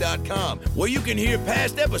AboutLastNightPodcast.com, where you can hear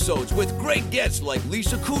past episodes with great guests like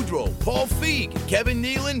Lisa Kudrow, Paul Feig, Kevin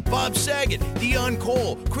Nealon, Bob Saget, Dion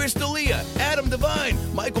Cole, Chris D'Elia, Adam Devine,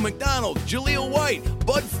 Michael McDonald, Jaleel White,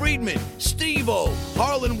 Bud Friedman, Steve-O,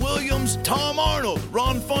 Harlan Williams, Tom Arnold,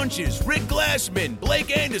 Ron Funches, Rick Glassman,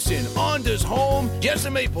 Blake Anderson, Anders Holm,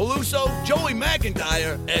 Jessime Peluso, Joey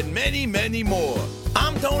McIntyre, and many, many more.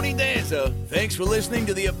 I'm Tony Danza. Thanks for listening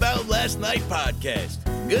to the About Last Night podcast.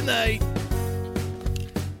 Good night.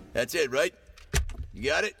 That's it, right? You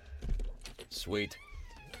got it? Sweet.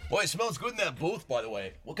 Boy, it smells good in that booth, by the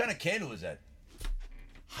way. What kind of candle is that?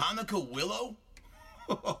 Hanukkah willow?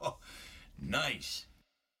 Nice.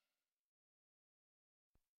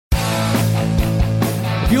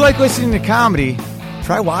 If you like listening to comedy,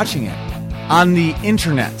 try watching it on the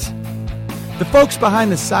internet. The folks behind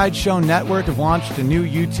the Sideshow Network have launched a new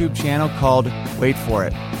YouTube channel called Wait For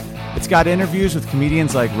It. It's got interviews with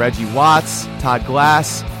comedians like Reggie Watts, Todd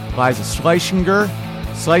Glass, Liza Schlesinger.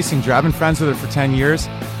 I've been friends with her for 10 years.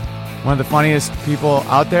 One of the funniest people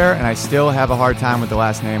out there, and I still have a hard time with the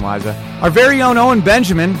last name, Liza. Our very own Owen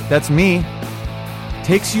Benjamin, that's me,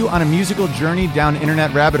 takes you on a musical journey down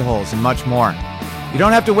internet rabbit holes and much more. You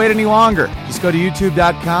don't have to wait any longer. Just go to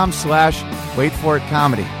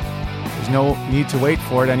youtube.com/waitforitcomedy. There's no need to wait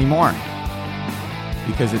for it anymore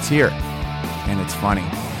because it's here and it's funny.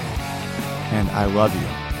 And I love you.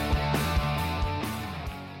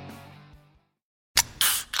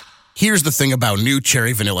 Here's the thing about new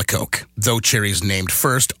Cherry Vanilla Coke. Though cherry's named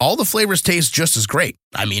first, all the flavors taste just as great.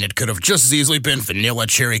 I mean, it could have just as easily been Vanilla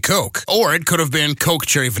Cherry Coke, or it could have been Coke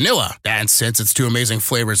Cherry Vanilla. And since it's two amazing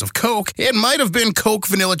flavors of Coke, it might have been Coke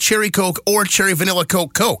Vanilla Cherry Coke or Cherry Vanilla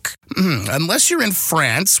Coke Coke. Unless you're in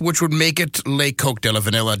France, which would make it Le Coke de la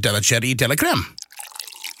Vanilla de la Cherry de la Crème.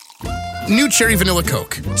 New Cherry Vanilla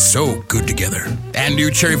Coke, so good together. And new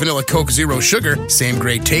Cherry Vanilla Coke Zero Sugar, same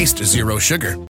great taste, zero sugar.